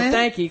research, man. Oh,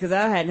 thank you, because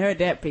I hadn't heard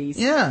that piece.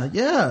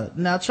 Yeah.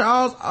 Now,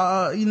 Charles,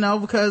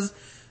 because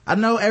I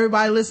know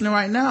everybody listening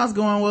right now is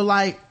going, well,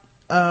 like,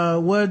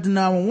 what did the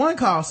 911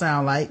 call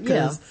sound like?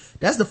 Because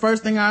that's the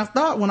first thing I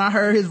thought when I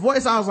heard his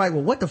voice. I was like,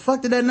 well, what the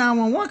fuck did that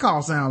 911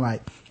 call sound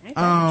like? Ain't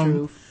that the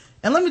truth?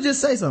 And let me just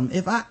say something.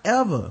 If I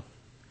ever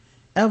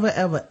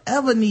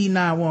need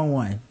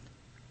 911,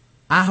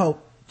 I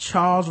hope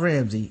Charles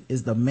Ramsey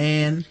is the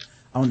man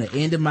on the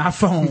end of my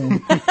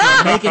phone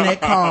making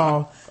that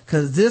call,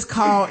 because this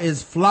call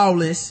is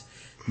flawless,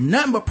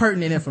 nothing but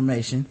pertinent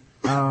information.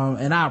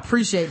 And I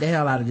appreciate the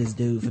hell out of this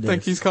dude for this.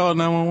 Think he's called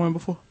 911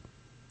 before?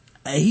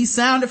 He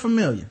sounded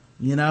familiar,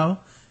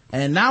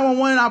 and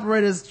 911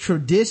 operators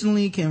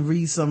traditionally can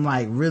be some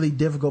like really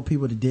difficult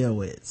people to deal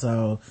with.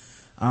 So,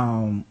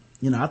 I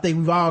think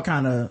we've all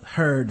kind of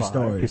heard the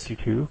stories.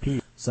 5:52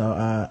 p.m. So,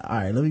 all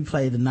right, let me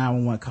play the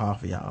 911 call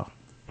for y'all.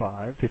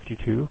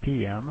 5:52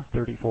 p.m.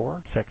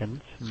 34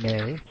 seconds.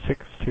 May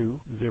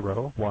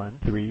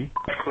 62013.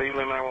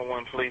 Cleveland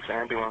 911 police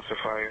ambulance or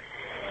fire.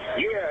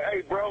 Yeah,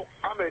 hey bro,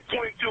 I'm at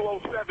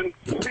 2207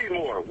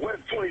 Seymour,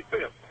 West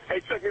 25th. Hey,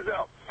 check this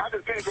out. I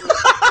just came from.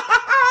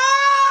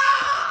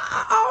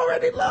 I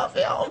already love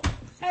him.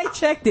 Hey,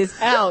 check this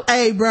out.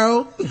 Hey,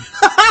 bro.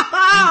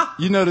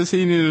 You notice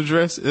he didn't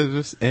address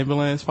this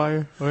ambulance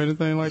fire or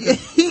anything like that?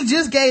 He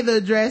just gave the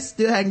address.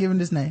 Still hadn't given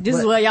his name. This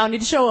is where y'all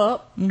need to show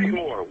up.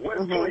 Seymour,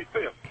 West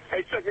 25th.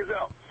 Hey, check this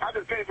out. I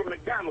just came from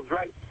McDonald's,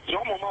 right? So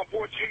I'm on my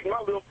porch eating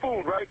my little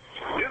food, right?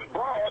 This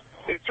broad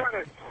is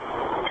trying to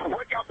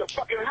break out the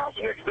fucking house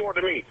next door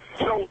to me.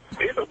 So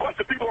there's a bunch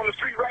of people on the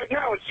street right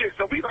now and shit.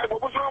 So we like, well,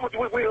 what's wrong with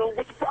Will?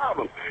 What's the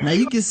problem? Now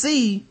you can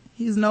see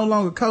he's no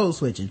longer code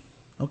switching.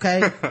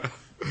 Okay?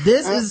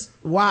 This is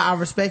why I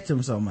respect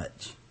him so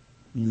much.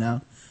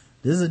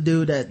 This is a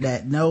dude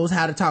that knows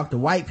how to talk to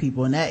white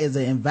people, and that is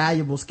an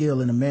invaluable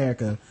skill in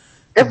America.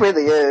 It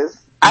really is.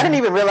 I didn't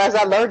even realize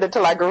I learned it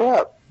till I grew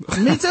up.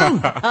 Me too.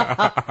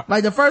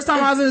 Like the first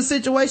time I was in a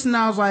situation,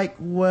 I was like,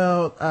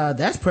 well,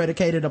 that's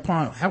predicated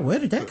upon, where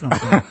did that come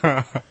from?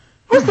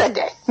 What's that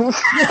day? He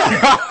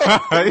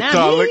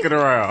started looking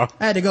around.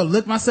 I had to go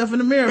look myself in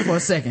the mirror for a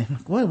second.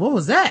 What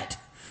was that?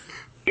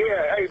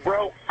 Yeah, hey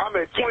bro, I'm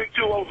at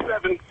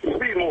 2207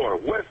 Seymour,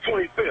 West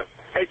 25th.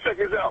 Hey, check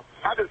this out.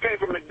 I just came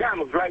from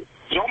McDonald's, right?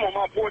 So I'm on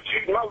my porch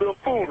eating my little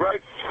food,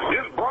 right?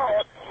 This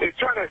broad is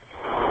trying to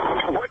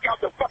break out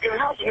the fucking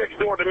house next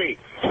door to me.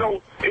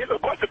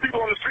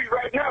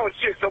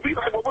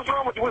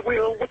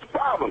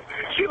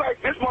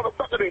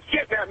 done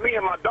kidnapped me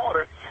and my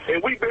daughter,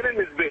 and we've been in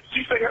this bitch.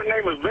 She say her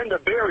name is Linda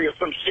Berry or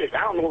some shit.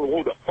 I don't know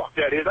who the fuck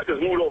that is. I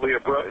just moved over here,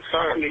 bro.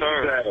 Sir.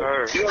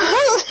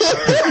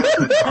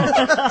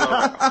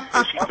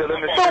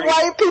 For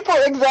white people,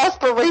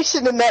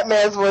 exasperation in that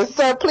man's voice.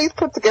 Sir, please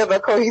put together a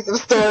cohesive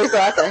story so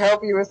I can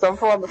help you in some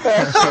form of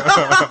fashion.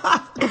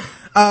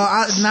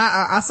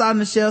 I saw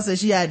Nichelle say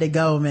she had to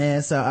go,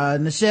 man. So,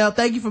 Nichelle,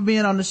 thank you for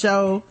being on the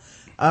show.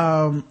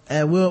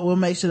 And we'll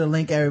make sure to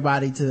link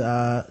everybody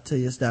to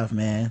your stuff,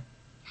 man.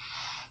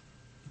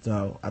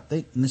 So, I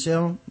think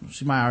Nichelle,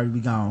 she might already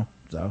be gone.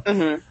 So, all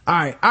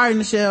right,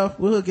 Nichelle,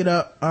 we'll hook it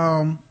up.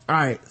 All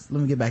right,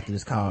 let me get back to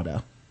this call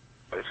though.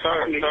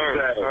 Sir, you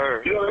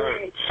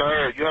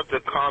have to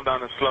calm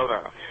down and slow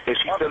down. Is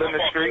she still in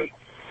the street?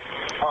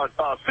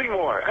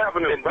 Seymour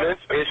Avenue.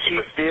 Is she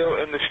still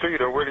in the street,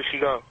 or where did she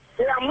go?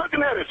 Yeah, I'm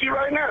looking at her. She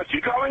right now. She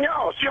calling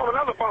y'all. She on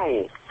another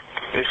phone.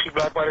 Is she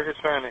black, white, or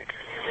Hispanic?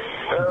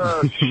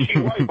 She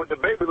white, but the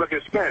baby look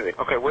Hispanic.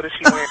 Okay, what is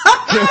she wearing?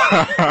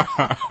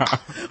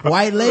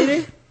 White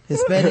lady,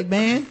 Hispanic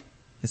man,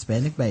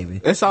 Hispanic baby.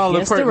 That's all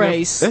Yes, the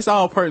race. That's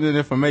all pertinent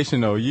information,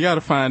 though. You got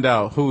to find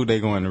out who they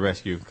going to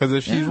rescue. Because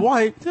if she's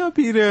white, they'll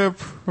be there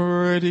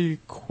pretty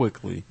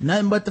quickly.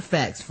 Nothing but the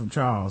facts from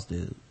Charles,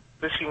 dude.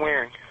 What is she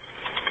wearing?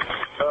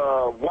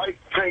 White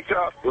tank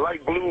top,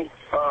 light blue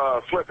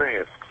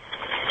sweatpants.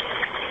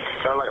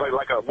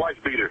 Like a wife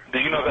beater. Do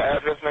you know the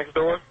address next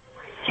door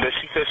that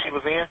she said she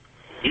was in?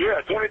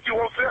 Yeah,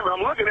 2207.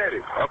 I'm looking at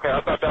it. Okay,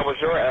 I thought that was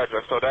your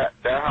address. So that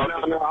house.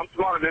 No, I'm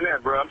smarter than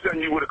that, bro. I'm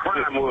telling you what a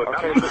crime was.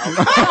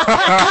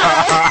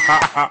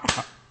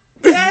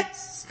 Okay.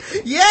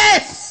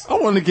 Yes. I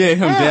want to get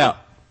him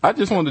dap. I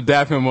just want to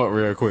dap him up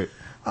real quick.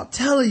 I'm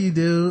telling you,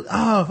 dude.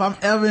 Oh, if I'm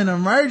ever in an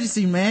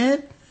emergency,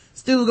 man,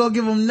 still gonna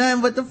give him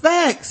nothing but the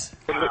facts.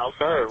 No,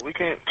 sir, we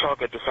can't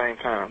talk at the same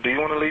time. Do you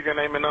want to leave your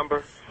name and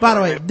number? By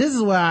the way, this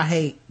is where I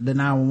hate the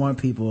 911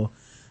 people.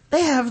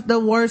 They have the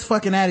worst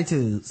fucking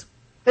attitudes.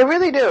 They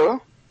really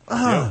do.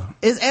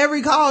 It's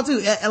every call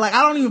too. Like,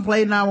 I don't even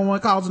play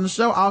 911 calls on the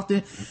show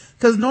often,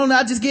 cause normally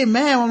I just get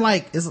mad. I'm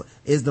like,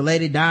 is the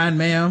lady dying,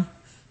 ma'am?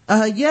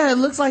 Yeah, it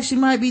looks like she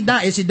might be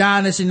dying. Is she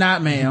dying? Is she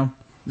not, ma'am?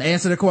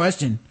 Answer the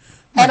question.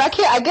 And I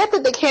get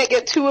that they can't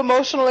get too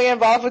emotionally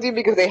involved with you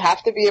because they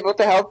have to be able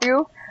to help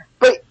you.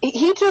 But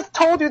he just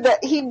told you that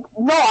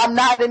I'm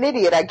not an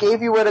idiot. I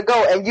gave you where to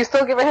go, and you're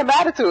still giving him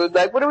attitude.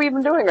 Like, what are we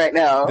even doing right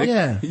now?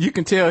 You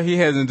can tell he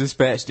hasn't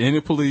dispatched any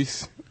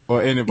police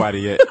or anybody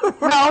yet.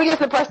 No, he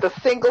hasn't pressed a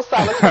single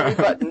solitary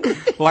button.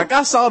 Like,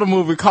 I saw the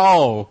movie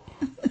Call.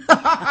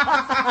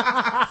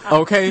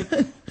 Okay?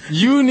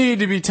 You need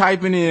to be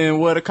typing in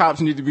where the cops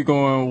need to be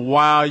going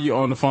while you're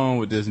on the phone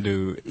with this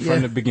dude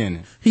from the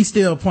beginning. He's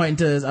still pointing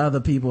to his other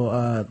people,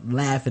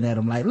 laughing at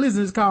him like, listen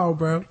to this call,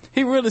 bro.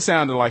 He really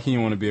sounded like he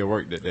didn't want to be at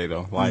work that day,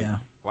 though. Like,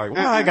 why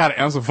I gotta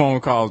answer phone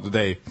calls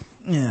today?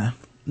 Yeah.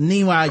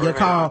 Meanwhile, your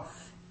call,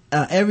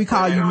 every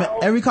call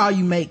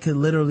you make could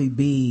literally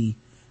be,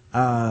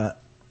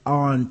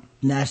 on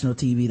national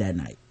TV that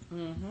night.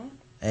 Mm-hmm.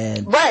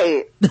 And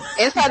right.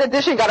 Inside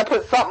Edition got to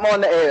put something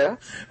on the air.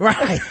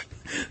 Right.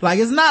 Like,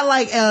 it's not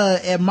like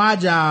at my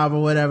job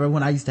or whatever,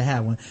 when I used to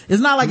have one.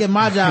 It's not like at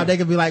my job they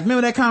could be like,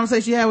 remember that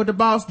conversation you had with the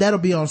boss? That'll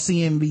be on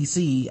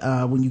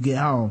CNBC when you get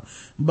home.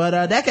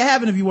 But that could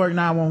happen if you work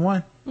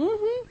 911.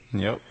 Mm-hmm.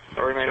 Yep.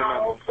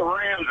 Charles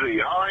Ramsey,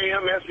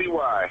 RAMSEY.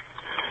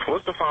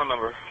 What's the phone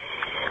number?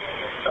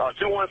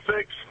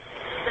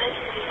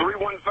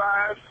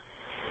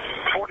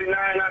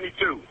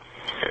 216-315-4992.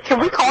 Can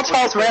we call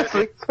Charles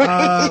Ramsey?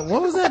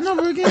 What was that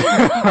number again?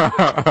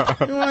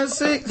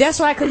 216. That's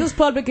right, because it's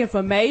public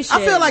information.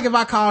 I feel like if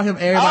I call him,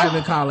 everybody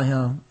been calling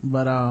him.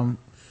 But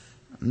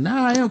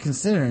now I am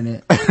considering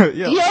it.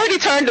 He already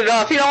turned it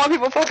off. He don't want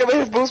people fucking with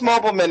his Boost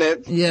Mobile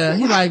minutes. Yeah,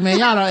 he like, man,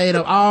 y'all done ate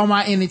up all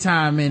my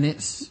anytime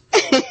minutes.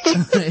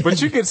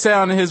 But you could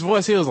sound in his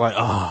voice, he was like,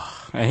 oh.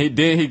 And he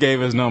gave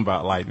his number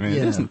out, like, man,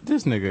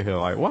 this nigga here,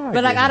 like, why?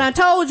 But like, I done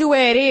told you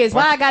where it is.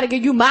 Why I gotta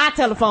give you my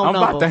telephone number?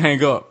 I'm about to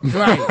hang up.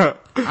 Right.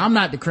 I'm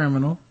not the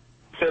criminal.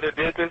 To the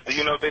dentist, do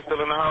you know if they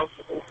still in the house?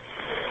 I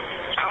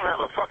don't have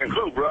a fucking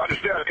clue, bro. I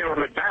just got here from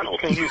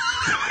McDonald's. Can you?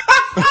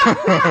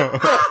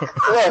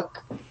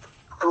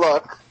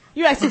 Look.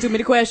 You asking too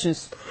many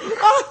questions.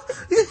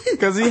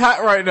 Cause he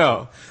hot right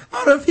now.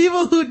 Oh, the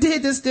people who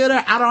did this still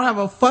there, I don't have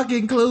a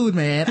fucking clue,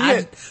 man.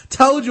 I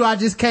told you I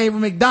just came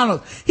from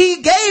McDonald's.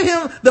 He gave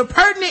him the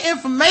pertinent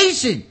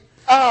information.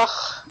 Why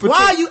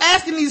are you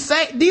asking these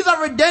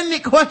are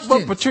redundant questions?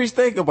 But Patrice,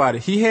 think about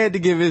it. He had to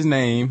give his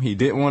name. He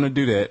didn't want to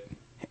do that.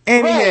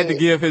 And he had to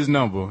give his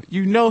number.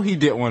 You know he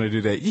didn't want to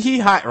do that. He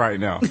hot right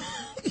now.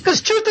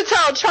 Because truth to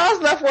tell, Charles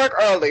left work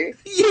early.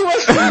 He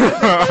was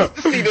supposed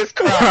to see this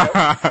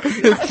crime.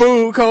 His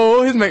food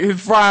cold.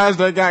 His fries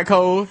that got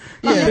cold.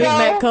 My Big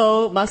Mac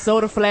cold. My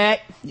soda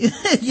flat. He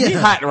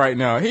hot right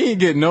now. He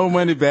ain't getting no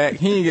money back.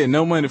 He ain't getting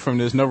no money from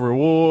this. No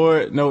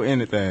reward. No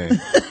anything.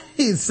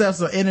 He's self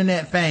some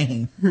internet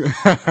fame. Can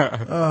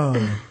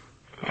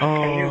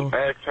you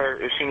ask her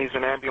if she needs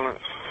an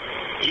ambulance?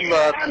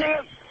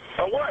 Ambulance?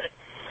 Or what?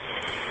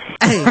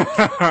 Hey,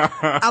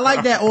 I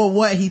like that or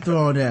what he threw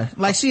on there.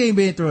 Like she ain't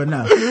been through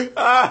enough.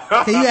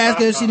 Can you ask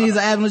her if she needs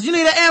an ambulance? You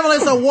need an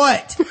ambulance or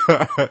what?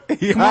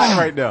 He hot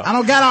right now. I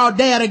don't got all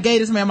day. I done gave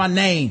this man my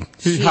name.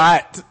 He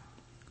hot.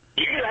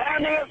 You need an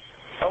ambulance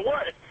or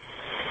what?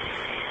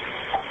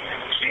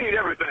 She need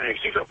everything.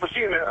 She's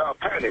in a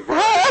panic,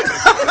 bro.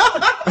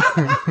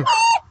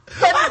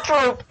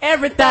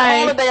 Everything.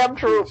 All the damn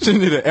truth. She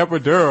need an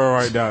epidural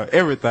right now.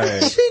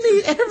 Everything. She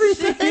need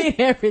everything.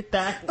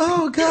 Everything.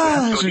 Oh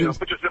gosh. Put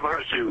yourself in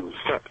her shoes.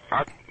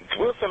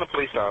 We'll send the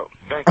police out.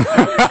 Thank you.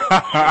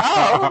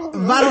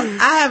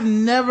 I have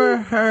never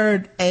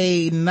heard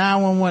a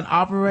 911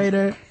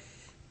 operator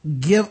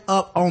give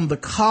up on the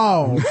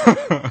call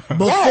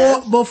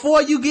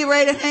before you get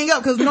ready to hang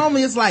up, because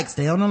normally it's like,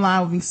 stay on the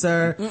line with me,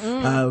 sir.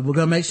 We're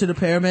gonna make sure the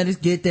paramedics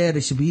get there.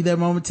 They should be there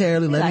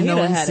momentarily. Let me know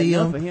when you see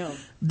them.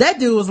 That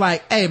dude was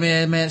like, hey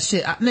man,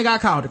 shit, nigga, I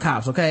called the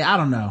cops, okay? I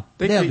don't know.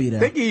 They'll be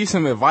there. They give you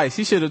some advice.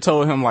 He should have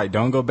told him, like,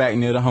 don't go back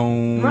near the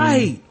home.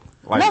 Right.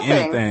 Like Nothing.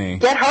 anything.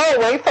 Get her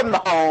away from the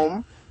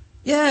home.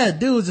 Yeah,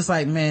 dude was just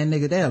like, man,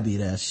 nigga, they'll be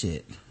there.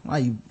 Shit. Why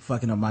you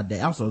fucking up my day?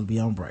 I'm supposed to be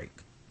on break.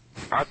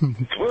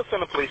 We'll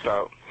send the police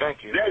out.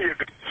 Thank you. There you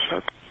go.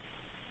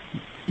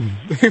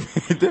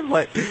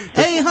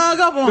 They ain't hung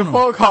up on him. The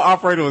phone call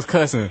operator was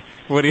cussing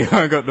when he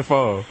hung up the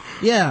phone.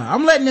 Yeah,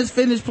 I'm letting this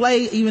finish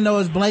play even though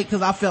it's blank,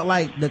 because I felt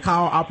like the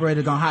call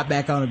operator gonna hop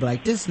back on and be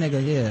like, this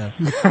nigga here.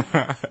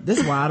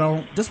 This why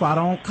I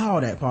don't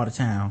call that part of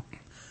town.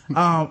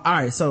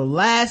 Alright, so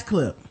last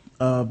clip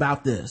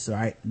about this,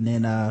 alright? And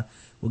then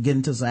we'll get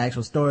into some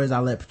actual stories.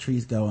 I'll let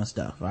Patrice go and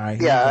stuff,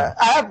 alright? Yeah,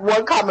 I have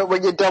one comment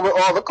when you're done with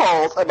all the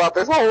calls about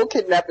this whole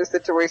kidnapping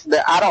situation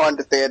that I don't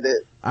understand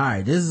it.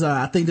 Alright, this is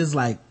I think this is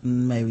like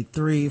maybe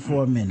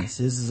 3-4 minutes.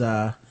 This is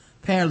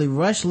apparently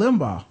Rush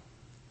Limbaugh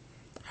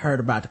heard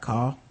about the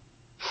call.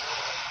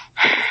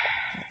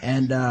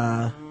 And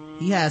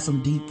he had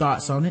some deep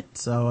thoughts on it.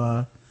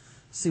 So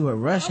see what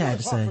Rush had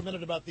to say. I want to talk for a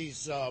minute about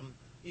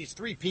these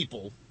 3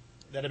 people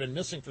that have been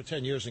missing for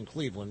 10 years in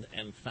Cleveland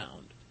and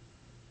found.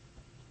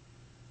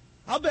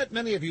 I'll bet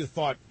many of you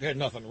thought there's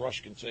nothing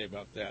Rush can say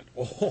about that.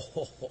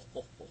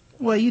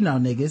 Well, you know,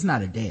 nigga, it's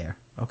not a dare,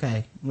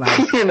 okay?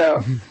 Like, you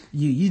know,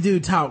 you do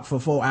talk for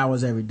 4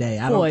 hours every day.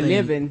 I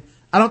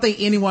don't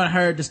think anyone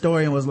heard the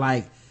story and was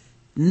like,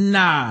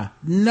 nah,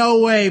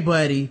 no way,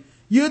 buddy.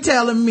 You're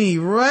telling me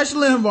Rush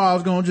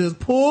Limbaugh's gonna just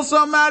pull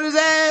something out his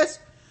ass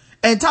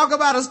and talk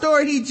about a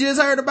story he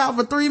just heard about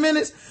for 3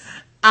 minutes?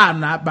 I'm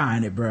not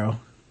buying it, bro.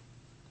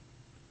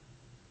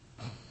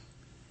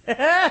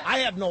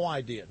 I have no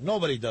idea.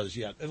 Nobody does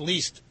yet. At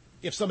least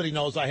if somebody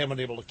knows, I haven't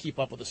been able to keep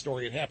up with the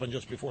story. It happened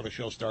just before the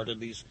show started.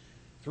 These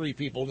 3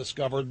 people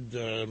discovered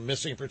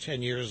missing for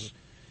 10 years,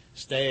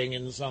 staying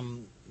in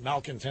some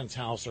malcontent's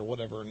house or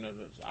whatever.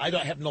 And I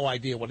have no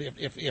idea what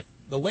if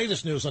the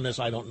latest news on this.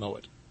 I don't know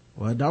it.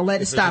 Well, don't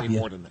let it stop you.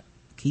 More than that.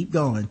 Keep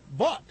going.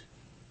 But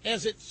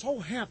as it so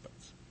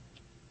happens,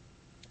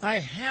 I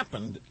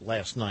happened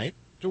last night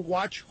to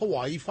watch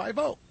Hawaii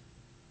Five-0.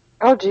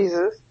 Oh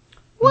Jesus!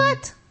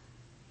 What?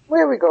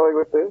 Where are we going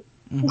with this?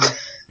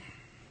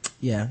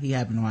 Yeah, he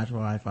happened to watch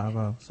Hawaii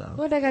Five-0. So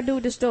what they got to do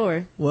with the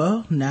story?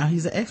 Well, now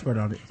he's an expert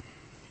on it.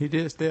 He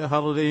did stay a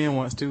Holiday Inn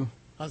once too.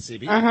 On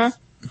CBS.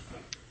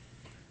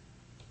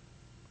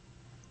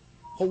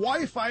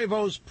 Hawaii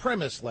Five-0's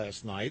premise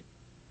last night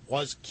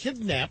was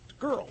kidnapped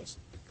girls.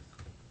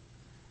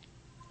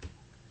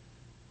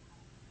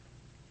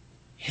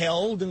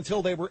 Held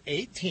until they were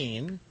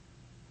 18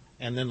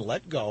 and then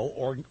let go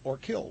or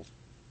killed.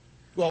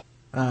 Well,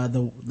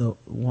 the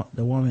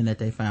woman that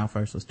they found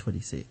first was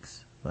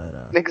 26,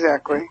 but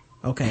exactly.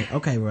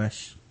 Okay,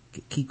 Rush,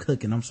 keep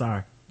cooking. I'm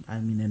sorry, I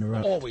didn't mean to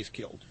interrupt. Always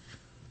killed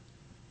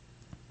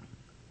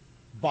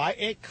by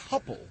a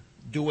couple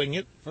doing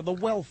it for the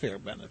welfare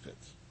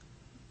benefits.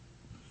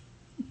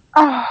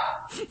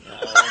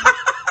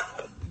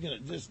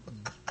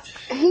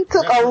 He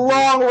took a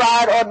long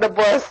ride on the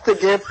bus to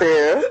get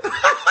there.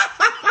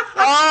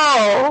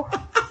 Oh,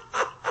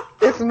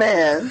 this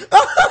man.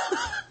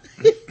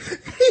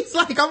 He's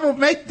like, I'm gonna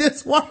make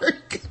this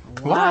work.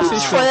 Wow. He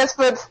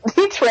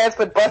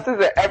transferred buses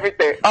and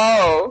everything.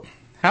 Oh.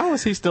 How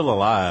is he still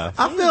alive?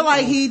 I feel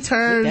like he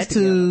turns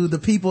to the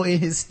people in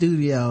his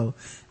studio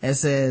and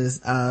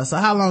says, so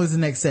how long is the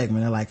next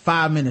segment? They're like,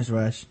 5 minutes,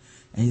 Rush.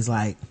 And he's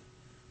like,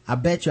 I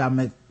bet you I'll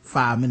make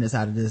 5 minutes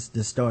out of this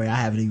story. I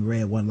haven't even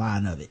read one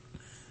line of it.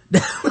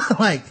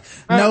 Like,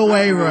 no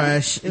way,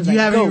 Rush. You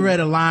haven't even read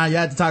a line. You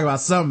have to talk about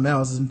something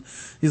else. And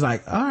he's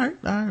like, all right,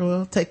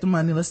 well, take the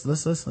money. Let's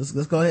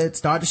go ahead and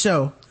start the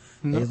show.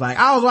 Mm-hmm. He's like,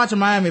 I was watching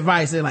Miami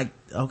Vice. They're like,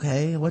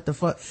 okay, what the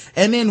fuck?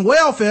 And then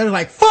welfare, they're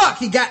like, fuck,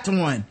 he got to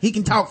one. He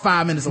can talk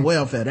 5 minutes of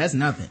welfare. That's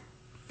nothing.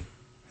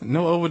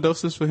 No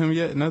overdoses for him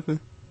yet? Nothing?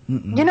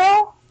 Mm-mm. You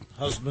know?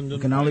 Husband you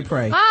can only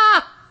pray.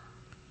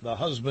 The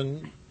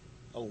husband,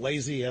 a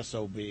lazy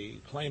SOB,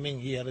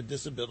 claiming he had a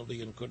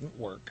disability and couldn't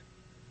work.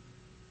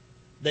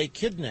 They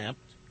kidnapped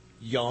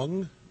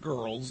young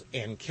girls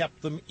and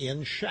kept them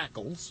in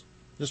shackles.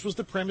 This was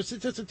the premise.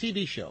 It's just a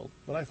TV show.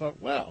 But I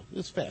thought, wow,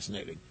 this is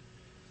fascinating.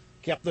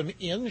 kept them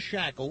in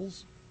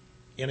shackles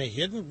in a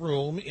hidden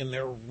room in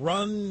their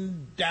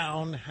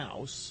run-down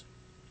house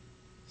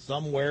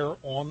somewhere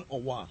on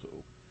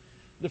Oahu.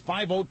 The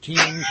 5-0 team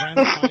trying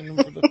to find them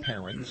for the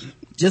parents.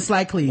 Just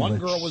like Cleveland. One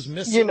girl was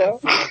missing for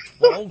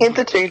 12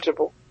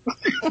 interchangeable.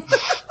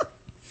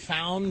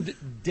 Found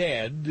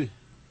dead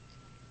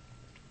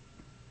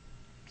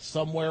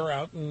somewhere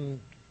out in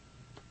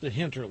the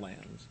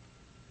hinterlands.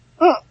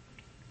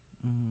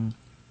 Mm-hmm.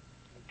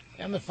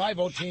 And the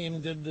 5-0 team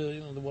did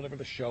whatever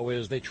the show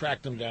is. They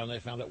tracked them down. They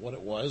found out what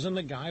it was, and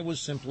the guy was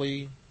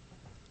simply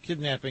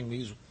kidnapping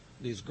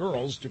these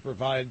girls to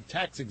provide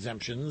tax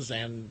exemptions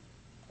and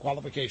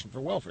qualification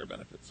for welfare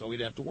benefits, so he'd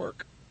have to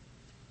work.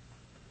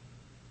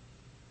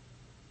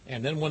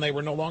 And then when they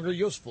were no longer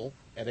useful,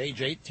 at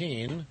age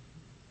 18,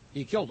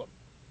 he killed them.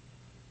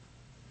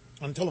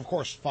 Until, of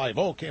course,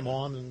 5-0 came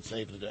on and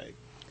saved the day.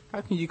 How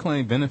can you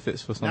claim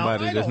benefits for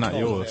somebody that's not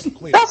yours?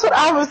 That's what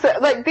I was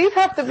saying. Like, these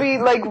have to be,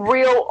 like,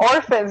 real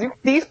orphans.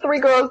 These 3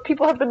 girls,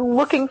 people have been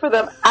looking for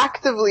them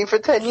actively for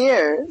 10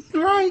 years.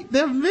 Right,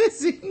 they're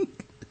missing.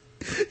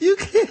 You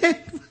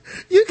can't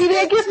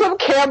get some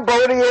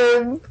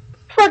Cambodian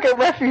fucking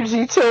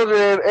refugee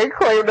children and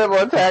claim them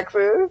on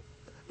taxes.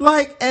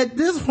 Like, at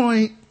this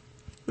point,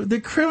 the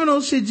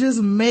criminals should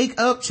just make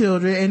up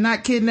children and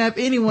not kidnap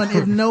anyone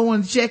if no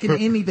one's checking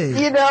anything.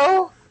 You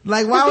know?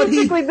 Like, why would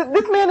he?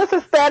 This man is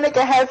Hispanic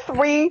and has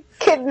 3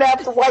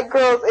 kidnapped white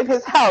girls in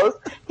his house.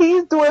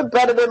 He's doing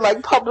better than,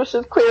 like,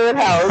 Publishers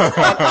Clearinghouse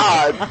on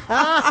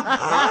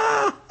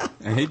odds.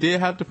 And he did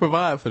have to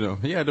provide for them.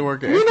 He had to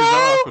work an extra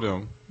job for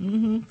them.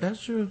 Mm-hmm,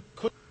 that's true.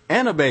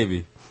 And a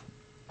baby.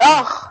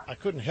 I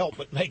couldn't help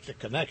but make the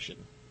connection.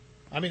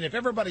 I mean, if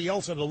everybody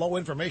else in the low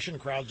information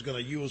crowd is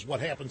going to use what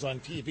happens on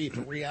TV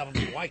for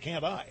reality, why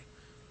can't I?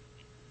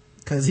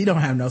 Because he don't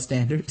have no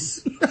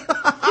standards.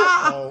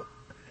 So,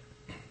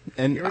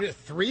 and here it is,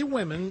 3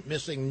 women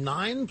missing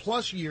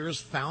 9+ years,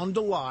 found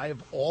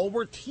alive. All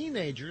were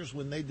teenagers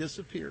when they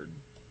disappeared.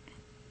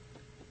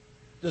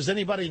 Does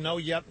anybody know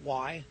yet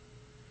why?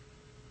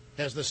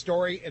 Has the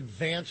story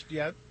advanced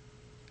yet?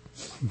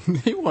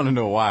 He want to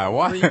know why.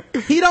 Why?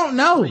 He don't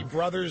know. 3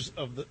 brothers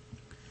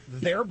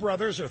their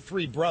brothers are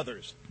 3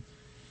 brothers.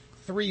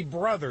 3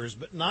 brothers,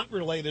 but not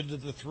related to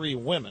the 3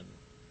 women,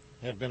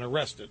 have been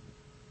arrested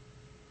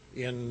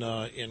in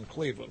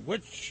Cleveland,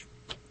 which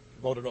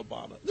voted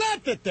Obama.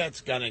 Not that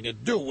that's got anything to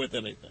do with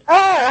anything.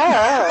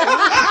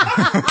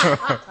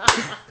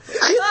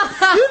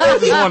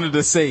 You wanted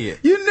to say it.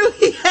 You knew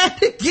he had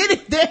to get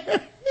it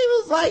there. He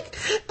was like,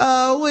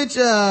 which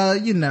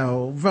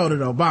voted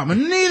Obama.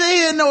 Neither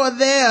here nor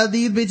there.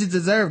 These bitches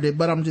deserved it,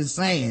 but I'm just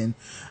saying,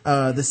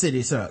 the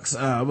city sucks.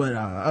 But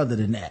other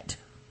than that,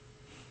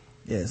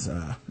 yes,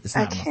 it's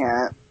not. I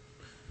can't.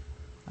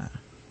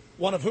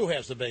 One of who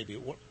has the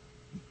baby?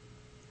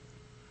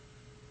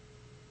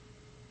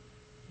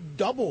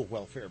 Double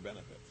welfare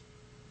benefits.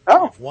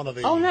 Oh. If one of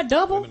the not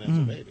double? women has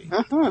a baby.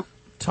 Mm-hmm.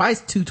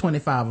 Twice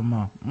 $225 a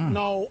month.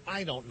 No,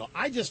 I don't know.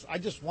 I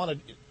just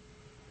wanted...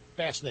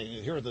 Fascinating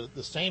to hear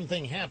the same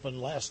thing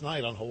happened last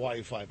night on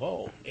Hawaii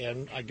 5-0,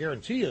 and I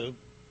guarantee you,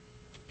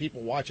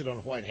 people watch it on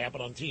Hawaii, it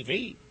happened on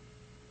TV.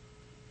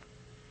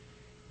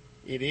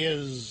 It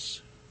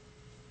is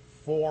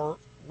for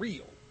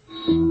real.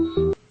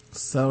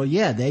 So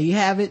yeah, there you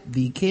have it.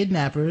 The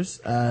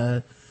kidnappers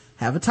have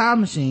a time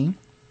machine.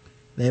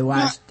 They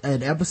watched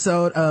an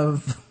episode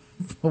of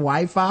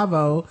Hawaii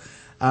 5-0,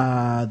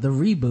 the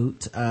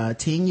reboot,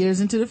 10 years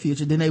into the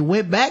future. Then they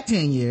went back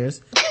 10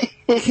 years.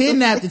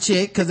 Kidnapped the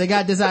chick because they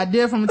got this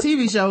idea from a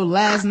TV show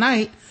last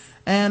night,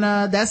 and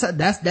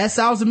that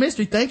solves the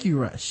mystery. Thank you,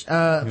 Rush.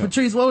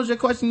 Patrice, what was your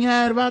question you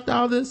had about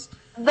all this?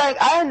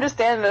 Like, I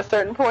understand at a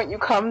certain point you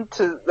come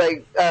to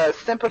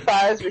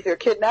sympathize with your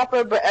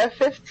kidnapper, but at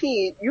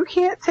 15 you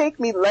can't take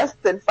me less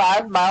than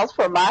 5 miles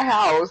from my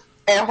house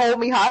and hold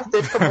me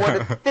hostage for more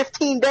than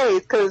 15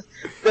 days, because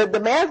the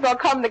man's gonna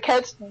come to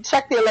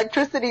check the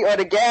electricity or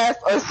the gas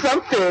or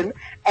something,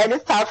 and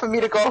it's time for me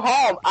to go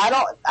home.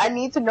 I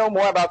need to know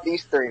more about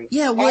these 3.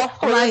 Yeah, all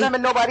 4 of them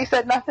and nobody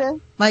said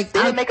nothing? Like,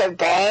 they didn't make a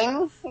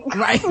gang?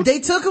 Right. They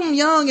took them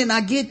young, and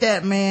I get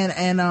that, man.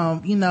 And,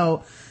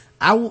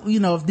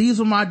 if these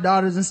were my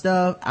daughters and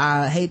stuff,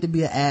 I hate to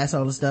be an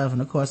asshole and stuff,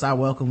 and of course I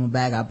welcome them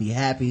back. I'd be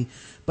happy.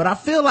 But I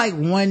feel like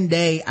one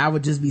day I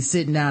would just be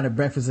sitting down at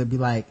breakfast and be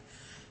like,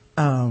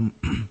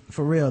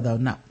 for real though,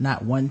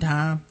 not one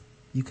time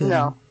you couldn't.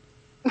 No.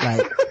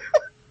 Like,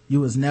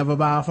 you was never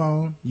by a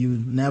phone. You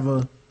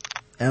never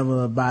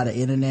ever by the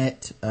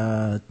internet.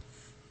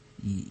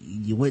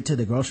 You went to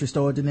the grocery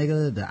store with the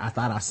nigga. I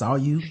thought I saw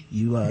you.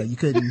 You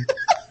couldn't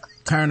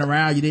turn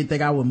around. You didn't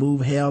think I would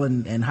move hell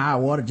and high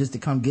water just to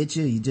come get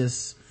you. You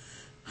just,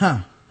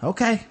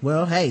 okay.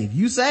 Well, hey, if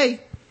you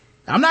say,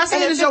 I'm not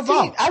saying it's your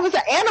fault. I was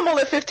an animal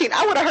at 15.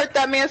 I would have hurt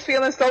that man's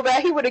feelings so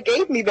bad he would have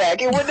gave me back.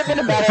 It wouldn't have been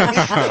a matter of me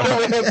staying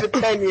with him for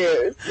 10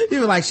 years. He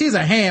was like, she's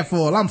a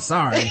handful. I'm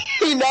sorry.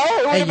 You know,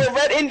 it would have been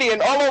Red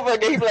Indian all over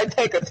again. He'd be like,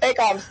 take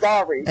her, I'm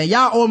sorry. And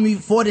y'all owe me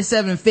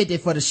 $47.50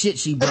 for the shit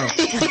she broke.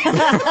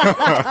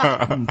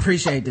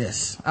 Appreciate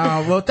this.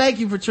 Well, thank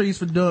you, Patrice,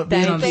 for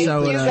being on the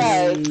show with us.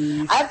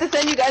 Guys. I have to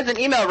send you guys an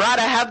email. Rod,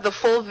 I have the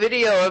full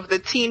video of the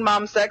Teen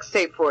Mom sex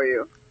tape for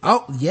you.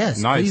 Oh, yes.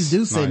 Nice. Please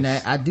do send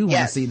that. I do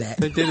want to see that.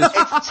 They did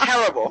it's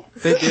terrible.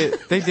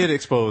 They did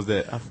expose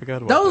that. I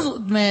forgot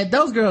about that.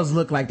 Those girls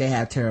look like they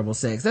have terrible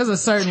sex. There's a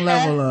certain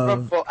level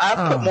of...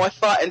 I put more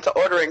thought into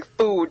ordering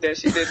food than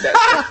she did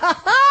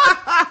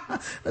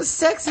that.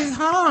 Sex is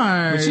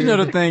hard. But you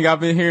know the thing I've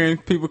been hearing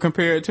people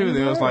compare it to?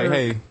 They was like,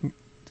 hey,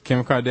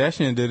 Kim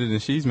Kardashian did it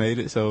and she's made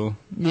it, so...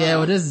 Yeah,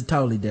 well, this is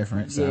totally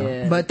different. So.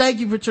 Yeah. But thank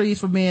you, Patrice,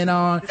 for being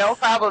on. No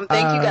problem.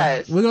 Thank you,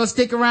 guys. We're going to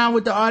stick around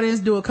with the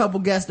audience, do a couple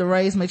guest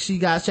arrays. Make sure you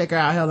guys check her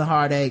out, Helen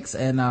Heartaches,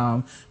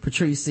 and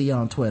Patrice C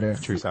on Twitter.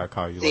 Patrice, I'll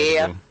call you later.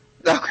 Yeah.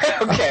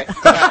 Okay.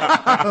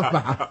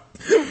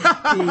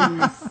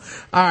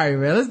 All right,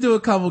 man. Let's do a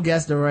couple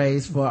guest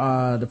arrays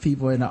for the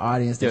people in the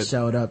audience that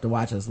showed up to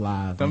watch us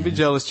live. Don't be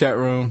jealous, chat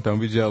room. Don't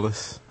be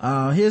jealous.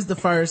 Here's the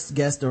first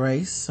guest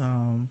arrays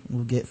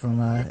we'll get from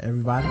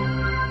everybody.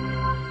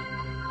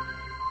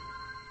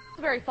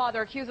 Very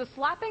father accused of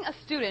slapping a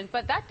student,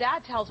 but that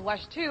dad tells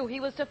WESH 2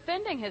 he was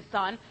defending his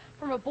son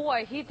from a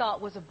boy he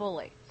thought was a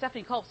bully.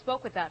 Stephanie Culp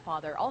spoke with that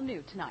father. All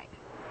new tonight.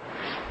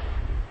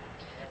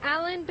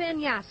 Alan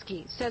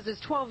Banyaski says his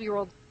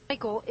 12-year-old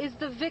Michael is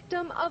the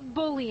victim of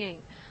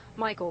bullying.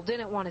 Michael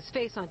didn't want his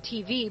face on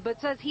TV,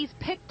 but says he's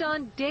picked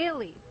on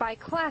daily by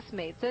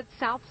classmates at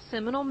South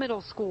Seminole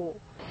Middle School.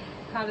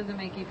 How does it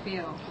make you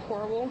feel?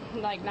 Horrible,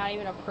 like not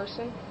even a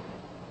person.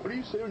 What do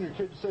you say when your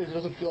kid says he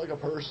doesn't feel like a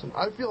person?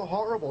 I feel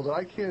horrible that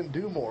I can't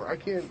do more. I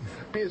can't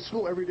be at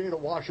school every day to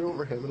watch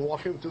over him and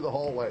walk him through the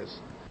hallways.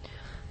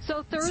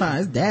 So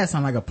his dad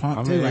sound like a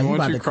punk too. Like he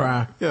about to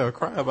cry. Yeah,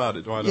 cry about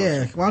it. Why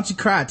don't you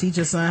cry? Teach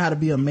your son how to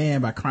be a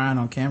man by crying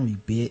on camera, you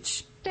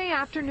bitch. Day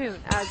afternoon,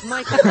 as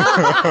Michael.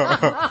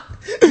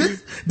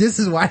 This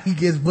is why he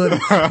gets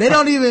bullied. They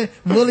don't even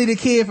bully the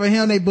kid for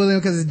him. They bully him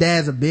because his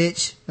dad's a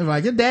bitch. They're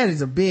like, your dad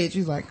is a bitch.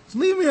 He's like,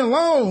 leave me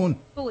alone.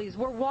 Bullies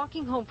were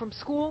walking home from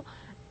school.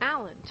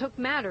 Alan took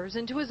matters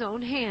into his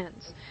own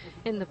hands.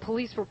 In the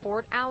police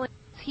report,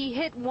 he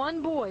hit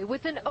one boy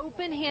with an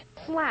open-hand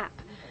slap.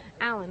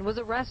 Alan was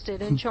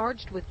arrested and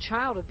charged with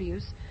child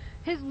abuse.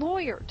 His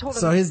lawyer told him...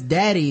 So his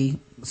daddy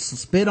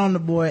spit on the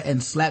boy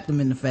and slapped him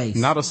in the face.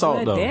 Not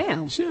assault, though.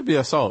 Damn. Should be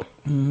assault.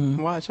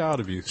 Mm-hmm. Why child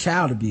abuse?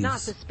 Child abuse. Not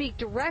to speak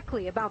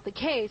directly about the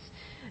case,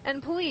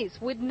 and police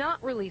would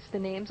not release the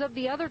names of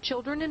the other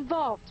children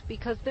involved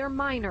because they're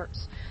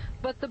minors.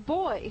 But the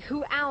boy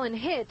who Alan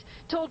hit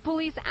told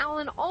police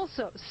Alan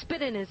also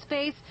spit in his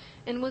face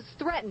and was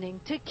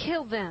threatening to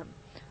kill them.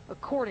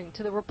 According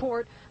to the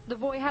report, the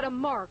boy had a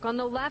mark on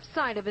the left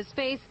side of his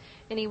face,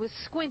 and he was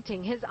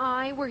squinting his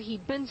eye where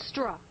he'd been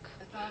struck.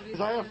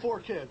 I have 4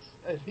 kids,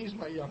 and he's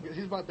my youngest.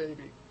 He's my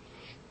baby.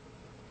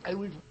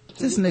 And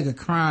this nigga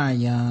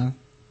crying, young.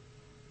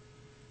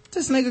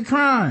 This nigga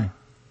crying.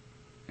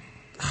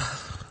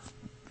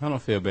 I don't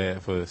feel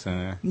bad for his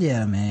son.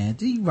 Yeah, man.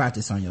 You write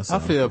this on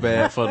yourself. I feel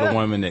bad for the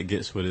woman that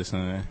gets with his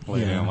son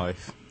later in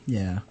life.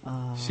 Yeah.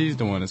 She's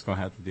the one that's going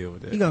to have to deal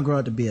with it. He's going to grow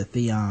up to be a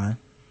Theon.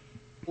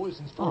 Boys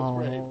since 4th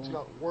grade. It's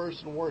gotten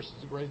worse and worse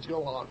as the grades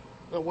go on.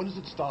 Now, when does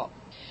it stop?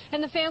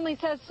 And the family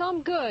says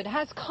some good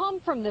has come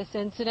from this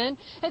incident.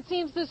 It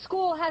seems the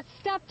school has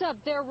stepped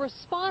up their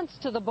response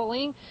to the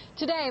bullying.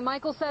 Today,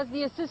 Michael says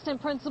the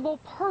assistant principal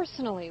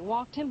personally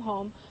walked him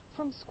home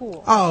from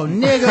school. Oh,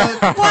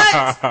 nigga.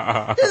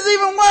 What? This is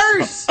even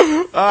worse.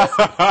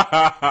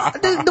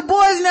 The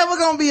boy's never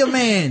going to be a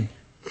man.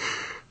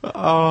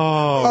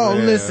 Oh,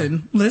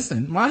 man.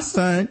 Listen. My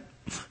son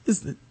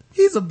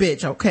he's a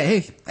bitch,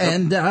 okay?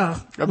 And, I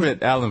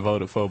bet Alan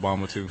voted for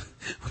Obama too.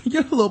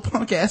 You're a little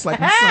punk ass like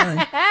my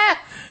son.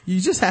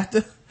 You just have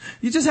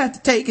to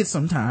take it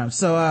sometimes.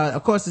 So,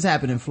 of course this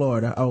happened in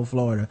Florida.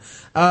 Florida.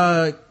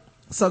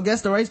 So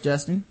guess the race,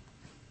 Justin.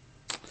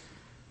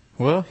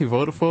 Well, he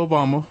voted for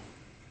Obama.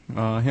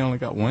 He only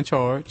got one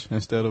charge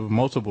instead of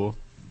multiple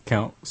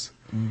counts.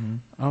 Mm-hmm.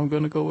 I'm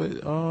gonna go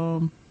with,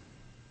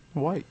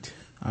 white.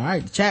 All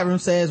right. The chat room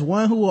says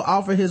one who will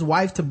offer his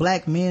wife to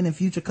black men in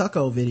future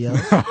cuckold videos.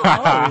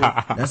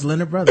 That's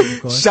Leonard Brothers,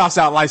 of course. Shouts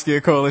out Light Skin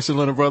Coalition,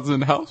 Leonard Brothers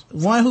in the house.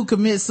 One who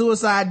commits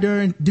suicide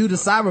due to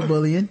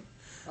cyberbullying.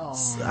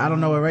 I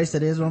don't know what race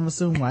that is, but I'm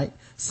assuming white.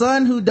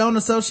 Son who don't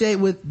associate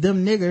with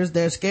them niggers,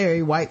 they're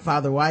scary. White,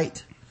 father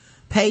white.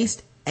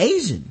 Paste,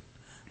 Asian.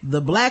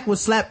 The black was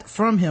slapped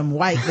from him,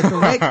 white. The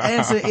correct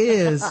answer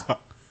is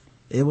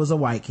it was a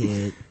white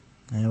kid.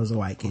 And it was a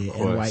white kid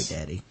and a white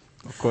daddy.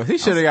 Of course, he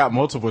should have got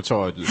multiple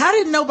charges. How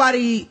did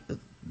nobody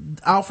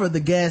offer the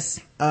guest,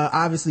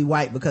 obviously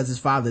white because his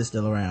father is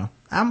still around?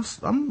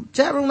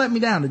 Chat room let me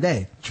down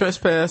today.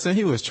 Trespassing.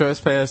 He was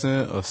trespassing,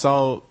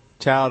 assault,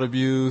 child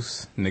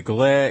abuse,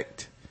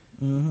 neglect.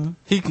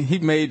 He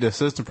made the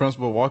assistant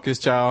principal walk his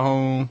child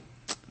home.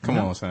 Come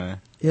on,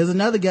 son. Here's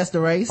another guest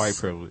the race. White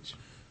privilege.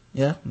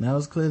 Yeah, that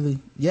was clearly,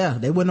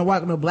 they wouldn't have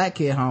walked no black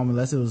kid home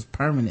unless it was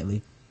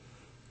permanently.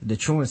 The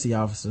truancy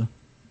officer.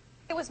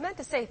 It was meant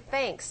to say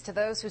thanks to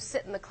those who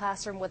sit in the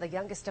classroom with the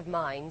youngest of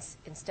minds.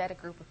 Instead, a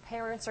group of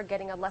parents are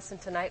getting a lesson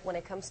tonight when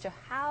it comes to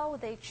how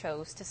they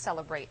chose to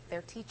celebrate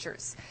their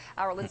teachers.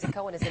 Our Lindsay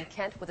Cohen is in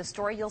Kent with a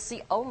story you'll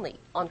see only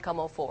on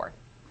KOMO 4.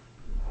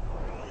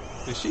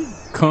 Did she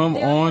come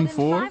on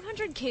for?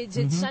 500 kids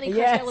at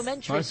Sunnycrest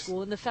Elementary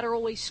School in the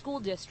Federal Way School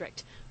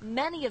District.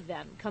 Many of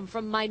them come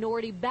from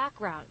minority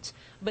backgrounds,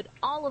 but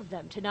all of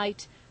them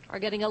tonight are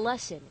getting a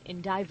lesson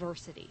in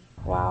diversity.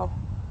 Wow.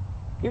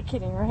 You're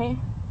kidding, right?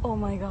 Oh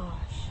my gosh.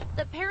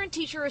 The Parent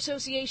Teacher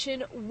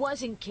Association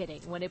wasn't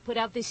kidding when it put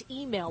out this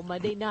email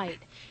Monday night.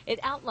 It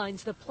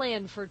outlines the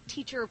plan for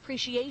Teacher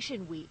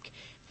Appreciation Week.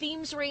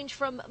 Themes range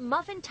from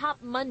Muffin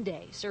Top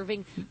Monday,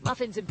 serving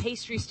muffins and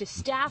pastries to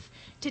staff,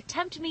 to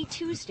Tempt Me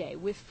Tuesday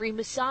with free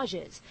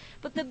massages.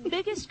 But the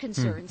biggest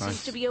concern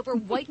seems to be over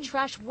White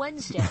Trash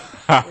Wednesday,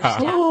 where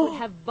staff would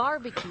have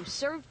barbecue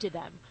served to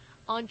them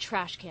on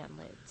trash can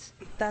lids.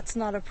 That's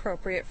not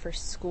appropriate for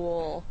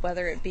school,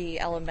 whether it be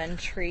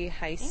elementary,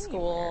 high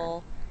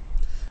school.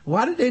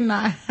 Why did they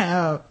not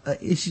have an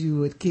issue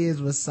with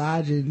kids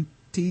massaging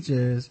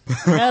teachers?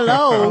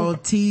 Hello. On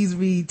Tease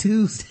Me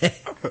Tuesday.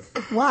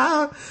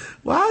 Why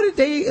did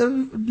they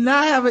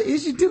not have an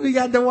issue till we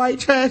got the White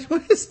Trash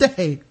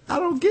Wednesday? I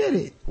don't get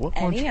it.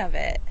 Any of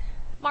it.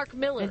 Mark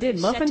Miller did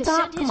is set Muffin to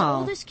Top? send his Come on.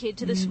 oldest kid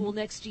to the school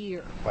next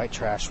year. White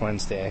Trash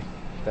Wednesday.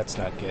 That's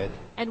not good.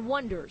 And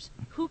wonders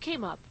who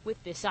came up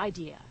with this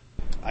idea.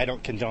 I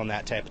don't condone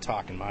that type of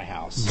talk in my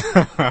house.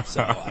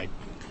 So I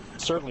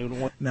certainly would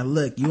want. Now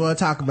look, you want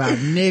to talk about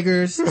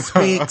niggers,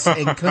 spics,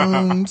 and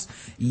coons?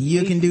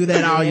 You can do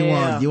that all you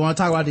want. You want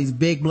to talk about these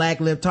big black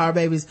lip tar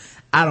babies?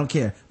 I don't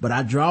care. But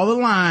I draw the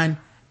line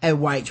at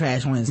White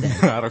Trash Wednesday.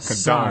 I don't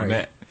condone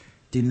that.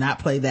 Do not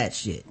play that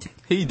shit.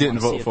 He didn't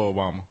vote for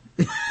Obama.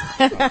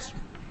 At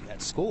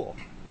school.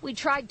 We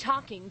tried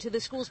talking to the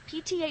school's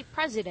PTA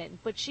president,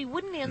 but she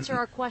wouldn't answer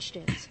our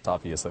questions.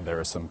 Obviously,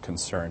 there is some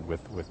concern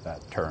with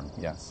that term,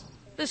 yes.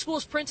 The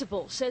school's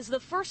principal says the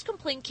first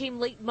complaint came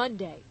late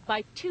Monday.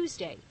 By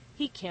Tuesday,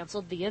 he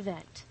canceled the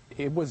event.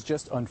 It was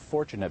just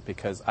unfortunate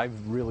because I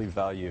really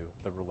value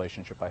the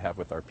relationship I have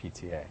with our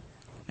PTA.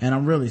 And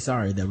I'm really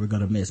sorry that we're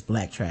going to miss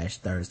Black Trash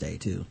Thursday,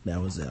 too.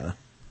 That was,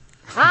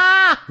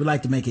 we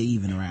like to make it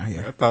even around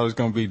here. I thought it was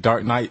going to be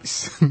Dark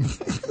Nights.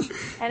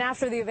 And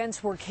after the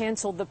events were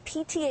canceled, the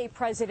PTA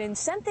president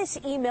sent this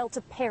email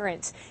to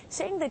parents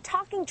saying the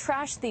Talking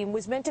Trash theme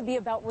was meant to be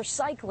about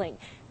recycling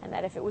and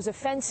that if it was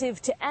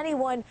offensive to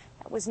anyone,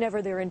 that was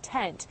never their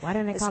intent. Why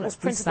didn't they call it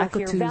principal Recycle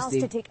here vows Tuesday?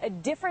 to take a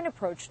different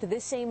approach to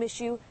this same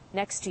issue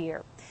next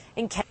year.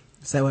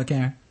 Say what,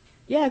 Karen?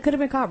 Yeah, it could have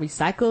been called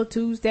Recycle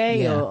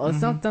Tuesday or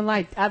something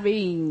like. I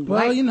mean,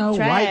 well, you know,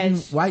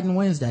 trash. White and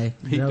Wednesday.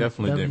 He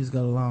definitely didn't. Just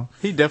go along.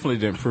 He definitely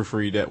didn't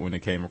proofread that when it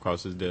came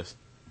across his desk.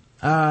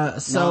 I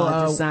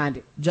just signed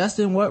it.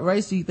 Justin, what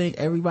race do you think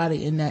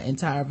everybody in that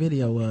entire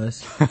video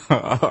was?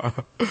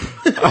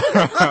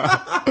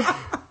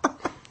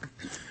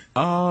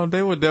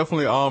 They were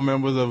definitely all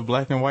members of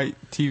black and white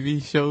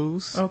TV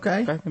shows.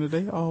 Okay. Back in the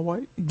day, all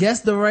white.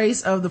 Guess the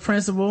race of the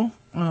principal.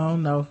 Oh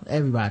no,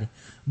 everybody.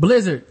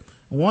 Blizzard.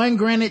 One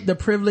granted the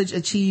privileged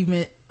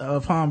achievement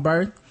upon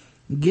birth.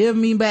 Give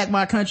me back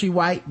my country,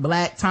 white.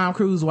 Black. Tom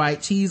Cruise,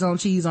 white. Cheese on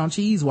cheese on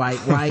cheese, white.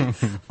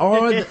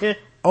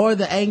 Or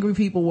the angry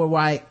people were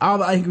white. All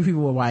the angry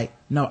people were white.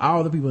 No,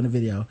 all the people in the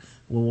video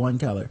were one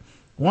color.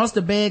 Wants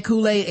to ban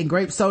Kool-Aid and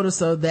grape soda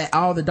so that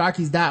all the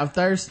darkies die of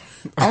thirst.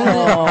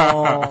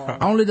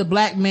 Only the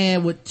black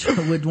man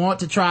would want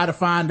to try to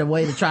find a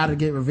way to try to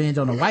get revenge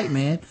on the white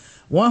man.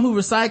 One who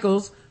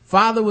recycles.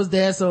 Father was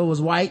there, so it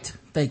was white.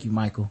 Thank you,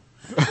 Michael.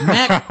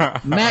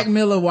 Mac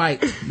Miller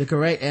white. The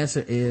correct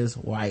answer is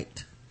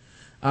white.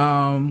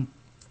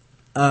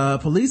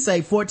 Police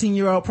say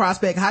 14-year-old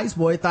Prospect Heights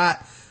boy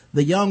thought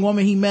the young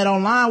woman he met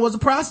online was a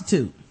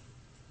prostitute.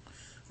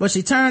 But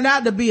she turned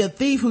out to be a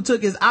thief who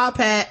took his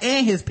iPad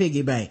and his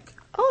piggy bank.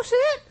 Oh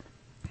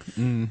shit.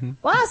 Mm-hmm.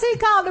 Why is he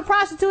called a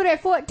prostitute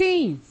at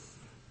 14?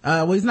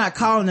 Well, he's not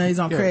calling her, he's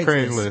on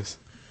Craigslist.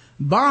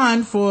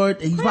 Bond for,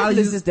 he probably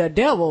uses the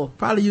devil.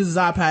 Probably uses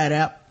iPad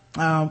app.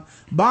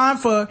 Bond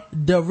for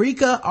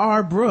Derica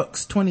R.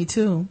 Brooks,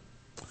 22,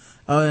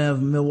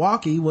 of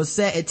Milwaukee, was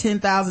set at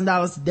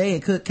 $10,000 today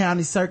in Cook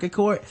County Circuit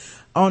Court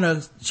on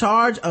a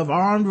charge of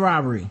armed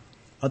robbery.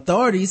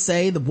 Authorities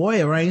say the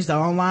boy arranged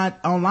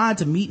online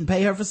to meet and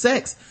pay her for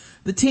sex.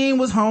 The teen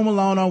was home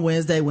alone on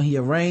Wednesday when he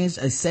arranged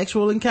a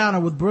sexual encounter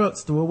with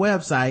Brooks through a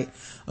website,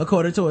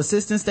 according to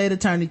Assistant State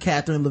Attorney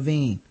Catherine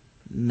Levine.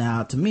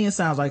 Now, to me, it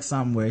sounds like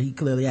something where he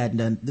clearly hadn't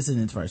done, this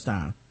isn't his first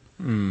time.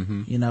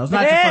 Mm-hmm. You know, it's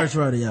not your first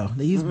rodeo.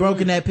 He's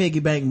broken that piggy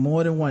bank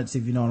more than once,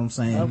 if you know what I'm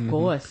saying. Of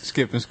course.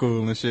 Skipping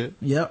school and shit.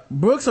 Yep.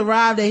 Brooks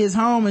arrived at his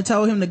home and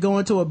told him to go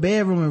into a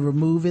bedroom and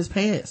remove his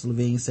pants,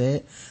 Levine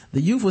said.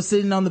 The youth was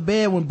sitting on the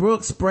bed when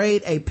Brooks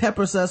sprayed a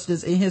pepper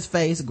substance in his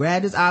face,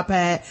 grabbed his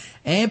iPad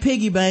and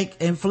piggy bank,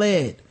 and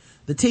fled.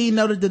 The teen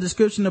noted the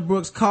description of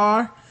Brooks'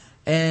 car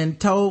and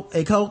called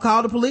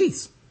the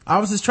police.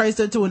 Officers traced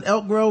her to an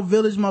Elk Grove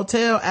Village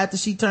motel after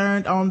she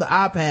turned on the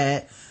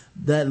iPad.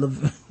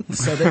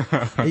 So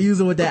they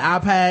use it with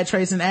that iPad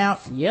tracing out.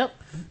 Yep.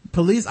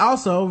 Police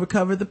also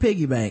recovered the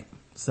piggy bank.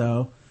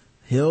 So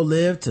he'll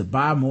live to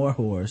buy more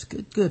whores.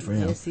 Good for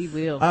him. Yes, he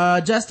will.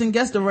 Justin,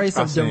 guess the race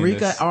of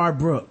Derica R.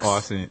 Brooks.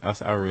 Oh,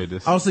 I read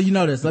this. Oh, so you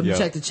know this. Let me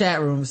check the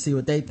chat room and see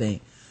what they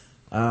think.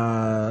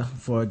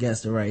 For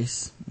Guess the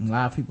Race. A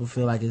lot of people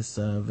feel like it's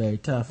very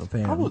tough,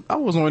 apparently. I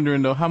was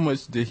wondering though, how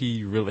much did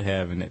he really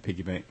have in that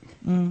piggy bank?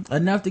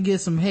 Enough to get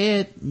some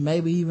head,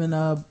 maybe even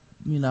a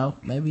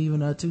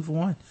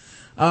 2-for-1.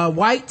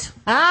 White,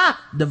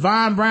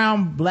 Divine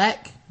Brown,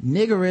 Black,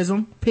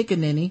 Niggerism,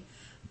 Pickaninny,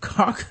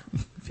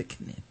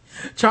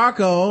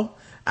 Charcoal,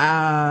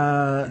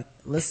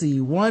 let's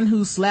see, one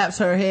who slaps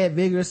her head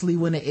vigorously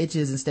when it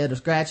itches instead of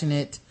scratching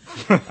it.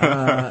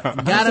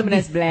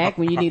 That's black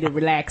when you need to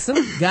relax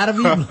them. Gotta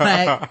be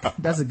black.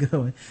 That's a good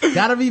one.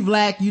 Gotta be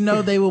black. You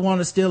know they would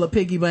want to steal a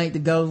piggy bank to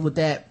go with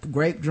that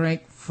grape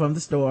drink from the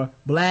store.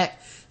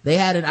 Black. They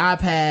had an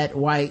iPad.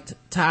 White.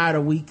 Tired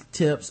of weak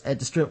tips at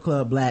the strip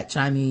club. Black.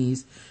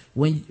 Chinese.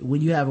 When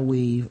you have a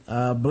weave.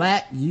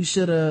 Black. You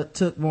should have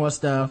took more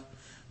stuff.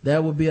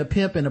 There would be a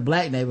pimp in a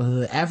black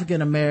neighborhood.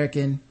 African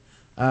American.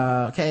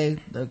 Okay.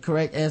 The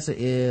correct answer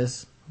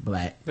is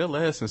black. That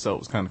last insult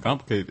was kind of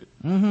complicated.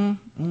 Well,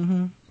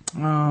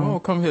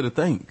 come here to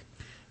think.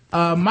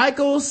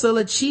 Michael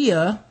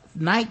Silachia,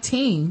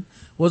 19,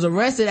 was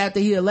arrested after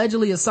he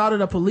allegedly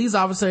assaulted a police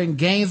officer in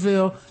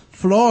Gainesville,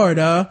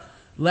 Florida,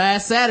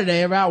 last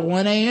Saturday around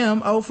 1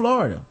 a.m.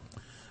 Florida.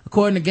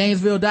 According to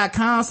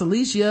Gainesville.com,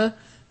 Silachia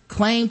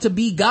claimed to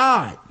be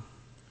God,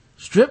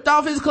 stripped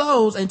off his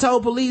clothes, and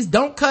told police,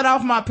 "Don't cut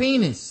off my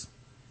penis."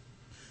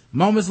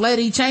 Moments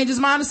later, he changed his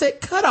mind and said,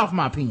 "Cut off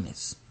my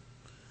penis."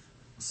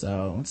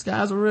 So this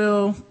guy's a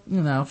real,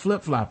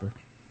 flip-flopper.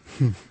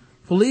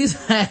 Police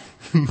have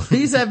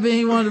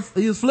been,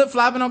 he was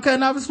flip-flopping on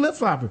cutting off his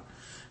flip-flopper.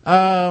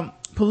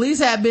 Police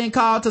had been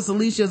called to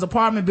Silicia's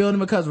apartment building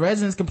because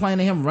residents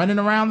complained of him running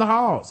around the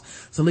halls.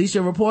 Silicia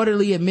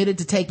reportedly admitted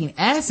to taking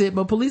acid,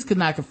 but police could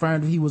not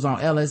confirm that he was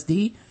on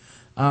LSD.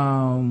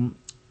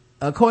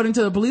 According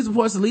to the police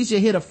report, Silicia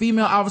hit a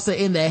female officer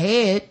in the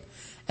head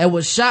and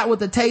was shot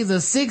with a taser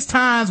 6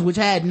 times, which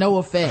had no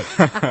effect.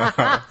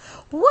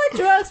 What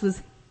drugs was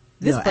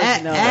this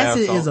person on?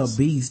 Acid is a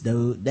beast,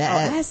 dude.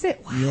 Acid?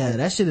 Wow. Yeah,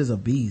 that shit is a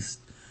beast.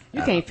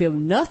 You can't feel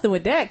nothing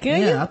with that,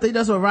 can you? Yeah, I think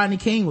that's what Rodney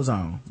King was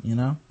on,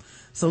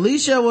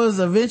 Silicia was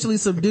eventually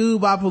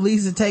subdued by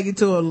police and taken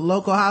to a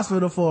local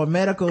hospital for a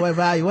medical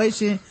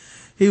evaluation.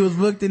 He was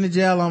booked into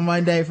jail on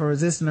Monday for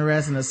resisting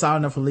arrest and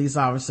assaulting a police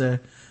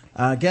officer.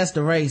 Guess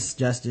the race,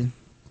 Justin.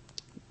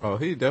 Oh,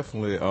 he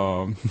definitely,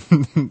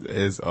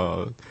 is,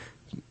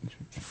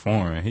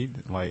 foreign. He,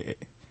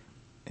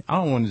 I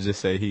don't want to just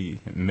say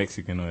he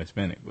Mexican or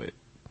Hispanic, but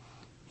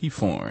he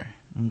foreign.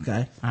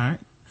 Okay. All right.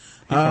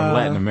 He's from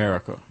Latin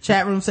America.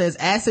 Chat room says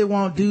acid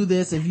won't do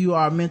this if you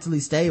are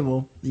mentally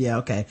stable. Yeah,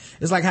 okay.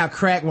 It's like how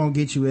crack won't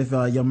get you if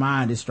your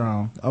mind is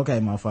strong. Okay,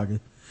 motherfucker.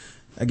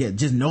 Again,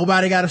 just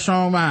nobody got a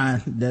strong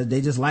mind.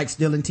 They just like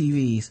stealing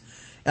TVs.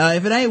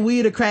 If it ain't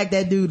weed or crack,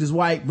 that dude is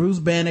white. Bruce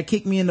Banner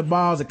kicked me in the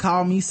balls and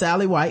called me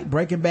Sally White.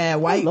 Breaking Bad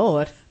White. Oh,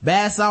 Lord.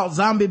 Bath Salt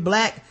Zombie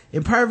Black.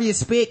 Impervious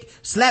Spick.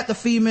 Slapped a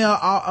female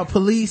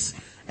police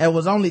and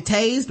was only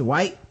tased.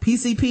 White.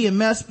 PCP and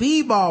Meth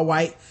Speedball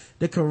White.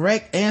 The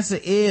correct answer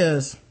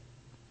is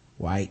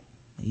white.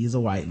 He's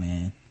a white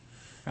man.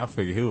 I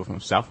figured he was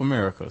from South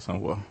America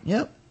somewhere.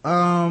 Yep.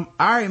 All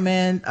right,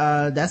 man.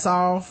 That's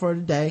all for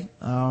today.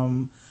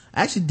 I don't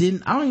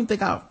even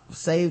think I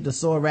saved the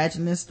sword ratchet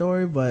in this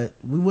story, but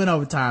we went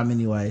over time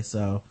anyway,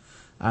 so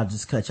I'll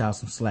just cut y'all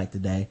some slack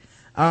today.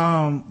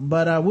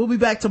 But we'll be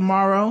back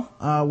tomorrow,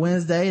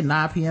 Wednesday at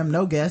 9 p.m.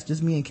 No guest,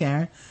 just me and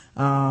Karen.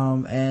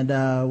 And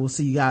we'll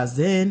see you guys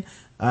then.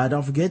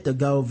 Don't forget to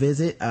go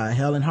visit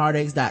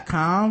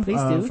hellandheartaches.com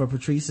for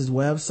Patrice's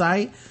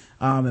website.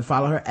 And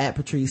follow her at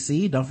Patrice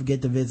C. Don't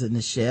forget to visit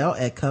Nichelle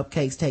at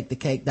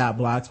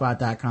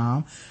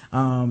cupcakestakethecake.blogspot.com.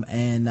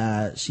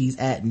 And she's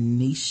at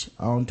Niche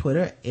on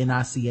Twitter,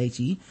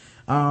 Niche.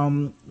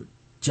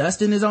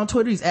 Justin is on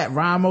Twitter. He's at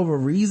Rhyme Over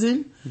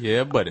Reason.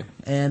 Yeah, buddy.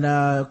 And,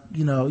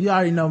 you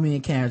already know me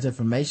and Karen's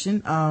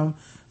information.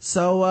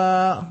 So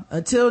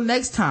until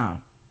next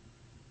time,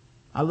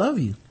 I love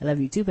you. I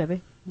love you too,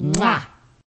 baby. Mwah.